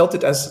 They spelled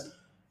it as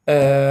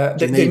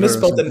they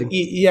misspelled an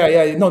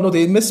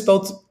they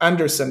misspelled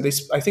Anderson.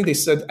 I think they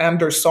said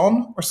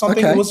Anderson or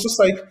something. Okay. It was just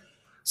like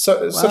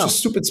such a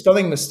stupid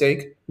spelling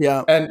mistake.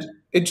 Yeah. And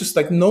it just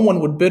like no one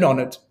would bid on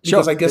it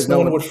because I guess no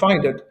one would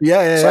find it.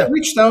 So I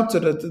reached out to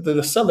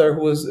the seller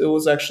it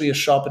was actually a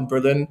shop in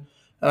Berlin,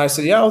 and I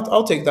said,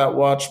 I'll take that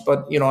watch,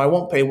 but I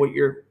won't pay what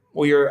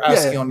you're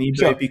asking on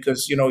eBay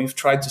because you've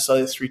tried to sell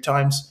it 3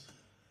 times.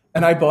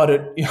 And I bought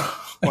it.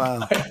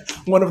 Wow.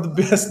 One of the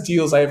best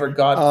deals I ever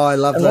got. Oh, I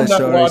love those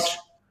stories.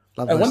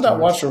 When that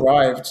watch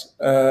arrived,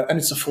 and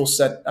it's a full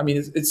set. I mean,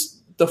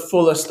 it's the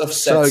fullest of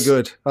sets. So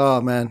good.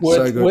 Oh, man.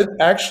 So good. With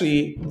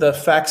actually the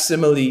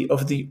facsimile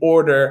of the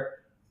order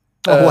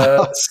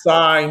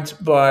signed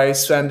by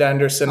Sven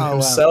Anderson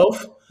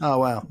himself. Wow. Oh,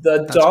 wow.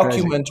 That's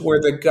document crazy.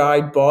 Where the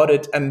guy bought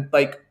it and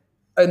like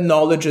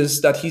acknowledges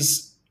that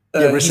he's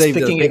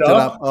picking it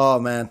up. Oh,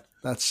 man.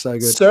 That's so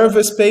good.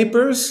 Service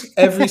papers,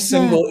 every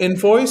single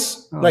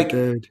invoice,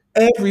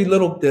 every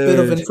little bit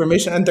of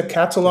information, and the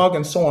catalog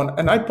and so on.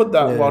 And I put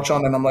that watch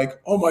on, and I'm like,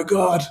 oh my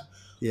God,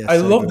 I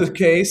love the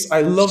case.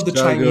 I love the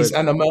Chinese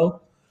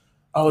enamel.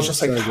 I was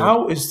just like,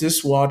 how is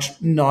this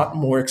watch not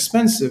more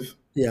expensive?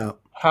 Yeah.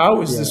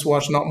 How is this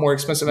watch not more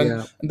expensive?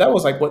 And that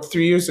was like,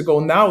 3 years ago?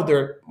 Now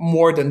they're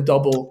more than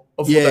double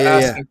of the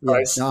asking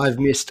price. No, I've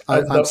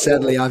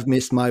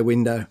missed my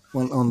window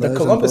on those. The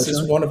Columbus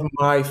is one of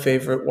my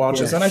favorite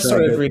watches. And I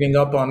started reading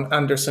up on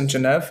Anderson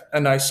Genève,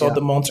 and I saw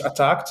the Montre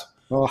Attacked,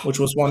 which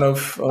was one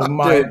of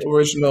my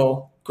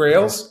original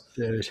grails.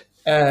 Dude.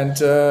 And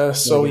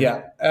so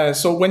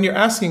when you're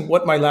asking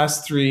what my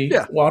last 3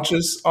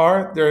 watches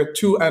are, there are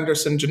 2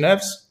 Anderson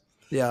Genèves.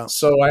 Yeah.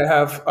 So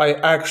I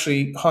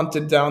actually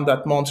hunted down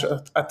that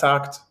Montre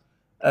Attacked.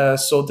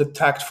 So the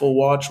tactful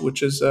watch,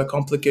 which is a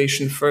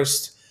complication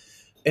first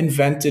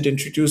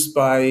introduced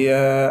by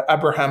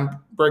Abraham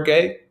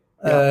Breguet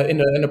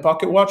in a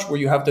pocket watch where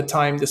you have the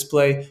time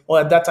display. Well,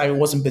 at that time it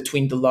wasn't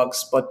between the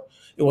lugs, but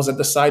it was at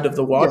the side of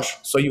the watch.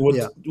 So you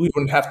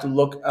wouldn't have to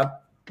look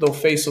at the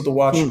face of the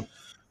watch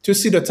to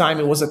see the time.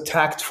 It was a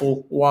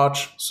tactful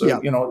watch. So,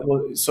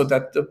 so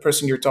that the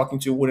person you're talking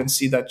to wouldn't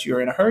see that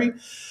you're in a hurry.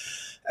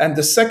 And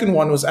the second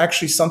one was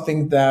actually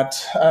something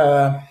that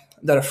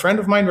that a friend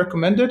of mine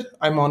recommended.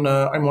 I'm on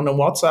a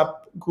WhatsApp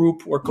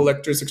group where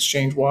collectors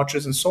exchange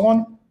watches and so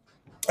on.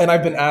 And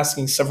I've been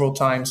asking several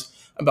times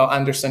about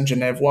Anderson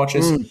Genève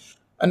watches.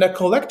 And a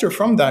collector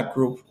from that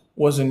group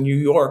was in New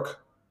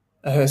York.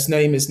 His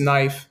name is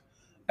Knife.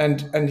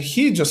 And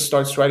he just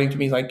starts writing to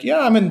me like, yeah,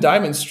 I'm in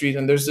Diamond Street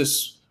and there's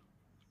this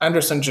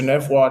Anderson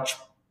Genève watch.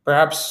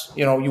 Perhaps,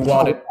 you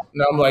want it.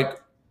 And I'm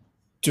like,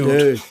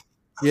 dude.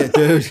 Yeah,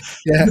 dude.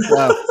 Yeah,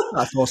 wow.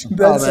 That's awesome.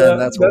 That's awesome.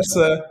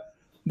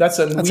 That's a That's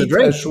a Nuit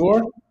dream.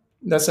 Azure.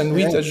 That's a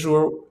Nuit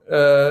Azure.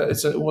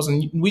 It was a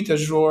Nuit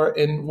Azure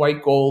in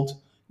white gold,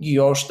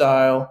 guillotine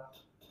style.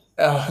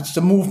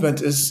 The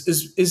movement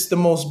is the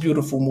most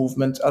beautiful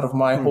movement out of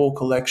my whole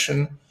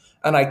collection.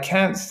 And I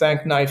can't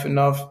thank Knife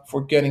enough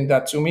for getting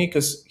that to me,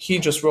 because he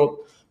just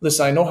wrote,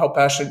 listen, I know how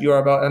passionate you are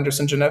about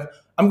Anderson Genève.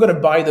 I'm going to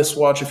buy this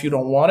watch if you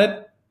don't want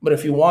it. But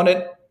if you want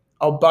it,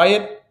 I'll buy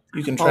it.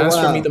 You can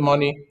transfer me the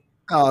money.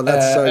 Oh,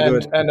 that's so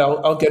good. And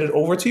I'll get it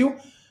over to you.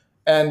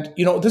 And,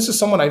 this is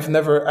someone I've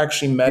never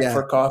actually met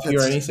for coffee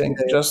or anything.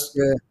 Just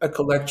a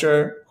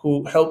collector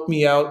who helped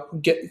me out,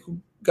 who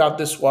got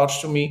this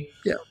watch to me.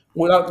 Yeah.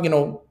 Without,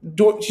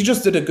 he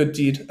just did a good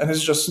deed. And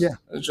it's just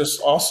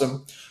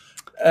awesome.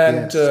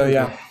 And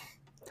and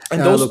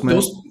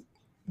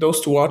those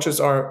two watches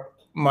are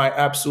my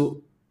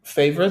absolute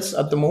favorites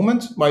at the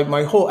moment.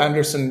 My whole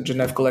Anderson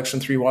Genève collection,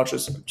 3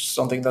 watches,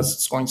 something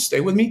that's going to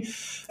stay with me.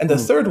 And the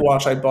third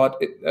watch I bought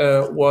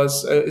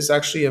is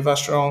actually a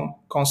Vacheron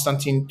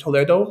Constantin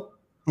Toledo.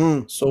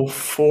 So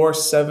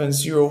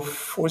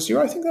 47040.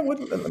 I think that would.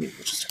 Let me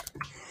just check.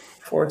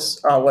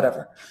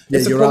 Whatever. Yeah,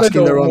 it's you're a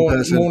asking the Toledo wrong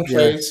person. moon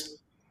phase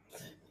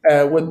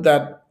with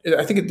that.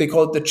 I think they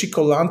call it the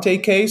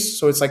Cicolante case.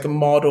 So it's like a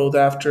modeled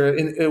after.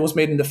 It was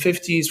made in the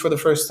 50s for the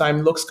first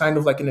time. Looks kind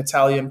of like an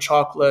Italian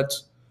chocolate.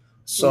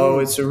 So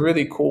it's a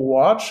really cool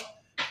watch.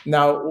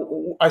 Now,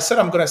 I said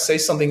I'm going to say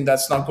something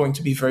that's not going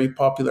to be very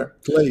popular.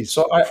 Please.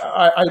 So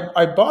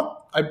I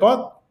bought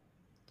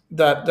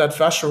that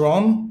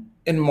Vacheron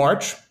in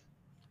March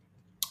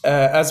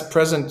as a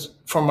present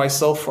for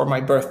myself for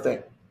my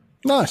birthday.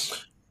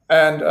 Nice.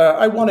 And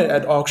I won it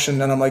at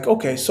auction, and I'm like,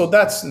 okay, so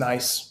that's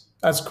nice.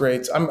 That's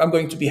great. I'm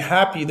going to be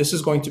happy. This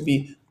is going to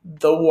be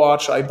the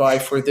watch I buy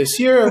for this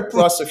year,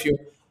 plus a few.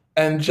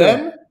 And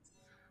then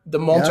the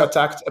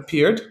Montatact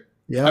appeared.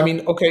 Yeah. I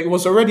mean, okay, it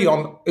was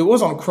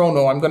on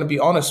Chrono, I'm going to be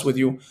honest with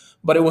you,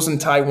 but it was in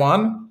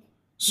Taiwan.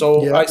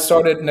 So I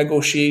started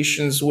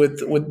negotiations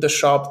with the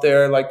shop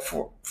there like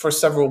for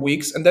several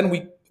weeks. And then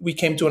we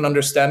came to an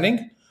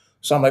understanding.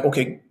 So I'm like,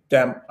 okay,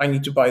 damn, I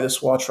need to buy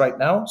this watch right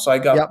now. So I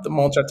got the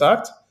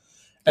Montatact.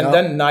 And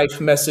then Knife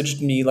messaged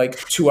me like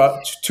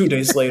 2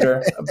 days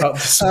later about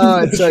this. Oh,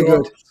 it's so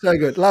good. So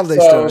good. Love these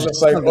stories. So I was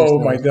just like, oh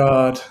my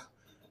God.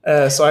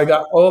 So I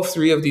got all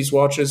 3 of these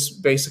watches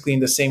basically in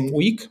the same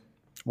week.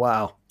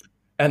 Wow.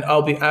 And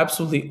I'll be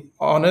absolutely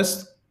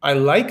honest, I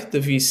like the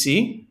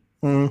VC,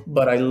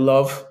 but I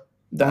love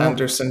the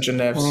Anderson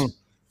Genèves.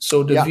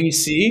 So the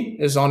VC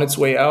is on its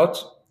way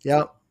out.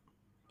 Yeah.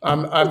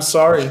 I'm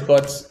sorry,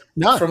 but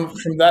from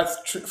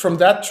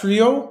that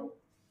trio,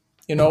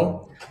 you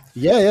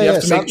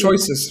have to make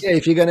choices. Yeah,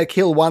 if you're going to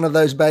kill one of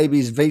those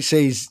babies,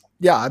 VCs,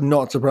 I'm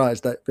not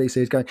surprised that VC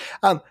is going.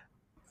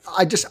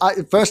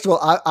 First of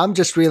all, I'm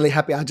just really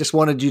happy. I just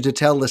wanted you to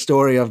tell the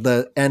story of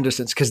the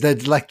Andersons, because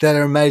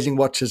they're amazing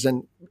watches,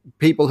 and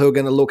people who are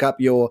going to look up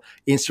your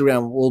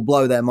Instagram will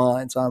blow their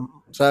minds.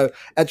 So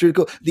that's really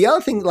cool. The other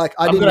thing,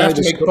 I'm going to have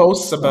to make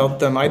posts about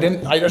them. I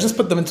just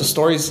put them into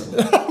stories.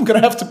 I'm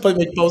going to have to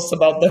make posts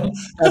about them.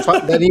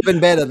 Then even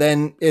better.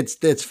 Then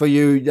it's for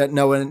you that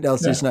no one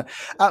else needs to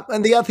know.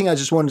 And the other thing I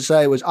just wanted to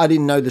say was I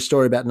didn't know the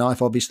story about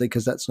Knife, obviously,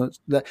 because that's not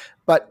that.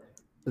 But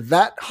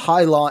that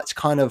highlights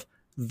kind of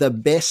the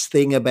best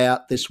thing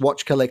about this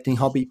watch collecting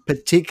hobby,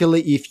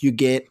 particularly if you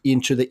get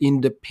into the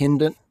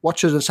independent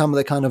watches and some of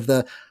the kind of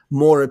the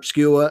more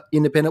obscure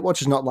independent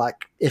watches, not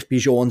like FP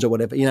Journes or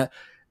whatever,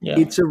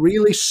 It's a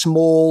really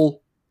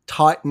small,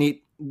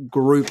 tight-knit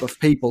group of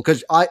people,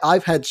 because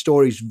I've had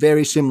stories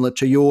very similar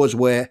to yours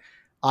where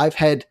I've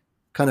had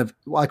kind of,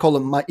 I call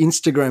them my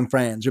Instagram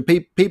friends, or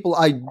people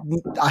I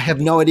have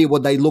no idea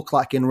what they look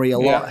like in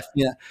real life,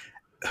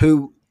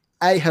 who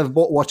have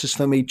bought watches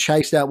for me,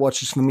 chased out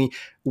watches for me,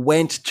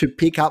 went to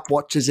pick up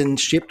watches and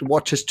shipped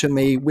watches to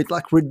me with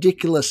like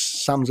ridiculous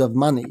sums of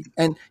money.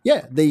 And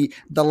the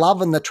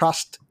love and the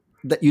trust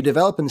that you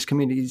develop in this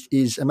community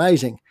is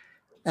amazing.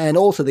 And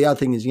also the other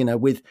thing is,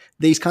 with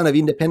these kind of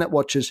independent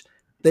watches,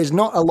 there's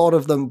not a lot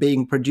of them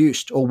being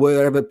produced or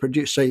were ever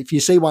produced. So if you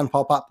see one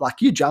pop up,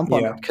 you jump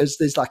on it, because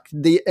there's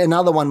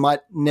another one might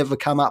never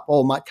come up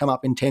or might come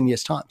up in 10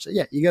 years' time. So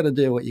you got to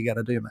do what you got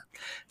to do, man.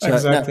 So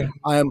exactly.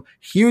 I am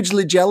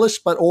hugely jealous,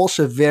 but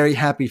also very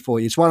happy for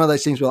you. It's one of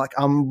those things where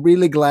I'm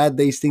really glad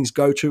these things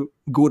go to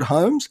good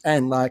homes,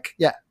 and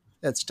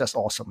It's just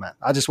awesome, man.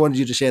 I just wanted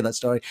you to share that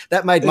story.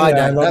 That made my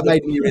day. That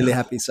made me really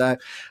happy. So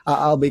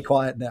I'll be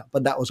quiet now.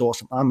 But that was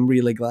awesome. I'm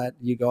really glad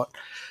you got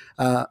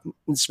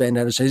Sven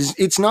Anderson.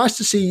 It's nice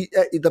to see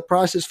the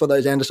prices for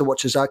those Anderson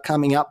watches are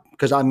coming up,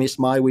 because I missed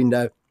my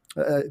window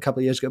a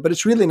couple of years ago. But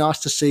it's really nice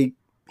to see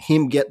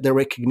him get the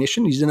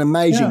recognition. He's an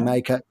amazing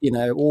maker.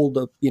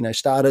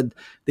 Started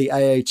the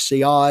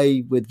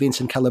AHCI with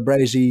Vincent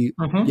Calabresi,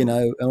 and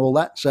all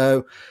that.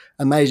 So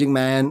amazing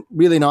man,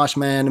 really nice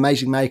man,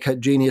 amazing maker,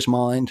 genius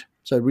mind.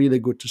 So really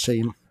good to see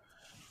him.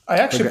 I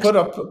actually put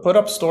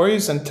up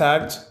stories and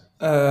tagged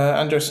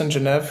Anderson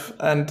Genève,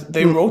 and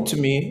they wrote to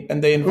me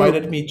and they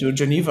invited me to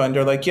Geneva, and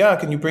they're like, yeah,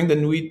 can you bring the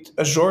Nuit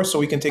Azur so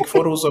we can take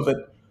photos of it?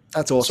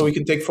 That's awesome. So we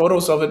can take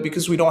photos of it,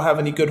 because we don't have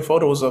any good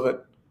photos of it.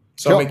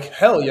 So I'm like,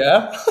 hell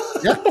yeah.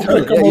 Yeah,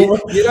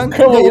 you don't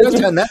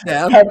turn that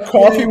down. Have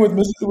coffee with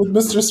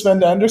Mr.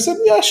 Sven Anderson?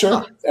 Yeah,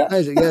 sure. Yeah.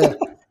 Amazing, yeah.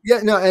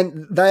 Yeah, no,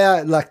 and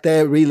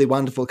they're really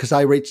wonderful, because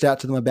I reached out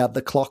to them about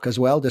the clock as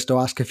well, just to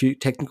ask a few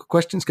technical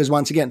questions, because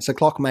once again, it's a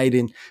clock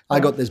I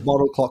got this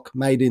bottle clock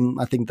made in,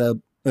 I think,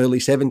 the early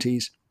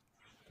 70s.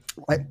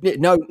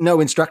 No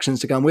instructions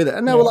to come with it.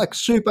 And they were like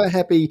super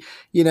happy,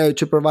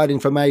 to provide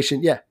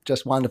information. Yeah,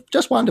 just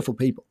wonderful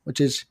people,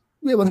 which is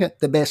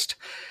the best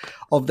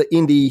of the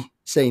indie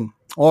scene.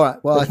 All right.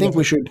 Well, I think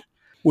we should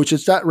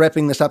start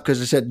wrapping this up,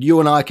 because I said you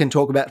and I can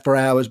talk about for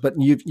hours, but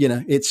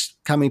it's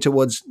coming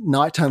towards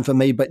nighttime for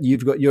me, but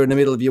you're in the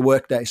middle of your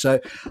workday. So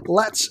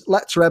let's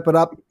wrap it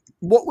up.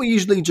 What we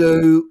usually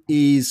do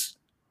is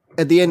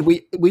at the end,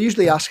 we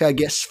usually ask our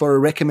guests for a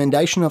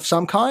recommendation of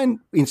some kind,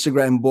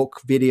 Instagram,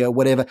 book, video,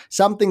 whatever,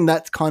 something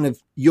that kind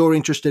of you're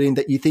interested in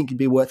that you think would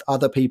be worth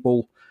other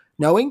people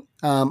knowing.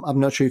 I'm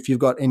not sure if you've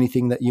got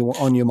anything that you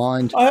on your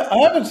mind. I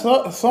haven't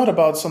thought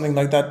about something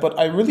like that, but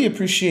I really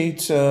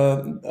appreciate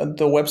the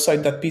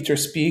website that Peter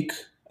Speak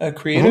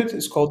created.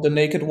 It's called The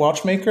Naked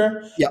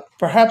Watchmaker. Yeah.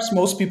 Perhaps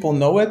most people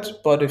know it,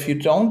 but if you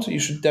don't, you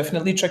should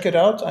definitely check it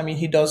out. I mean,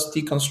 he does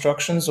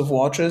deconstructions of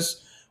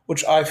watches,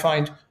 which I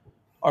find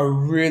are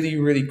really,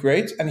 really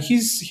great. And he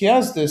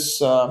has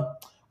this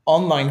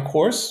online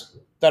course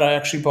that I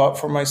actually bought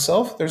for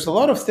myself. There's a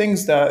lot of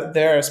things that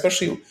there,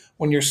 especially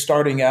when you're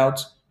starting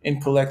out in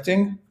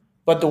collecting,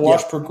 but the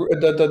watch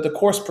the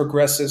course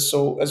progresses.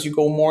 So as you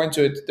go more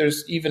into it,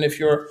 there's, even if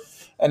you're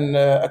an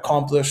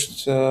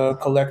accomplished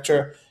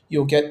collector,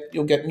 you'll get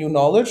new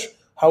knowledge.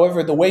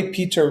 However, the way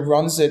Peter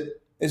runs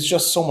it is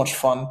just so much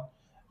fun.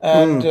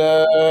 And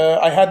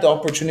I had the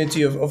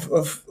opportunity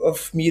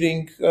of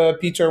meeting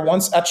Peter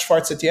once at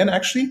Schwarz-Etienne,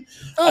 actually.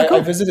 Cool. I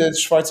visited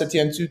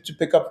Schwarz-Etienne to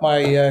pick up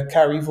my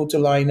Kari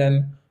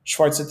Voutilainen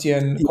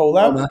Schwarz-Etienne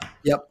collab.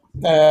 Yep.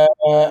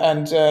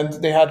 And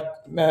they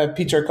had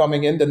Peter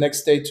coming in the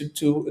next day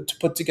to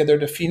put together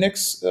the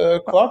Phoenix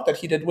clock that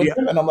he did with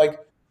him. And I'm like,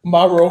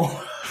 Mauro,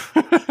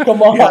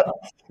 come on. Yeah.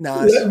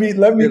 Nice.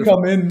 Let me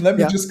come in. Let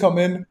me just come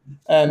in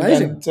and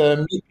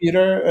meet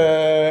Peter.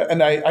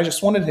 And I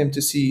just wanted him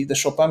to see the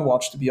Chopin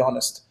watch, to be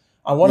honest.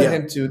 I wanted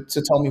him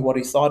to tell me what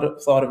he thought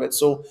of it.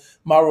 So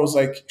Mauro's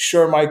like,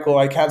 sure, Michael,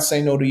 I can't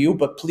say no to you,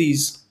 but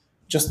please,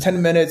 just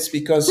 10 minutes,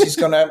 because he's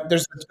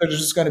there's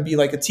just gonna be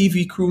like a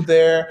TV crew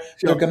there.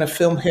 Sure. They're gonna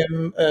film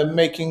him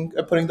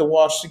putting the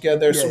watch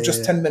together. So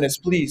just 10 minutes,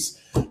 please.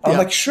 I'm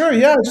like, sure,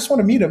 I just want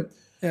to meet him.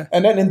 Yeah.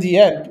 And then in the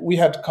end, we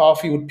had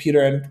coffee with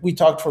Peter, and we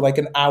talked for like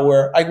an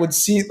hour. I would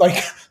see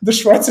like the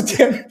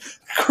Schwarz-Etienne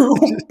crew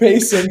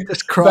pacing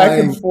back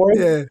and forth.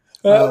 Yeah.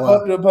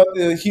 But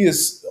he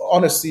is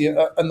honestly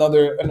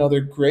another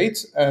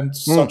great and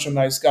such a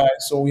nice guy.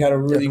 So we had a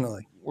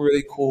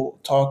really cool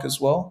talk as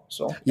well.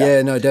 So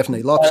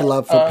definitely lots of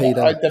love for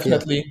Peter. I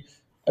definitely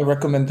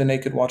recommend The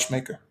Naked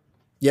Watchmaker.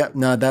 Yeah,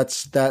 no,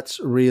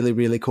 that's really,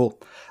 really cool.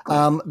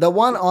 The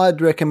one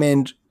I'd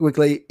recommend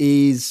quickly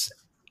is,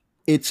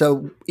 it's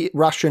a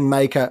Russian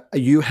maker.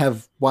 You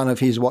have one of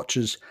his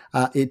watches.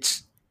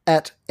 It's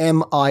at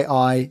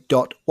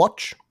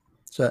mii.watch.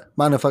 So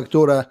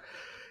Manufaktura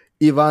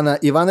Ivana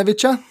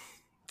Ivanovicha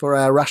for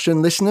our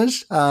Russian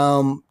listeners.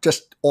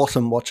 Just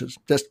awesome watches.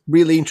 Just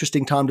really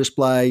interesting time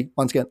display.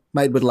 Once again,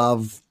 made with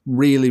love.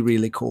 Really,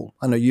 really cool.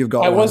 I know you've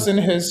got one. I was in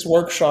his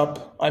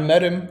workshop. I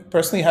met him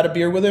personally, had a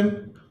beer with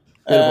him.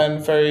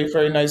 And very,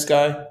 very nice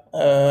guy.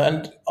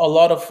 And a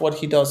lot of what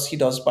he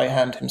does by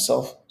hand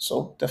himself.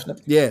 So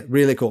definitely. Yeah,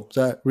 really cool.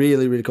 So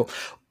really, really cool.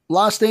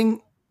 Last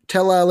thing,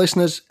 tell our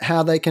listeners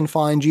how they can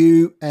find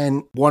you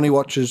and Bwani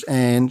watches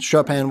and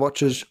Chopin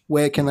watches.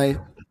 Where can they?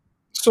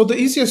 So the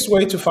easiest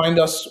way to find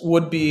us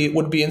would be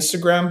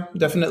Instagram.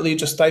 Definitely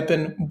just type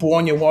in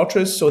Bwani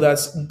watches. So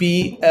that's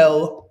BLONIE,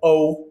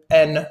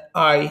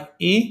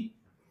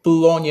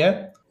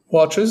 Bologna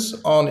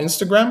watches on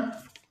Instagram.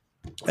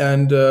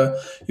 And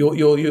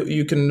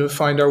you can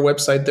find our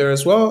website there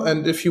as well.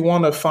 And if you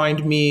want to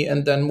find me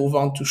and then move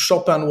on to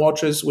Chopin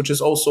Watches, which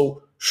is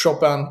also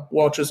Chopin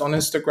Watches on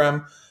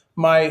Instagram,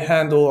 my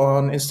handle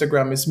on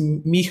Instagram is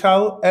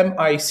Michal,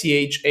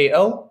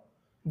 Michal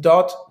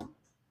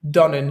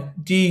Dunin,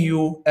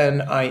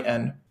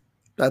 Dunin.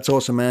 That's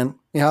awesome, man.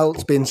 Michal,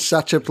 it's been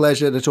such a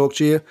pleasure to talk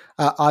to you.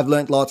 I've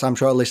learnt lots. I'm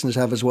sure our listeners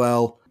have as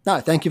well. No,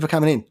 thank you for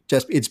coming in.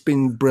 It's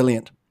been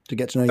brilliant to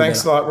get to know you Thanks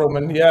better. a lot,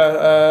 Roman.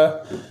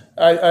 Yeah,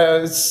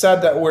 it's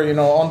sad that we're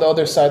on the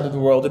other side of the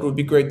world. It would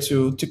be great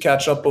to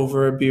catch up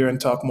over a beer and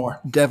talk more.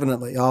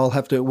 Definitely.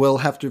 We'll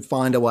have to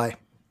find a way.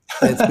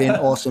 It's been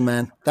awesome,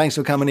 man. Thanks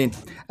for coming in.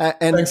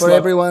 And Thanks for a lot.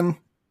 everyone,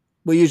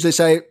 we usually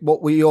say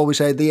what we always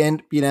say at the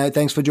end,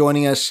 thanks for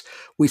joining us.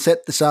 We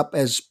set this up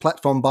as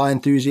platform by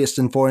enthusiasts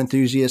and for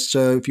enthusiasts.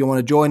 So if you want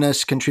to join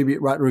us,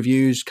 contribute, write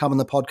reviews, come on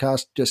the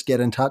podcast, just get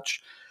in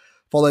touch.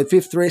 Follow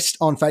Fifth Wrist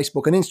on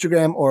Facebook and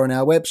Instagram or on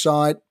our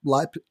website.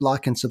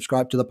 Like and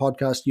subscribe to the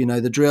podcast. You know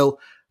the drill.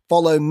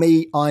 Follow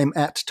me. I'm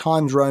at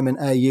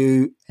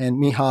TimesRomanAU and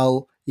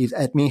Michal is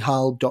at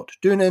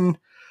Michal.Dunen.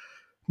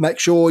 Make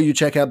sure you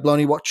check out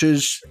Bloney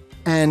Watches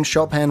and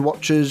Shop Hand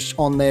Watches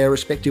on their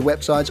respective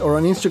websites or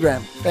on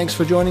Instagram. Thanks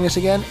for joining us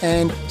again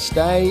and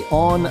stay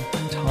on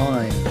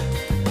time.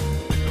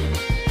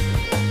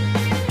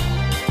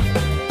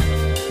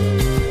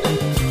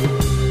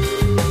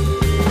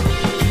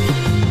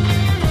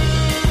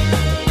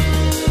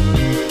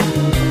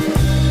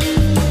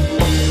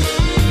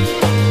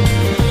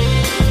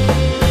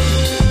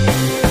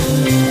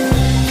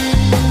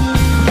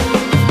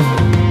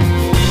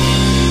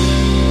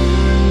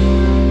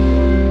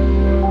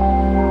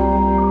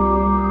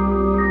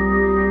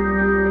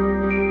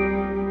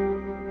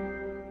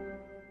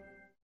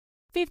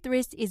 Fifth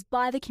Wrist is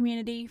by the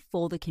community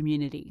for the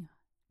community.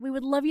 We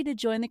would love you to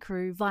join the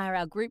crew via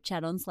our group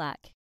chat on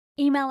Slack.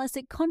 Email us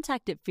at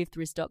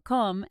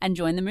contact@fifthwrist.com and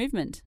join the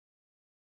movement.